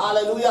ยาฮาเล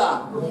ลูยา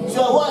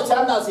ช่วยว่าฉั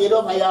นน่ะเสียเรา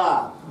พยา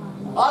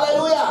ฮาเล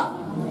ลูยา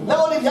แล้ว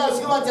ก็นี่พยา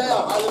ชื่อว่าใจ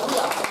ฮาเลลูย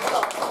า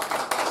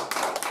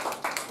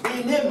ดี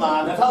เนี่ยมา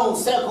เนี่ยเขา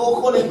เสก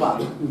คนเนี่ยมา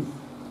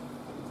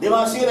ดีมา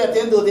ชื่อเนี่ยเ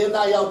ต็มตัวเต็มต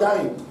ายาวได้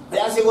พ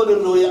ยาชื่อก็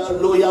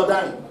ดูยาวได้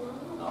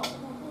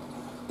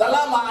แต่ล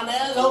ะมาเนี่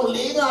ยเรา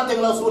ลีงาเต็ง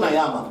เราสู้ไหน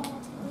อะมา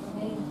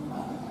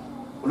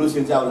รู้เสี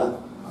ยงเจ้าละ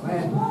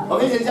โอเ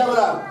คเสียงเจ้า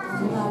ละ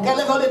แค่เ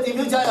ล่นเขาได้ทีม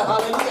ยุ่งใจฮา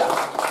เลลูยา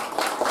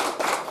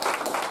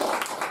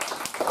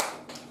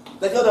แ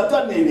ต่เจ้าเราต้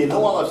นนี่น้อง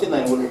ว่าเช่นไหน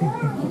หมดเลย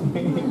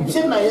เ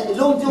ช่นไหน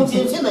ลุงจงจี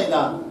เช่นไหนน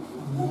ะ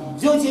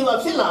dùng chi mà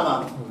ဖြစ်လာမှာ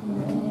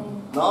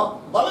နော်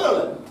ဘာလို့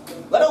လဲ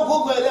ငါတို့ကို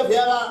ယ်ကိုယ်လည်းဘု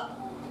ရားက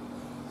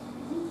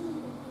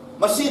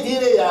မရှိသေး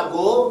တဲ့ຢာ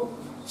ကို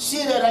ရှိ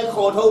တဲ့တိုင်း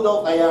ခေါ်ထုတ်တော့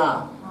ဘုရား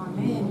အာမ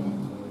င်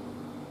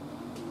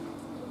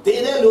တ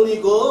ည်တဲ့လူတွေ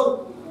ကို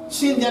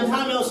ရှင်ပြန်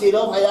ထားမျိုးစီ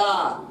တော့ဘု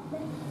ရား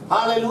ဟာ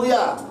လေလု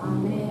ယာအာ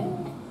မင်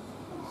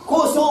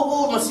ကိုဆိုး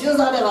ဖို့မစင်း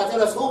စားတဲ့ခါကျ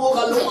တော့ဆိုးဖို့က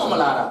လုံးဝမ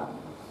လာတာ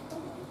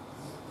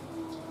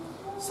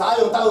စား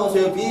ရုံတောက်ရုံ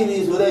ဆိုပြီးပြီ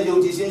ဆိုတဲ့ယုံ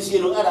ကြည်ခြင်းရှိ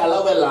လို့အဲ့ဒါ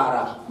တော့ပဲလာ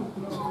တာ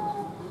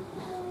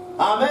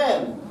အာမင်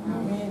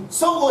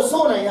ဆိုးကို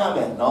ဆိုးနိုင်ရမ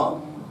ယ်နော်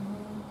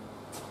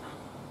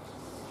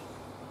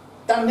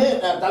တန်နဲ့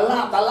တ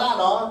လား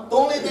နော်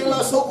တုံးလေးတင်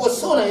လို့ဆိုးကို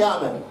ဆိုးနိုင်ရ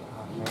မယ်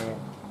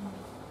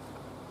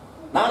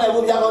နားလည်းဘု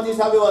ရားကောင်းကြီး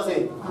စားပြပါစေ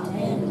အာမ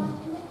င်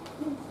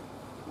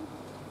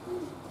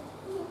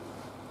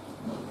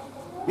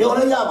မျောလ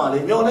ည်းရပါလေ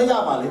မျောလည်းရ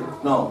ပါလေ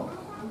နော်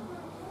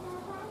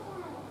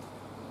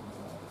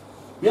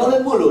မျောလ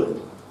ည်းပို့လို့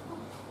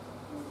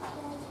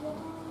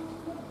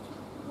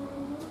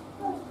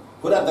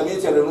ဘုရားတမန်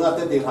ကျရုံကတ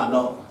က်တဲ့ခါ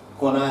တော့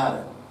ခေါ်လာရတ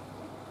ယ်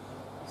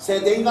စ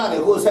က်သိန်းကနေ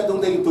ကို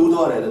73သိန်းတူး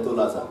တော့တယ်တူ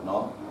လားစား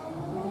နော်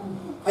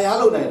ဖျား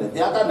လို့နိုင်တယ်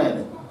ဖျားတတ်နိုင်တ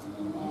ယ်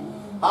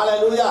ဟာလေ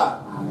လုယာ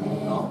အာမင်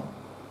နော်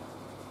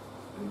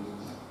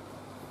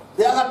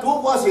ဖျားကတူး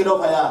ပွားစီတော့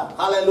ဖျား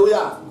ဟာလေလု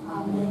ယာအာ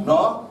မင်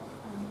နော်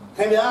ခ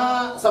င်ဗျာ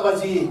စပါ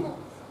ကြီး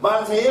မန်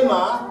သေး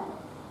မှာ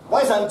ဝို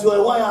င်းဆန်ကျွယ်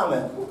ဝရမ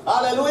ယ်ဟာ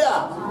လေလုယာ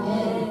အာမ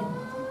င်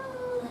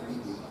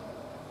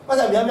ဘာ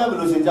သာများမ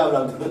လို့ရှင်ကြောက်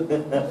တော့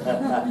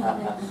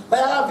ဘ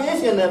ယ်ဟာပေး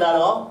ရှင်နေတာ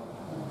တော့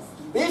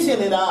ပေးရှင်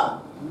နေတာ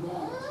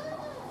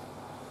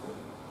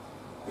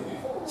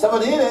စပ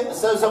ဒီနဲ့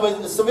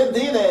စပ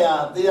ဒီနဲ့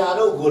တရား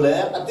တို့ကိုလ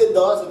ည်းအတစ်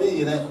တော်စပ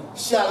ဒီနဲ့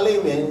ရှာလိ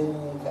မ့်မယ်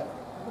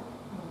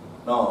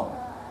နော်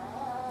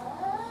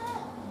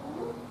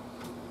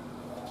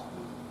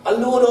အ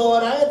လိုတော်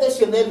တိုင်းတဲ့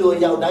ရှင်တဲ့လူ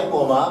ရောက်တိုင်း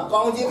ပေါ်မှာ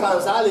ကောင်းကြီးခံ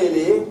စားလေ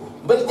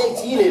ဗိတ်တိတ်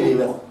ကြီးလေ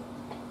ပဲ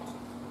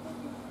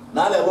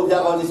နားလည်းဘု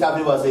ရားကောင်းကြီးရှာ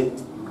ပြပါစေ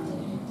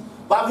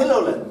ဘာဖြစ်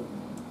လို့လဲ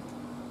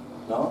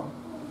နော်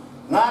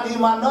ငါဒီ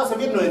မှာတော့စ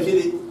ပစ်ຫນွေဖြစ်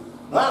သည်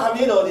ငါခမ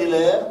ည်းတော်ဒီ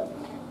လေ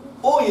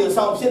အိုးရ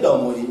ဆောင်ဖြစ်တော်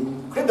မူ၏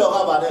ခရစ်တော်က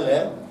ပါတယ်လေ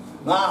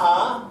ငါဟာ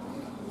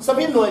စပ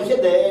စ်ຫນွေဖြ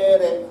စ်တယ်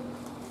တဲ့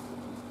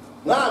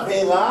ငါဖေ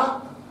က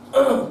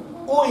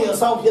အိုးရ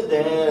ဆောင်ဖြစ်တ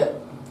ယ်တဲ့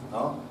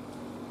နော်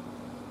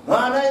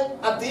ငါနဲ့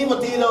အတီးမ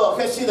တီးတော့ခ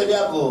က်ရှိတဲ့မြ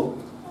တ်ကို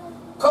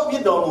ခောက်ပြ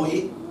တော်မူ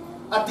၏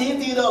အတီး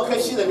တီးတော့ခ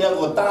က်ရှိတဲ့မြတ်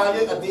ကိုတာရ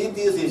အတီး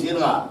တီးစီရှင်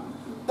က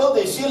တော့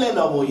တဲ့ရှင်းလဲ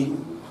တော်မူ၏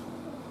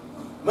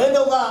မင်း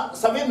တို့က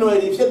စပစ်ຫນွေ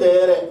ဖြစ်တယ်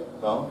တဲ့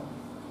နော်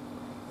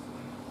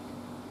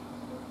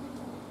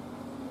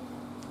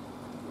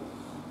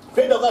ခရ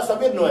စ်တော်ကစ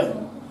ပစ်ຫນွေ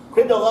ခရ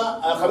စ်တော်က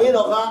ခမည်း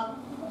တော်က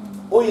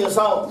အိုးရ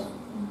ဆောင်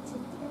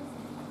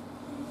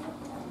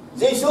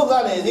ယေရှု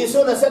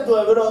နဲ့ဆက်သွ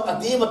ယ်ပြီးတော့အ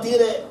တီးမတီး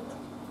တဲ့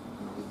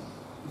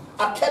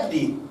အခက်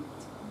ဒီ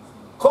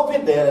ခုတ်ဖြ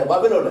စ်တယ်ဘာ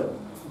ဖြစ်လို့လဲ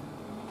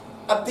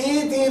အ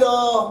တီးတီး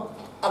တော့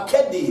အခ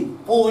က်ဒီ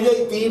ပူရိ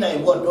ပ်တီးနိုင်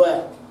ဖို့အတွက်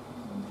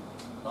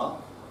နော်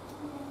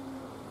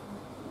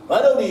ဘာ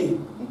လို့ဒီ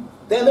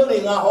တဲ့လို့ဒီ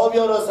ငါဟော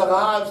ပြောတော့စ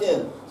ကားအဖြစ်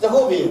သ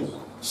ခုပြင်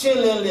ရှင်း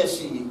လင်းလက်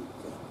ရှိ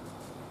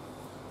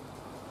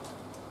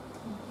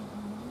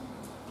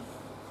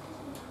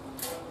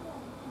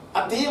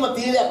အတီးမ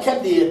တီးတဲ့အခက်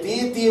ဒီ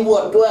တီး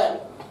ဖို့အတွက်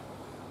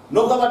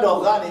နှုတ်ကပတ်တော်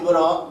ကနေပြီး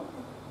တော့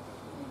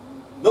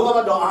လောကဘ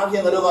တ်တော်အားဖြ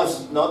င့်ကတော့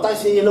နော်တန်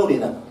ရှင်းရင်လုပ်နေ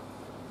တာ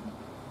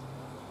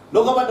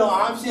လောကဘတ်တော်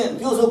အားဖြင့်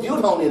ပြုစုပြု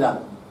ထောင်နေတာ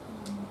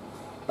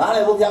ဒါလ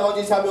ည်းဘုရားကောင်း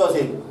ကြီးဆက်ပြော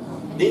စေ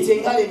ဒီချိ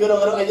န်ကနေပြောတော့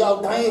ငါတို့အရောက်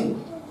တိုင်း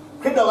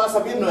ခရစ်တော်ကစ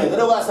ပင်းຫນွေငါ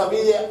တို့ကစပ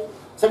င်း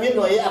ຫ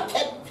ນွေရဲ့အခ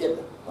က်ဖြစ်တ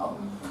ယ်နော်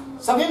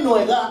စပင်းຫນွေ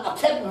ကအ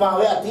ခက်မှာ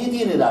ပဲအတီး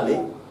တီးနေတာလေ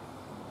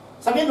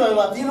စပင်းຫນွေ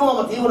မှာတီးလို့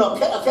မတီးဘူးတော့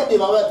အခက်တွေ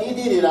မှာပဲတီး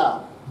တီးနေတာ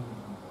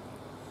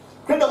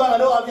ခရစ်တော်ကငါ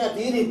တို့အပြင်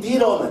တီး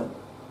တော့မယ်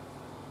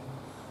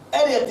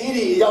အဲ့ဒီ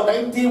တီးရောက်တို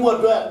င်းတီးဖို့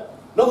အတွက်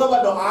လောကဘ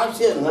တ်တော်အား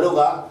ဖြင့်ငါတို့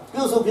က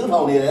ပြုစုပြုထော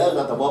င်နေတယ်ဆို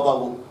တာသဘောပေါက်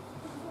ဖို့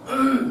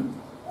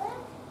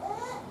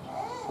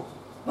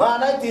ငါ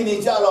နိုင်တီနေ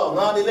ကြတော့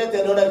ငါဒီလက်တ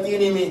င်တို့နဲ့တီ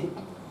နေပြီ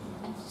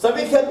စ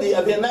ပိခက်ဒီ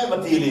အပြင်နိုင်မ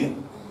တီလင်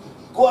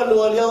ကိုယ်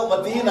လိုလျောက်မ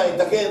တီနိုင်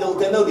တကယ်တော့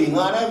တင်တို့ဒီ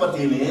ငါနိုင်မ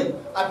တီလင်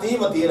အတီး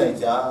မတီနိုင်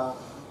ကြ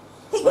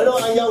ဘယ်တော့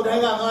အရောက်တို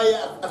င်းကငါ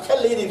ရဲ့အခက်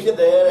လေးတွေဖြစ်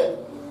တယ်တဲ့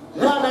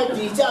ငါနိုင်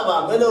တီကြပါ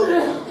မလို့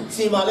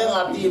စီမလဲငါ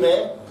တီမ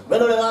ယ်မ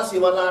လို့လည်းငါစီ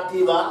မလာတီ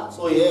ပါ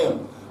ဆိုရင်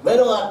မင်း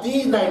တို့က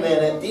တီးနိုင်မယ်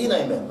နဲ့တီး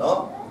နိုင်မယ်နော်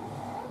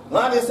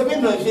ငါဒီစပစ်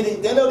ຫນွေဖြစ်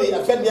တဲ့တို့တွေ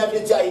အခက်များဖြ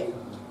စ်ကြ၏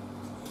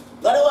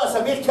ငါတို့ကစ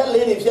ပစ်ခက်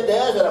လေးတွေဖြစ်တ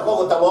ယ်ဆိုတော့ကိုယ်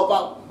ကသဘောပေါ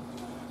က်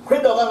ခရ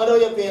စ်တော်ကငါတို့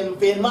ရဲ့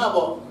ပင်မ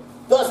ပေါ့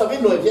သူကစပစ်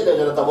ຫນွေဖြစ်တယ်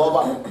ဆိုတော့သဘော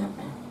ပေါက်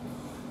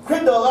ခရ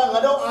စ်တော်ကငါ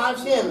တို့အား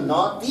ဖြင့်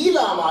နော်တီး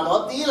လာမှာ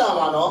နော်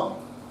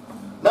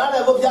နားလ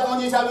ည်းဘုရားကောင်း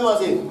ကြီးစားပြပါ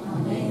စေအာ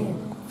မင်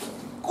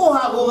ကို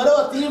ဟာကိုငါတို့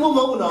ကတီးဖို့မ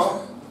ဟုတ်ဘူးနော်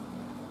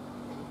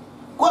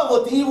ကိုယ့်ကို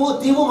တီး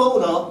ဖို့မဟုတ်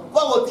ဘူးနော်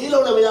ကိုယ့်ကိုတီး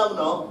လို့လည်းမရဘူး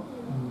နော်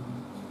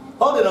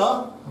ဟုတ်တယ်နော်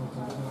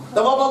တ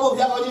ဘောဘု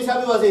ရားကောင်းကြီးရှာ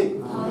ပြပါစေ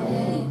အာမ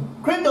င်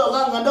ခရစ်တော်က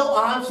ငါတို့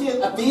အားဖြင့်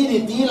အတီး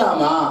တီးလာ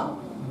မှာ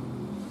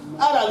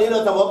အဲ့ဒါလေး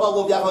တော့တဘော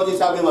ဘုရားကောင်းကြီး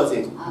ရှာပြပါစေ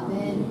အာမ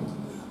င်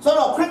ဆို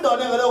တော့ခရစ်တော်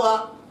နဲ့ငါတို့က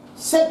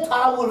ဆက်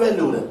ထားဖို့ပဲ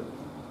လိုတယ်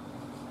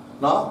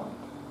နော်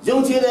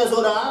用起来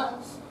说呢，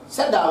ဆ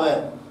က်တာပဲ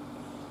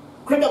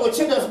ခရစ်တော်ကိုချ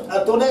စ်တဲ့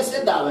သူနဲ့ဆ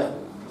က်တာပဲ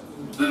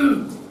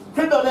ခရ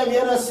စ်တော်နဲ့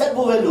မြဲတဲ့ဆက်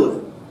ဖို့ပဲလို့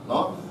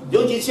နော်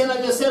ယုံကြည်ခြင်း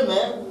နဲ့ဆက်မ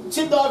ယ်ချ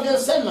စ်တော်နဲ့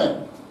ဆက်မယ်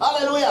ဟာ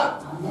လေလုယာ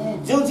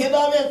ယုံကြည်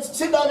တော်နဲ့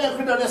ချစ်တော်နဲ့ခရ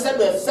စ်တော်နဲ့ဆက်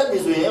မယ်ဆက်ပြီ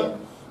ဆိုရင်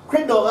ခရ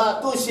စ်တော်က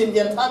သူ့ရှင်ပြ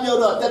န်ထားမြောက်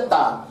တော့တက်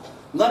တာ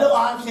ငါတို့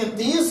အားဖြင့်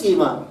ဒီစီ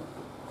မှာ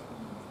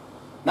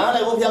နားလ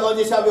ည်းဘုရားကောင်း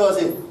ကြီးဆက်ပြော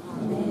စေ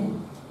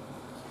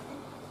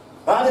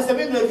ဘာလဲစပ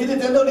င်းတွေဖြစ်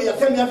တဲ့တို့တွေအ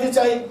ခက်များဖြစ်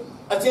ချိုင်း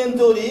အကျဉ်း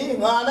တို့ဒီ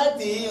ငါနဲ့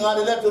တီငါလ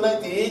ည်းသူနဲ့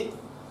တီ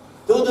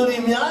တို့တို့ဒီ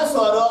များ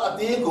စွာတော့အ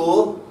သေးကို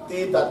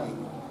တီးတတ်ပြီ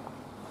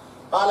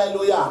ဟာလေ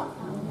လုယာ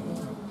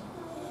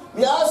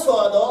များစွာ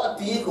တော့အ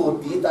သေးကို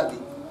တီးတတ်ပြီ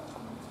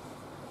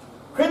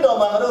ခရစ်တော်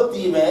မှာငါတို့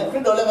တီးမယ်ခရ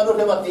စ်တော်လည်းငါတို့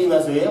ထဲမှာတီးမ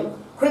ယ်ဆိုရင်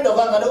ခရစ်တော်က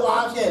ငါတို့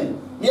အားဖြင့်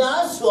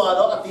များစွာ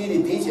တော့အသေးတွေ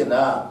တီးချင်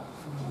တာ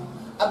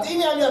အသေး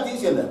များများတီး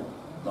ချင်တယ်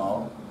နော်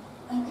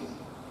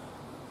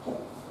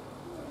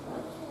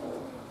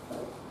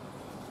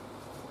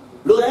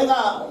လူတိုင်းက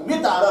မေ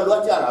တ္တာတော့လွှ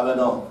တ်ကြတာပဲ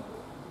နော်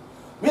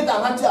မေတ္တာ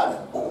ငတ်ကြတ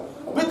ယ်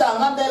မေတ္တာ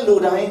ငတ်တဲ့လူ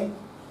တိုင်း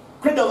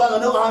ခရစ်တော်ကငါ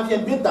တို့အားဖြ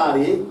င့်မေတ္တာ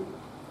တွေ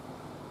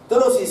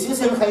တို့စီ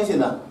စင်ခိုင်းနေ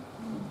တာ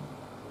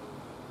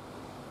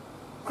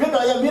ခရစ်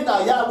တော်ရဲ့မေတ္တာ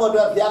ရဖို့အတွ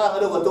က်ဘုရားကငါ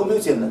တို့ကိုတုံ့ပြ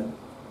န်ခြင်းတယ်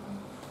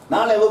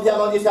နားလည်ဖို့ဘုရား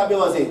ကောင်းကြီးရှားပြော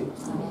ပါစေ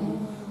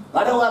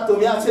ငါတို့ကသူ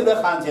များချစ်တဲ့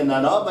ခံခြင်းတာ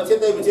နော်မချစ်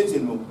တဲ့မချစ်ခြ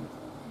င်းဘူး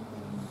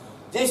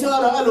ယေရှုက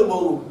တော့အဲ့လိုမဟု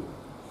တ်ဘူး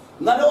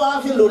ငါတို့အား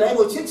ဖြင့်လူတိုင်း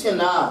ကိုချစ်ခြင်း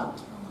တာ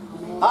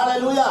ဟာလေ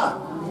လုယာ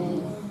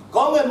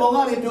ကောင်းကင်ဘုံက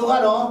နေပြောက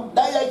တော့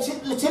တိုက်ရိုက်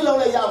ချစ်လို့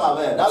လည်းရမှာ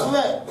ပဲဒါပေ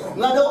မဲ့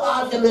ငါတို့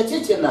အားဖြင့်လည်းချ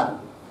စ်ချင်တာ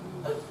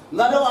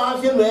ငါတို့အား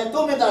ဖြင့်လည်း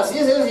သူ့မေတ္တာ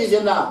စီးစီးစီးချ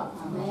င်တာ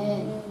အာမင်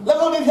လက်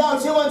ကုန်ပြအောင်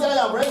ချင်းဝကြရ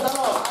အောင် praise the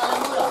Lord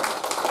hallelujah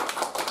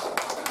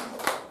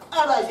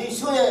အဲ့ဒါယေ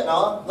ရှုရဲ့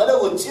နော်ငါတို့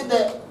ကိုချစ်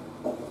တဲ့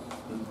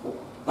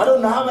ငါတို့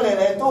နားမလည်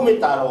နဲ့သူ့မေ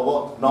တ္တာတော်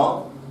ပေါ့နော်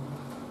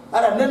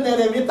အဲ့ဒါနည်းနည်း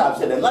လေးမေတ္တာ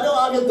ဖြစ်တယ်ငါတို့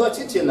အားဖြင့်သူချ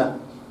စ်ချင်တာ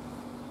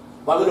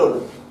ဘာလို့လဲ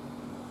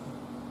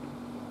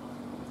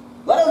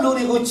ငါတို့လူ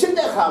တွေကိုချစ်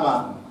တဲ့အခါမှာ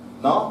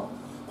နော်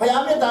ဖ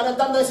ယားမေတ္တာနဲ့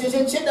တန်တန်ရှင်းရှ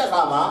င်းချစ်တဲ့အ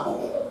ခါမှာ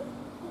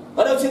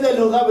ဘာလို့ချစ်တဲ့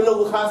လူကဘယ်လို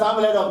ခံစားမ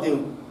လဲတော့မသိ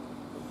ဘူး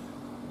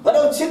ဘာ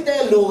လို့ချစ်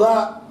တဲ့လူက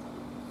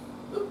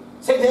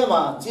စိတ်ထဲ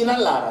မှာကျဉ်း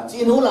နှံ့လာတာကျ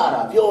ဉ်းနှိုးလာ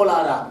တာပျော်လာ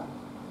တာ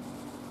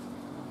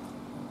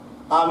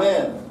အာမ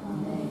င်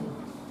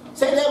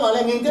စိတ်ထဲမှာလ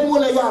ည်းငြိမ်သက်မှု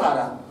လည်းရလာ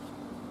တာ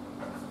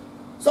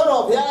ဆို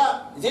တော့ဘုရား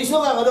ယေရှု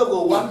ကငါတို့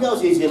ကိုဝမ်းမြောက်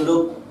စေခြင်း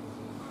လို့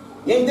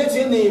ငြိမ်သက်ခြ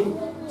င်းနဲ့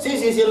စေ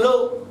ခြင်း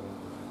လို့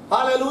ဟာ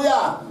လေလုယာ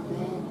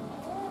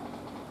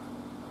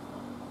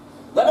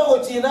ငါတို့ကို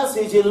ကျင့်တဲ့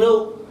စေခြင်းလို့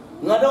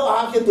ငါတို့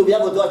အားဖြင့်သူ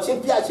များကိုတော့ချစ်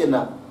ပြချင်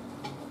တာ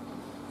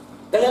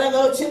တကယ်လည်းငါ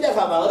တို့ချစ်တဲ့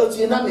ခါမှာငါတို့ကျ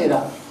င့်တတ်နေတာ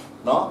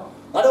နော်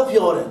ငါတို့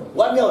ပြောတယ်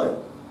ဝမ်းမြောက်တယ်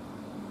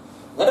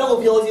ငါတို့ကို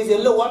ပြောစီခြ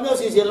င်းလို့ဝမ်းမြောက်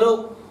စီခြင်းလို့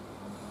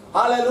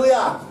ဟာလေလု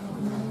ယာ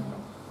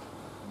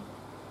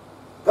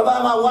ကမ္ဘာ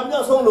မှာဝမ်း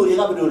မြောက်ဆုံးလူတွေ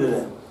ကဘယ်လို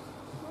လဲ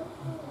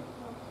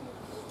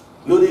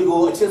လူတွေကို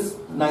အချစ်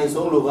နိုင်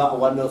ဆုံးလူက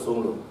ဝမ်းမြောက်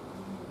ဆုံးလူ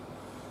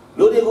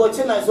လူတွေကိုချ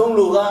စ်နိုင်ဆုံး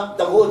လူက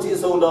တကူချစ်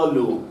ဆုံးတော့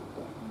လူ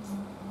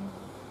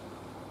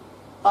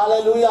ဟာလေ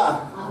လုယာ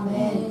အာမ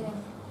င်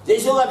ယေ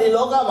ရှုကဒီ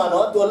လောကမှာ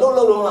တော့သူလှုပ်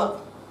လုံး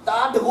တာ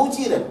တကူကြ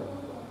ည့်တယ်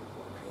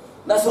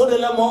နတ်ဆိုးတယ်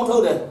လည်းမောင်းထု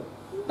တ်တယ်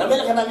နမေ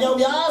ခဏမြောင်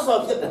များဆို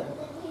ဖြစ်တယ်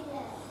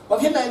မ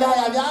ဖြစ်နိုင်တဲ့အ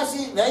ရာများ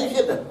ရှိနေဖြ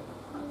စ်တယ်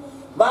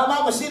ဘာမှ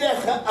မရှိတဲ့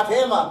အထဲ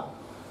မှာ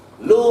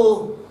လူ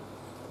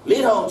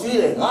4000ကျွေး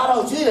တယ်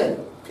5000ကျွေးတယ်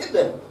ဖြစ်တ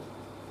ယ်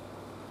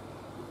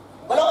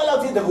ဘာလို့အဲ့လို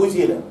ဖြစ်တကူကြ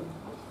ည့်တယ်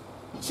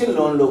ချစ်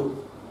လွန်လို့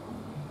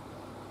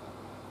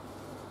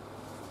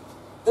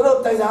သူတို့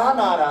တိုင်စား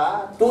နာတာ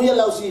2ရက်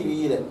လောက်ရှိပြီ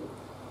တဲ့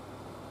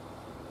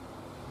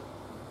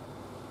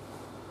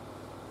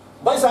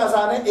ဘိုက်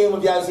ဆာနဲ့အိမ်မ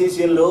ပြန်စီ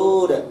ရှင်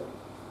လို့တဲ့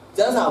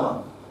ကျမ်းစာမှာ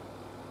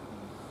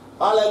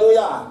ဟာလေလု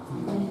ယာ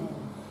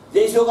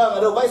ယေရှုကငါ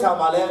တို့ဘိုက်ဆာ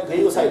မှာလည်းဂ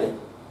ရုစိုက်တယ်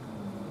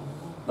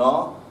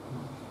နော်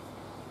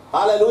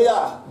ဟာလေလုယာ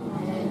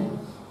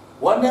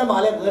ဝန်ထဲမှာ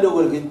လည်းငါတို့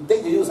ကိုတိ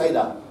တ်ဂရုစိုက်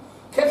တာ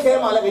ခက်ခဲ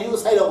မှာလည်းဂရု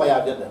စိုက်တော့ပါရ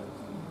ဖြစ်တယ်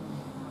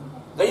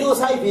ဂရု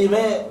စိုက်ပြီး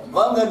မဲ့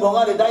ကောင်းကင်ဘုံက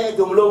နေတိုက်ရိုက်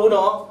ကြုံမလို့ဘူး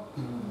နော်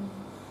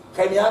ခ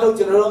င်ဗျားတို့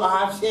ကျွန်တော်တို့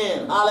အားဖြင့်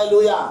ဟာလေလု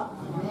ယာ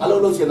အ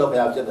လုံးလုံးရှင်တော့ဘု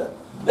ရားဖြစ်တယ်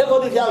လက်ကို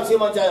ဒီဖျားရှ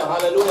င်းမကြရဟာ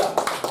လေလုယာ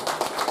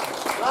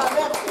ငါ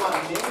နဲ့ကွာ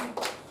နေ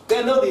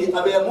တဲ့တို့ဒီအ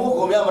ဘေမူ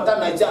ကိုမြတ်မတတ်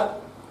နိုင်ကြ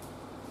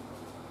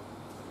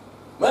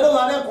မလို့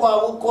ငါနဲ့ကွာ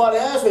ဘူးကွာ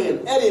ရဲဆိုရင်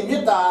အဲ့ဒီမေ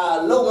တ္တာ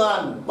လုပ်င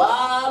န်းဘာ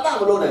မှ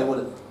မလုပ်နိုင်ဘူး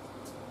လေ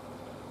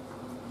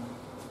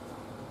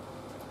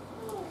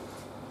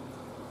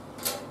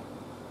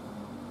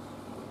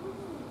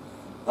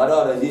ဘာ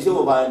တော့ယေရှု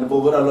ဘာနဲ့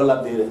ပို့ကြတော့လွတ်လ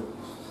ပ်သေးတယ်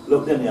လု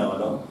ပ်တဲ့နေရာမှာ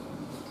တော့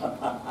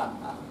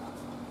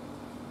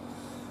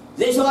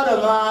ယေရှုက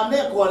တော့ငါ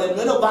နဲ့ကိုယ်လည်းမ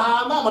င်းတို့ဘာ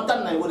မှမတ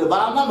တ်နိုင်ဘူးလေ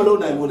ဘာမှမလုပ်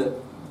နိုင်ဘူးလေ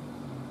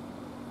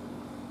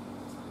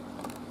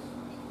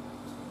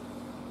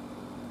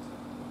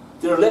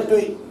ကျွန်တော်လက်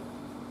တွေ့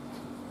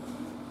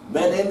မ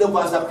င်းနဲ့တော့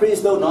ပါစခရ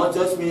စ်တော့နော်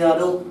ဂျော့ချ်မီယာ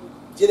တို့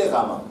ကြည့်တဲ့အ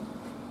ခါမှာ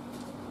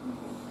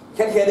ခ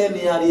က်ခဲတဲ့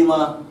နေရာဒီမှာ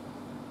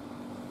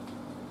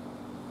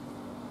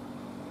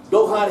ဒု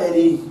က္ခ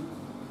တွေ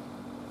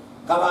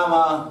ကဘာ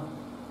မှာ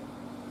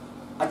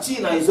အချိ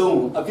နိုင်ဆုံး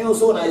အပြု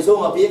ဆိုးနိုင်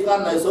ဆုံးအပြေးက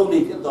နိုင်ဆုံးတွေ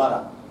ဖြစ်သွား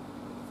တာ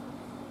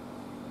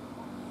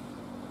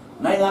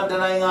နိုင်ငံတ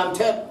နိုင်ငံထ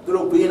က်သူ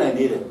တို့ပေးနိုင်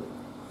နေတယ်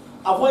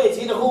အဖွဲ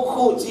ကြီးတစ်ခု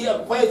ခုကြီးအ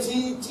ဖွဲ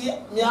ကြီး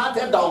များ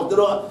တဲ့တောင်သူ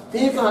တို့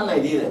ပေးကမ်းနို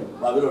င်နေတယ်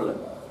ဘာဖြစ်လို့လဲ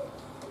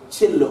ချ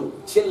စ်လို့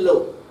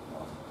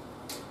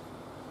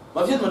မ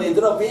ဖြစ်မနေသူ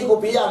တို့ပေးကို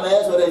ပေးရမယ်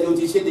ဆိုတဲ့ယုံ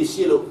ကြည်ချက်တွေ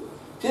ရှိလို့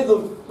ဖြစ်ကို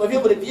မဖြ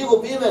စ်မနေပေးကို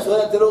ပေးမယ်ဆို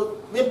တဲ့သူတို့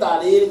မေတ္တာ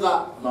လေးက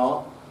နော်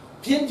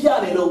ပြင်းပြ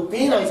နေလို့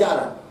ပေးနိုင်ကြ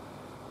တာ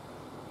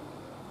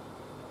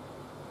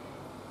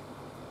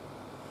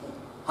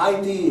ဟို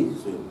င်းဒီ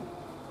ဆို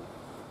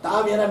ဒါ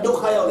မြန်ဒုက္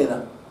ခရောက်နေတာ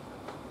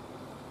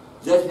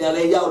ဂျက်နေ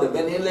လေးရောက်တယ်ဘ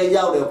ယ်နင်းလေး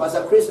ရောက်တယ်ပါစ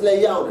ခရစ်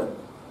လေးရောက်တယ်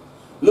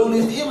လူ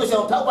တွေဒီမဆော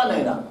င်ထောက်ပံ့နို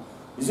င်တာ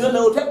ဇွန်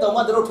လိုထက်တော့မှ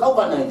သူတို့ထောက်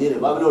ပံ့နိုင်သေးတ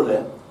ယ်ဘာဖြစ်လို့လဲ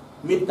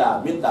မေတ္တာ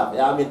ဘု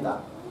ရားမေတ္တာ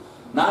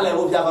နားလည်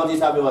ဖို့ဖျားကောင်းကြီး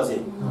စားပြပါစေ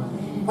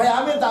ဘု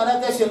ရားမေတ္တာနဲ့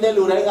တက်ရှင်တဲ့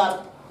လူတိုင်းက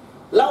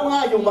လောက်ငါ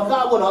ယုံမက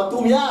ဘူးနော်သူ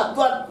များ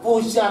တွတ်ပူ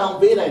ရှာအောင်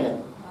ပေးနိုင်တယ်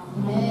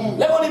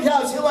လက်ကို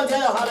ဖျားရှင်ဝကြ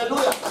ရဟာလေလု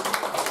ယာ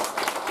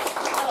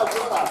အဲ့ဒါ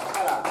ပြောတာ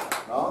အဲ့ဒါ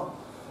နော်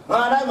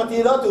ငါတိုင်းမတ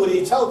ည်တော့သူတွေ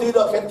6တည်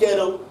တော့ခက်ကြ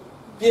တော့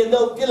ပြင်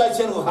တော့ပြစ်လိုက်ခြ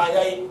င်းကိုဟာ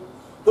ရိုက်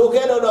တို့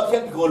ကဲတော့ခ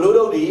က်ကိုလို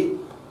တော့ဒီ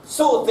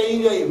စို့သိမ်း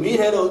ရမိ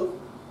ထဲတော့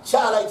ချ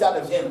လိုက်ကြ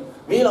တဲ့ဖြင့်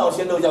မိတော်ရှ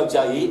င်တို့ယော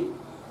က်ျားကြီး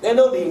တဲ့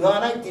တို့ဒီငါ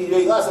တိုင်းတီ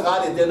တွေကစကား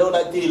တွေတဲ့တို့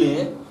တိုင်းတီလ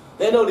င်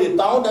တဲ့တို့ဒီ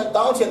တောင်း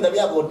ချင်တဲ့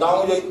မြတ်ကိုတော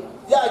င်း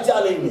ရကြ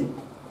လိမ့်မယ်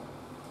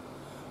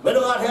မင်း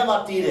တို့ကထဲမှာ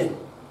တီးတယ်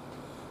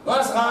ငါ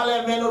စကားလ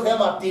ည်းမင်းတို့ထဲ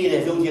မှာတီးတ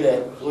ယ်ယုံကြည်တယ်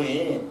ဆိုရ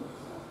င်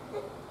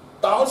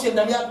တောင်းချင်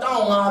တဲ့မြတ်တော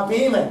င်းငါ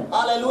ပေးမယ်ဟာ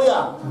လေလုယာ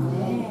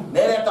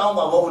နဲ့တောင်း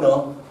ပါမဟုတ်ဘူး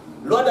နော်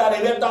လွတ်တာတွေ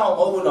ပဲတောင်းမ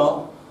ဟုတ်ဘူးနော်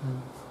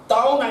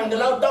တောင်းနိုင်တယ်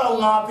လို့တောင်း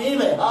ငါပေး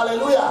မယ်ဟာလေ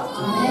လုယာ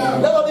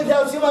လက်ကိုဒီဖြော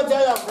က်ရှင်းမကြ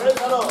ရပရိ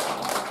သတ်တော်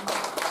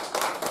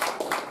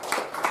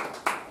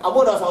အ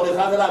ဘိုးတော်ဆောင်တွေ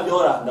ခါသလားပြော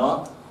တာနော်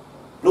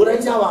လူတို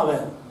င်းချပါပဲ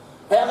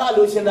ဖခင်က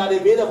လူရှင်တာတွေ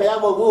ပေးတယ်ဖခင်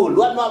မဟုတ်ဘူး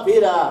လွတ်မ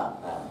ပေးတာ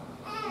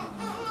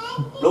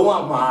လုံးဝ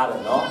မှားတ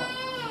ယ်နော်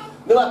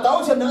ဒီမှာတော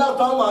င်းချင်တယ်လို့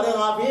တောင်းပါတယ်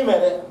ငါပေးမယ်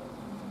တဲ့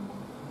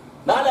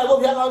နားလည်းဘု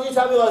ရားကောင်းကြီးချ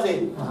ပြပါစေ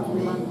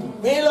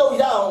ပေးလို့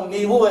ရအောင်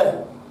နေဖို့ပဲ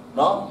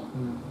နော်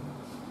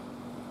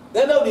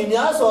တဲ့တို့ဒီ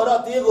များဆို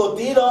တော့တီးကို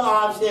တီးတော့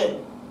အားဖြင့်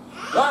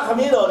ငါခမ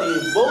င်းတော်ဒီ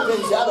ဘုန်းခ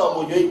င်ရှားတော်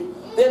မူ၍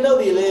တဲ့တို့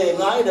ဒီလေ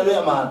ငါ့ရဲ့တပ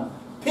ည့်မှာ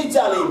ဖြစ်ကြ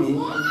လိမ့်မည်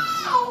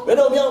ဘယ်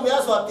တော့မြောက်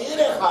များဆိုတီး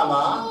တဲ့ခါ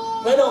မှာ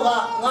မင်းတို့က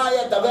ငါ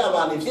ရဲ့တပည့်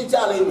မှာနေဖြစ်ကြ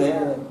လိမ့်မယ်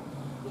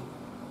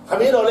ခ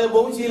မင်းတော်လည်း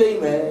ဘုန်းကြီးလိမ့်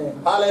မယ်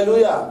ဟာလေလု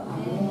ယာ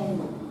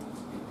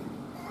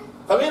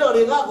ခမင်းတော်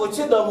ဒီငါကိုချ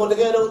စ်တော်မူတ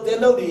ကယ်တော့တဲ့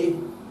တို့ဒီ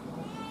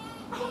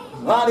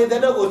ငါဒီ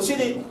တဲ့တို့ကိုချစ်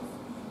တယ်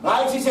ငါ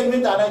ချစ်ခြင်းမေ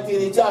တ္တာနဲ့တ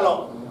ည်ကြ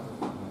တော့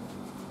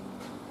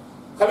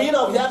ခမင်း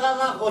တော်ဘုရားက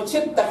ငါကိုချ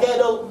စ်တကယ်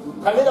တော့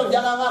ခမင်းတော်ဘု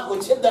ရားကငါကို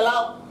ချစ်တယ်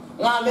လို့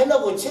ငါမင်း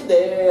တို့ကိုချစ်တ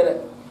ယ်တဲ့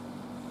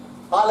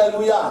ဟာလေ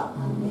လုယာ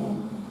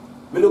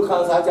မင်းတို့ခံ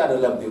စားကြတယ်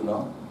လည်းမသိဘူး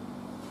နော်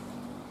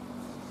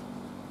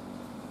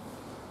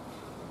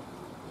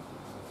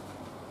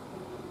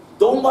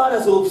သုံးပါး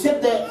ဆိုဖြစ်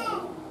တဲ့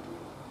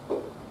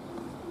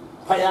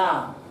ဖယား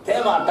ထဲ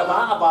မှာတမ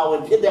န်အပါဝ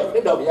င်ဖြစ်တဲ့ခရ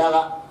စ်တော်ဘုရားက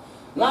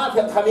ငါ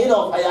ခမင်း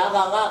တော်ဘုရားက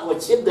ငါကို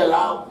ချစ်တယ်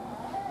လို့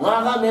ငါ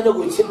ကမင်းတို့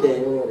ကိုချစ်တယ်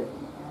တဲ့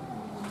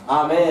အာ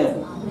မင်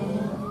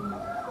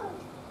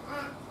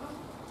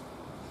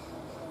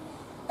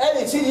အဲ့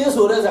ဒီချစ်ခြင်း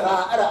ဆိုတဲ့စ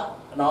ကားအဲ့ဒါ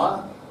နော်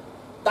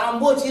တန်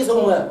ဖိုးကြီး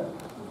ဆုံးပဲ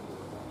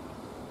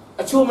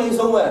အချိုးမင်း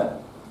ဆုံးပဲ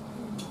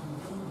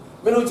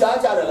မင်းတို့ကြား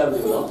ကြတယ်လားမသိ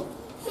ဘူးနော်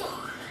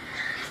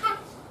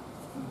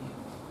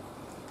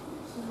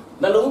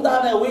နှလုံးသား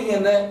နဲ့ဝိညာ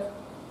ဉ်နဲ့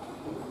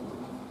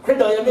ခရစ်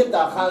တော်ရဲ့မေတ္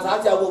တာခံစား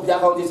ကြဖို့ဘု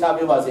ရားကောင်းကြီးချ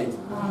ပေးပါစေ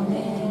အာမ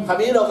င်ခ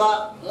မင်းတော်က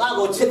ငါ့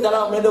ကိုချစ်တယ်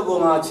လို့မင်းတို့က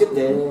ငါချစ်တ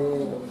ယ်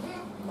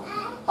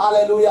ဟာ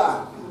လေလုယာ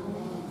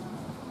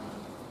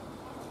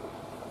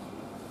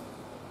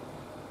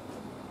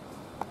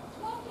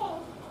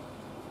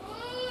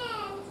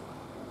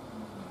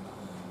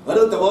ဘယ်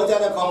လိုတဘောကြ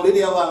တဲ့ကောင်လေးတ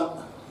ယောက်က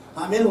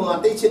ဟာမင်းတို့က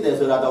တိတ်ချစ်တယ်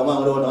ဆိုတာတော့မှ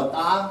မလို့တော့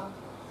တာ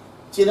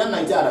ခြေနှံ့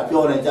နိုင်ကြတာ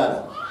ပြောနိုင်ကြတာ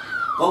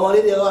ကောင်မ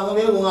လေးတယောက်ကမ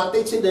င်းတို့ကတိ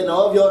တ်ချစ်တယ်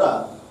တော့ပြောတာ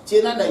ခြေ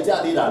နှံ့နိုင်ကြ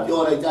သေးတာပြော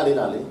နိုင်ကြသေး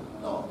တာလေ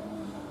နော်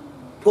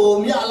ထို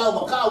မြလောက်မ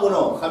ကဘူး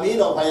နော်ခမင်း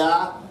တော်ဖ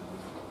ယား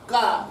က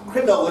ခရ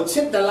စ်တော်ကိုချ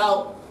စ်တယ်လို့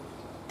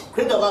ခရ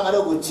စ်တော်ကငါ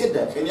တို့ကိုချစ်တ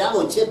ယ်ခင်ဗျား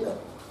ကိုချစ်တယ်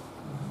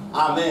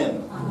အာမင်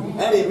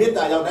အဲ့ဒီမေတ္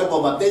တာရောက်တဲ့ပုံ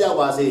မှာတက်ရောက်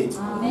ပါစေ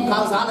ခံ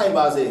စားနိုင်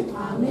ပါစေ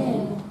အာမင်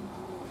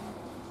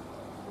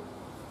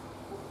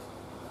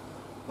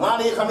ငါ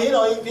ဒီခမင်း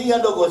တော်ဤပြည့်ရ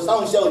တော့ကိုစော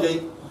င့်ရှောက်ခြင်း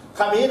ခ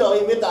မင်းတော်ဤ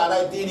မေတ္တာ၌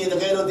တည်နေတ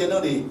ကယ်လို့တင်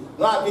တို့ဒီ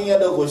ငါပြည့်ရ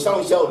တော့ကိုစော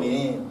င့်ရှောက်နေ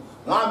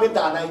ငါမေတ္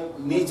တာ၌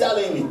နေကြ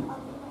လိမ့်မည်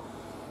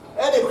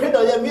အဲ့ဒီခရစ်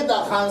တော်ရဲ့မေတ္တာ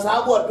ခံ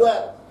စားဖို့အတွက်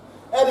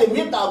အဲ့ဒီ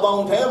မေတ္တာပေါ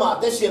င်းထဲမှာ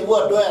တက်ရှင်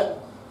ဖို့အတွက်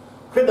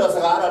ခရစ်တော်စ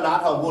ကားတော်နား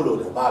ထောင်ဖို့လို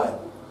တယ်ပါလေ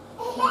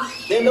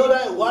တင်တို့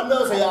တဲ့ဝမ်း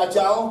တော်ဆရာအ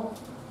ကြောင်း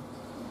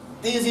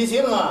တည်စီခြ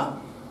င်းမှာ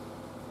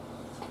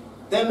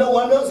တင်တို့ဝ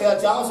မ်းတော်ဆရာ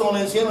အကြောင်းဆုံးလ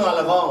င်းခြင်းမှာ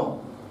၎င်း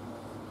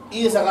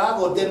ဤစကား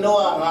ကိုတင်တို့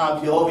ကငါ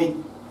ပြောပြီး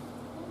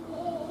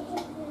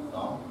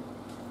နော်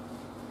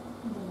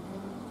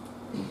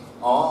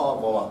အော်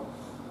ဘောပါ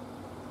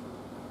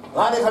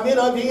ငါလည်းခမင်း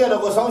တော်ပြင်းရ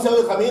တော့ကိုဆောင်းရှော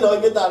က်ခမင်းတော်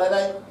မေတ္တာနဲ့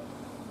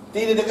တ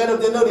ည်တကယ်တော့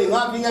တင်တို့ဒီ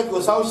ငါပြင်းရ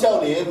ကိုဆောင်းရှောက်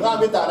လေငါ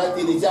မေတ္တာနဲ့တ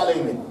ည်နေကြလိ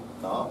မ့်မယ်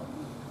နော်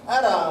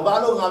အဲ့ဒါဘာ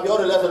လို့ငါပြော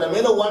တယ်လဲဆိုတော့မ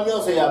င်းတို့ဝမ်းမြော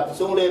က်စရာ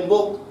ဆုံးလင်း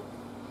ဖို့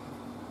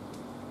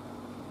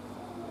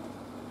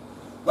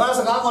ngã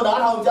sạc có đá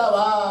hồng cha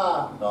bà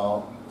đó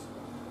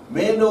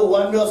mấy đồ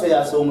quan biểu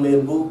sẽ sung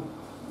lên bu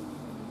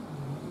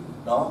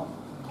đó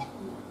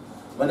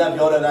mình đang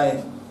ပြောđây này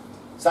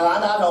sạc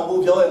đá hồng bu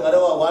ပြောngười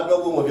đâu quan biểu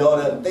bu mộtပြော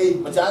đây tây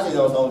mà cha sẽ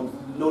xong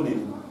luôn đi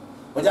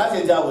mà cha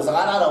sẽ chào sạc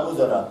đá hồng bu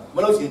rồi đó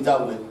mà lúc xin chào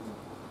lên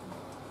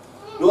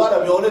lúc đó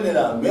biểu lên này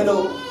là mấy đồ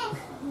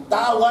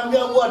ta quan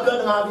biểu bu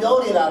trên ngã biểu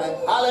này là đấy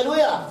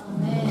hallelujah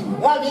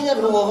ngã tiếng Nhật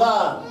của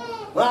ngã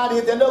ngã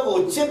đi tên đâu của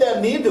chết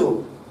đen ní đủ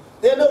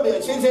tên đâu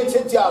để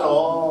chết cha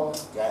lo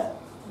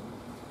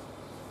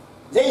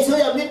dây số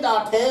em biết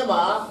ta thế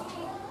mà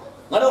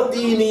ngã đâu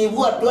tì nì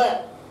vuốt đuôi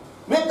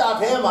biết ta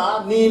thế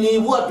mà nì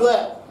vuốt đuôi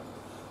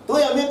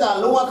tôi em biết ta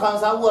lúc mà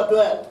khang sa vuốt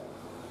đuôi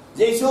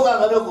dây số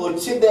ngã đâu của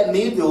chết đen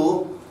ní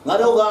đủ ngã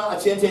đâu ngã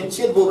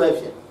chết bu bẹp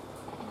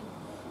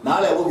nã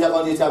lại bu phải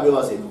con gì cha biết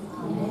bao gì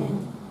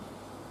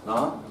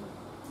nó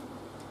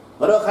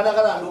ngã đâu khana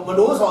mà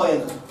đúng rồi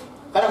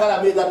khana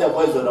biết ta đẹp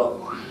quá rồi đó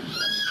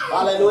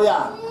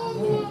hallelujah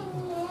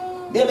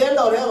đi đến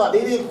đâu đấy mà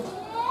đi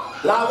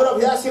làm cái đó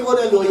phía sau có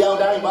để lùi vào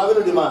đây mà cái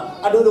đó đi mà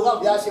anh đưa được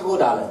phía sau có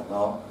đà này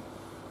nó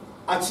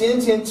anh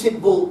chiến chết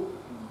bu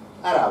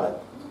ai làm vậy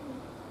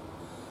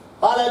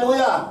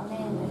hallelujah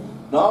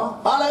nó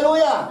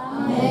hallelujah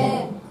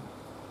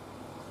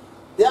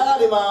dia là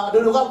đi mà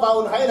đưa được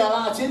bao hay là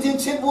anh chiến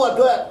chết bu ở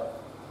đây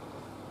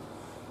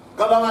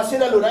các bạn anh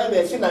xin lùi này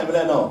về xin này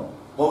về nó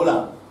冇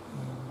啦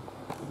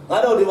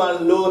ngã đâu đi mà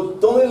lùi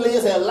tung lên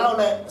lấy sẽ lao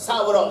này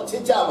sao vậy đó chết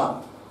cha mà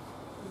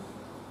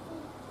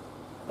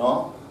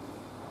nó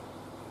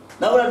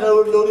nào là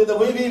lùi đi từ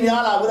mấy vị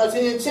nhà là bây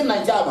giờ chết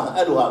này cha mà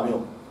ai lùi hả miêu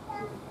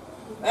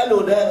ai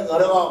lùi đấy ở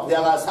đâu nhà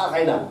là sao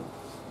hay nào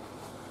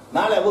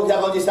nào lại bố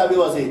cha con chỉ sao biết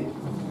gì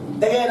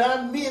thế cái đó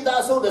bị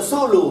ta số để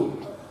số lùi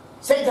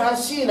xây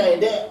thang xí này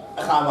đấy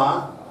khám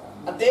mà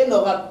tên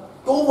nó là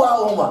tú vào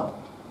không mà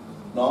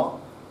nó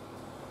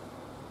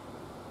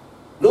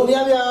lùi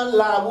nhà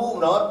là bu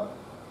nó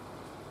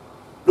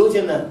lùi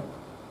trên này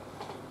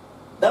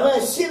đó mà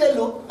xí này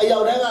lùi ở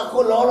đâu đấy là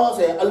khô lo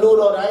sẽ lùi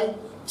đó đấy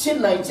chết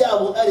này cha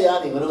bu ở đây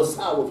này nó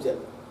sao bu chết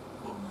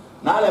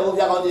nào lại bố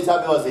cha con chỉ sao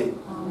biết gì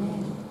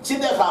chết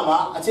đấy khám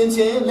mà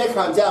chiến lấy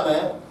khám cha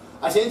mẹ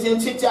chiến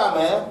chết cha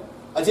mẹ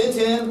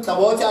chiến tao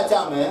bố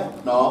cha mẹ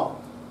nó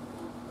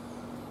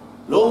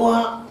lùi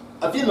mà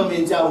biết nó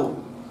mình cha bu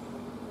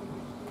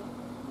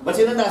mà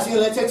chiến là xí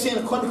lấy chết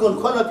chiến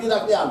con là biết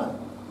là cái mà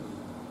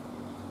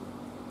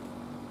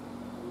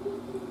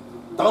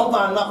tao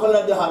bạn mà con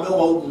là được hàm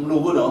yêu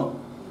lùi đó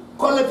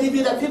con là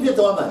biết là biết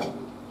đó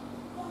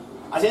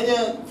mà chiến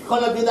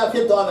con là biết là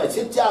biết đó mà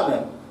chết cha mẹ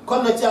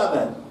con là cha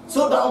mẹ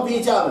số đau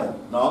biết cha mẹ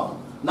nó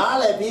ná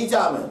lại biết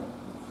cha mẹ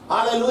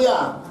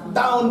hallelujah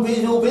đau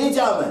biết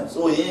cha mẹ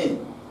rồi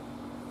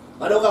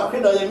mà đâu có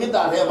cái đó gì biết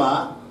ta thế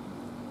mà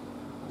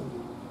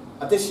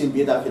thế xin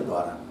biết là biết đó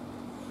là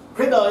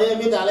cái đó gì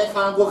biết ta lại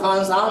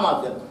khang sáng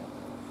mà biết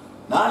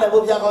ná lại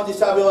bố cha con chỉ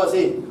sao biết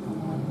gì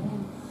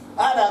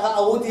ada ka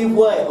uti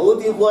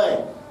boy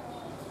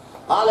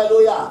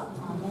hallelujah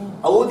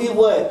uti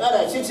boy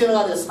ada chichen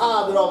ga de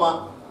sa bi ro ma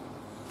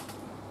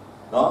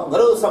no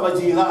ngaro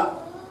sabaji ga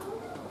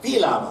ti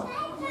la ma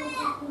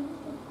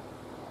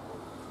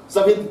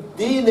sabi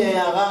di ne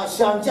ga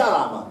sham cha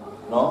la ma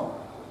no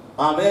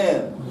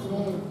amen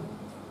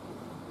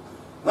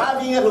nga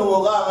di nge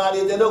lo ga nga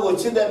di de do ko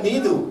chit de ni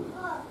du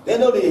de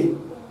do di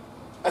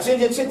a chen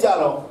chen chit cha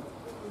lo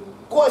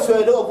ko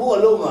shwe do bu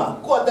lo ma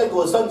ko tai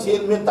ko san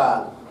chin mit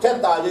ta chết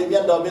ta như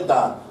biết đâu biết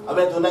ta, à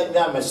bên tụi này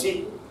nhà mà xí,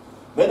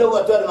 bên đâu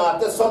có chuyện ngã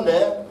tết xuân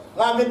đấy,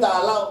 ngã biết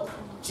ta lao,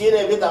 chỉ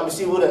để biết ta mới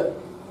xí vui đấy,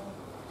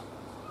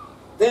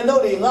 tên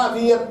đâu đi ngã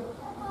phi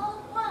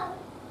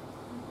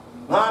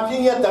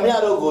nhiệt tầm nhà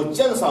đâu có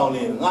chân sầu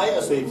liền, ngã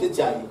ở suy phía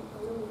chạy,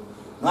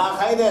 ngã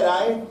khai đây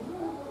đấy,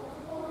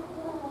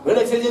 bên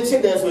đây chơi chết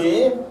để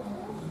suy,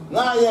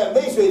 ngã vậy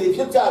mấy suy thì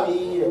phía chạy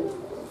đi,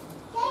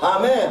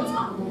 amen.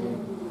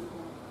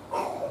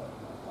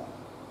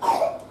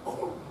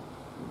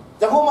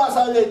 Chắc không mà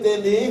sao vậy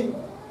tên đi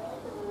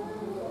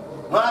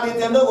mà đi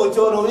tên đâu có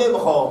chôn hồ vậy mà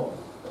khó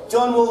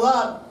chôn hồ ga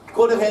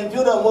cô được hiện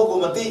chưa được mua của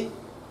mình tí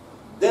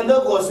tên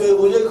đâu có suy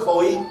hồ vậy khó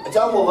ý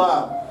cháu mua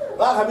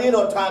ga khám biết nó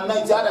than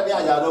này giá đã bây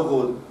giờ đâu có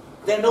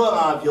tên đâu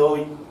ngà phiêu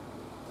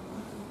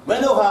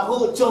mấy đâu hà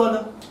khu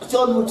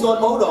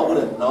chôn máu đỏ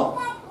rồi nó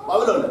bao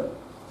nhiêu rồi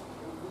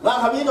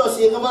khám biết nó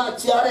xì cái mà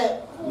chia đấy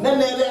nên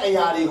đấy ai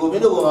hà đi của mấy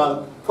đâu có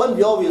phân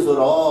phiêu vì số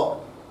đó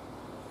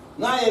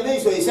ngay mấy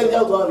suy xem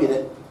giao thoa vì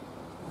đấy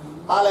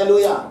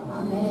hallelujah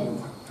amen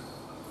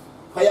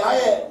phải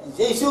ai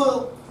Giêsu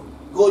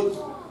của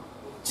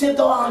chết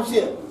đó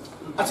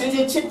anh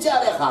chị chết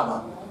cha đấy khám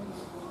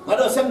mà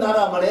đó xem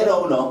nào mà lấy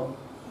đâu nó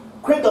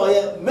khuyết đó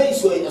mấy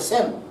suy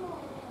xem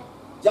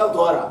giao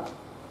thoa ra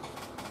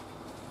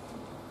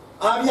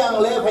ai yang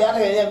lấy phải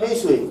ai mấy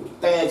suy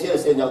tay chỉ là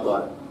xem giao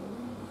thoa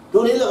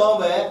tôi nghĩ là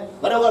con bé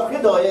mà đâu có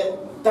khuyết đó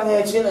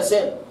tay chỉ là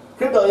xem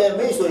khuyết đó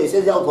mấy suy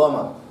xem giao thoa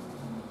mà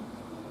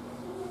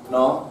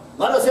nó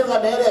mà xem cái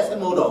này là xem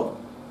mù đồ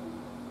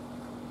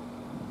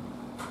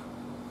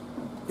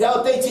theo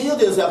tây chỉ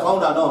điều sẽ không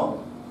đàn nó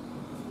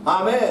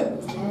amen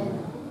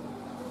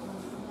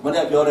มันเ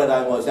นี่ยပြောတဲ့တို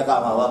င်းပေါ့ရှက်က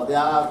မှာပါဘု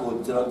ရားကို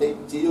ကျွန်တော်သိ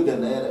ကြည့်ရတယ်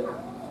တဲ့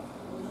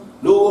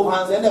လူကိုဖ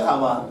န်ဆင်းတဲ့ခါ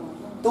မှာ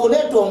သူ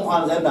နဲ့တုံဖ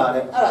န်ဆင်းတာ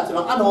တဲ့အဲ့ဒါကျွန်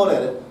တော်အနှောတ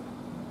ယ်တဲ့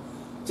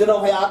ကျွန်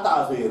တော်ဘုရားတာ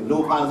ဆိုရင်လူ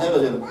ဖန်ဆင်း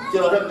လို့ဆိုရင်ကျွ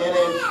န်တော်တဲ့နည်းန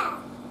ည်း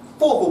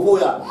ပို့ကိုပို့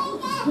ရ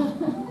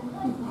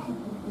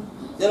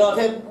ကျွန်တော်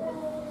တဲ့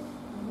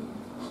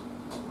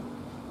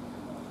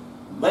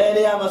ဘယ်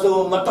နေရာမှာဆို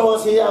မတော်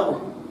စီရဘူး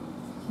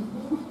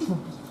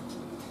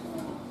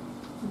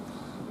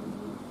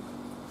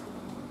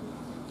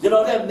ကျွန်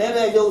တော်တဲ့နည်းန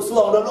ည်းရုပ်ဆူ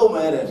အောင်လုပ်မ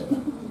ယ်တဲ့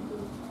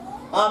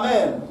အာမ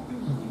င်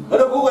ဘယ်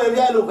တော့ကိုယ်ပဲ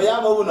ပြလို့ဘု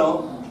ရားမဟုတ်ဘူးနော်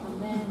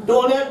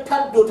တော်နဲ့ထ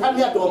တ်တို့ထတ်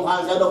မြတ်တော်ဖ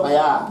န်ဆင်းတော့ဘု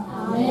ရား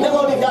လက်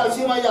ကိုဒီကြောက်ရှ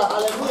င်းမရဟာ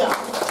လေလုယာ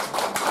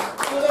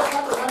ကိုယ်လည်းထ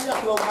တ်တို့ထတ်မြတ်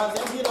တော်ဖန်ဆ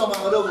င်းပြီးတော့မှ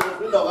မလုပ်ဘူး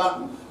ပြီးတော့က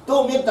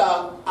တို့မေတ္တာ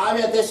အားရ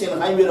တဲ့ရှင်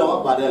ဟိုင်းပြီးတော့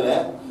ပါတယ်လေ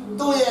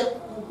သူ့ရဲ့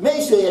မိ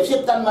တ်ဆွေရဲ့ဖြ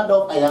စ်တတ်မှ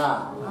တော့ဘုရား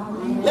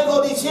လက်ကို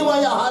ဒီရှင်းမ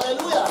ရဟာလေ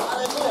လုယာဟာ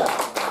လေလုယာ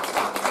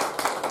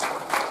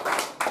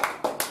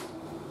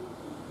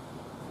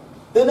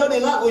တဲ့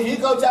တို့ငါကိုရွေး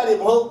ကောက်ကြတယ်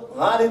မဟုတ်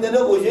ငါတဲ့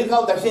တို့ကိုရွေးကော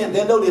က်တဲ့ဖြင့်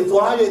တဲ့တို့တွေ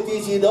သွား၍တည်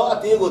ရှိတော့အ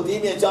သေးကိုတည်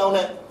မြဲကြောင်း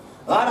နဲ့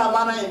ငါနာမ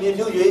နိုင်မြေ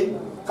ဖြူ၍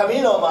ခမ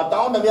င်းတော်မှာ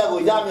တောင်းတမြတ်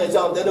ကိုရမြဲ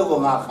ကြောင်းတဲ့တို့က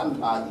ငါခန့်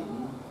ထားသည်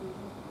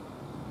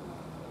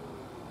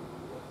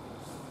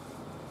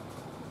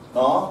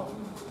နော်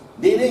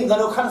ဒီနေ့ငါ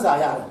တို့ခန့်စား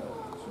ရတယ်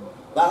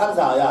ဘာခန့်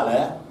စားရလဲ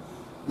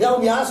မြောက်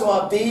များစွာ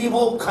တည်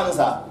ဖို့ခန့်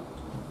စား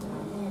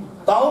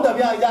တောင်းတ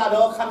မြတ်ရ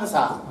တော့ခန့်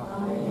စား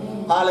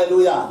ဟာလေ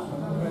လုယာ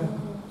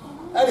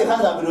အဲ့ဒီခ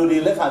န်းစာဘယ်လိုဒီ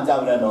လက်ခံကြ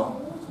မလဲနော်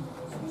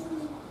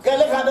ကဲ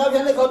လက်ခံတော့ပြ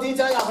န်လက်ခေါ်တီး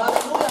ကြရဟာ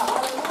လေလုယာဟာ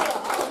လေလုယာ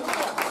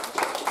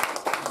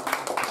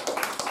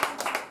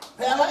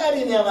ဘယ်မှာအဲ့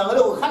ဒီနေရာမှာငါ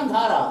တို့ခန့်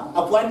ထားတာ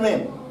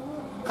appointment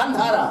ခန့်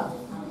ထားတာ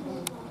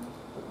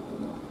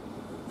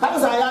ခန်း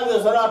စာရပြီ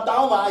ဆိုတော့တော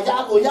င်းပါအရာ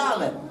ကိုရ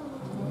မယ်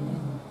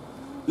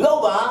လော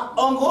က်ပါ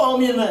အောင်ကိုအောင်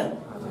မြင်မယ်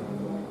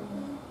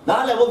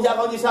နားလည်းဘုရား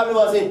ကောင်းကြီးရှားပြ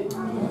ပါစေ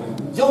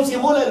ယုံကြည်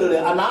ဖို့လည်းလို့လေ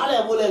အနားလ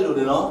ည်းဖို့လည်းလို့တ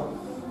ယ်နော်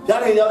ဘု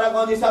ရားရဲ့ရောက်တဲ့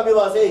ကောင်းကြီးရှားပြ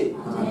ပါစေ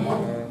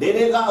ဒီ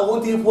နေ့ကအဝ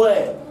တ်ဒီပွဲ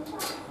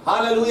ဟာ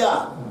လေလုယာ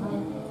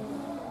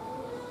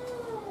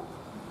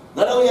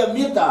ငါတို့ရဲ့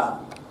မေတ္တာ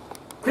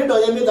ခရစ်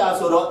တော်ရဲ့မေတ္တာ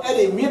ဆိုတော့အဲ့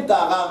ဒီမေတ္တာ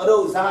ကငါ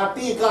တို့ဇာ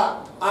တိက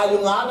အာယု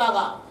ငါးပါးက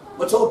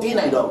မချုပ်တီး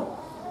နိုင်တော့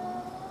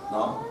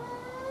နော်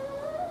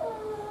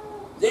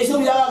ယေရှု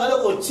ဘုရားကငါ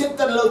တို့ကိုချစ်တ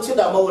ယ်လို့ချစ်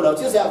တာမဟုတ်ဘူးနော်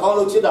ချစ်စရာကောင်း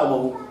လို့ချစ်တာမဟု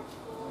တ်ဘူး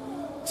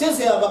ချစ်စ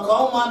ရာမကော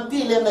င်းမှတိ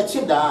လည်းနဲ့ချ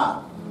စ်တာ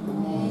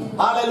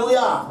ဟာလေလု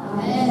ယာအာ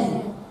မင်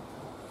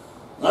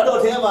ငါတို့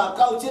ထဲမှာ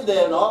ကောက်ချစ်တ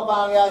ယ်နော်ပါ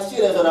ငါရှိ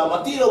တယ်ဆိုတာမ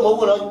တိလို့မဟုတ်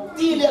ဘူးနော်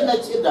တိလည်းနဲ့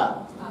ချစ်တာ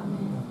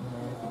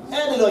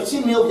အဲ့ဒီလိုချ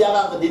စ်မျိုး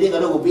ပြားကဒီနေ့ငါ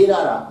တို့ကိုပေး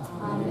ထားတာ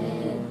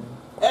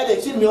အဲ့ဒီ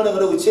ချစ်မျိုးနဲ့ငါ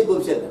တို့ကိုချစ်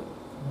ဖို့ဖြစ်တယ်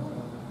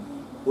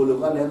ဘုလို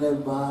ကလည်းလည်း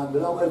ဘာဘ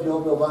ယ်တော့ပဲပြော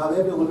ဘာပဲ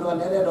ပြောဘုလိုက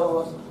လည်းတော့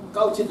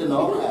ကောက်ချစ်တယ်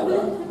နော်အဲ့ဒါ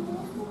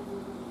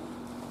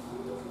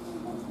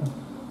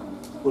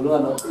ဘုလိုက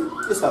တော့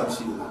သစ္စာမ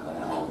ရှိဘူး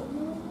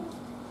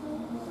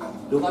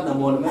လူကန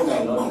မောနမဲကြို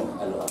င်လို့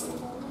အဲ့လို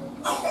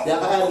တရား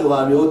အဲ့လိုပါ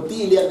မျိုးတိ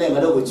လျက်နဲ့ငါ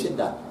တို့ကိုချစ်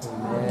တာ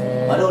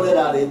ငါတို့လည်း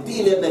ဒါတွေတိ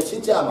လျက်နဲ့ချ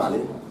စ်ကြပါလေ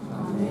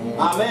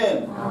အာမင်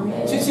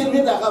ချစ်ချင်းမေ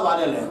တ္တာကပါ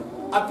နဲ့လေ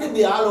အပြစ်တ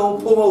ရားလုံး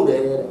ဖုံးဖို့တ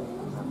ယ်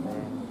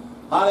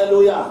ဟာလေလု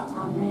ယာ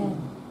အာမင်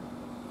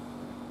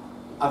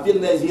အပြစ်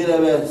နဲ့ရေးရ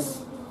ပဲ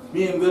မြ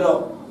င်ပြီးတော့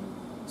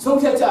ဆုံး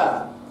ဖြတ်ကြတာ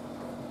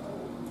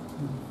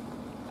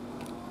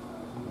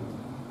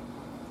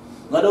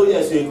ငါတို့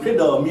ရဲ့ဆွေခရစ်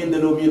တော်မြင်တ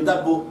ယ်လို့မြင်တ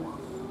တ်ဖို့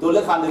တို့လ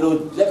က်ခံတယ်လို့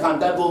လက်ခံ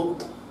တတ်ဖို့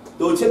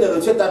တို့ချစ်တယ်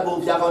လို့ချစ်တတ်ဖို့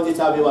ဖျားကောင်းချစ်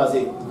ချပေးပါ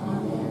စေ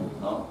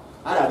နော်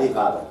အဲ့ဒါလေး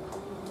ကားပဲ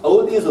အဝ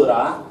တ်ဒီဆို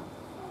တာ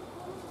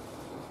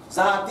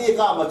ဇာတိက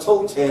မချု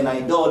ပ်ချယ်နို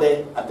င်တော့တဲ့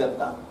အတ္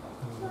တ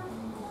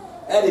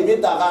အဲ့ဒီမေ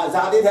တ္တာက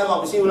ဇာတိထဲမှာ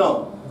မရှိဘူးနော်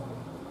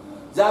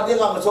ဇာတိ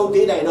ကမချုပ်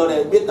သေးနိုင်တော့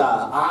တဲ့မေတ္တာ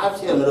အား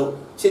ဖြင့်လို့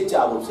ချစ်ကြ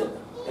ဖို့ဖြစ်တ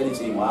ယ်အဲ့ဒီ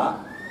ချိန်မှာ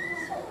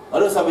ဘာ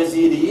လို့စပ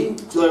စီဒီ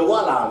ကျွယ်ဝ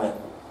လာမယ်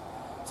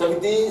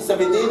စ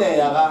ပတီနေ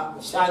ရာက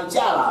ရှမ်းကြ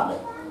လာမ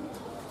ယ်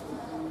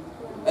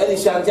အဲ့ဒီ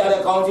ရှမ်းကြ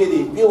တဲ့ကောင်းချီး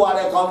တွေပြေဝ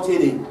တဲ့ကောင်းချီး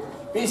တွေ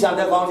ပြီးရှမ်း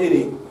တဲ့ကောင်းချီး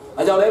တွေ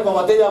အကြောင်းလေးပေါ်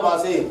မှာသိကြပါ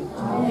စေ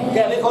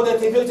ကဲလေးခေါ်တဲ့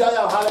ทีပြုတ်ကြရ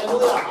အောင်ဟာလေလု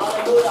ယာဟာ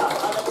လေလုယာ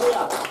ဟာလေလု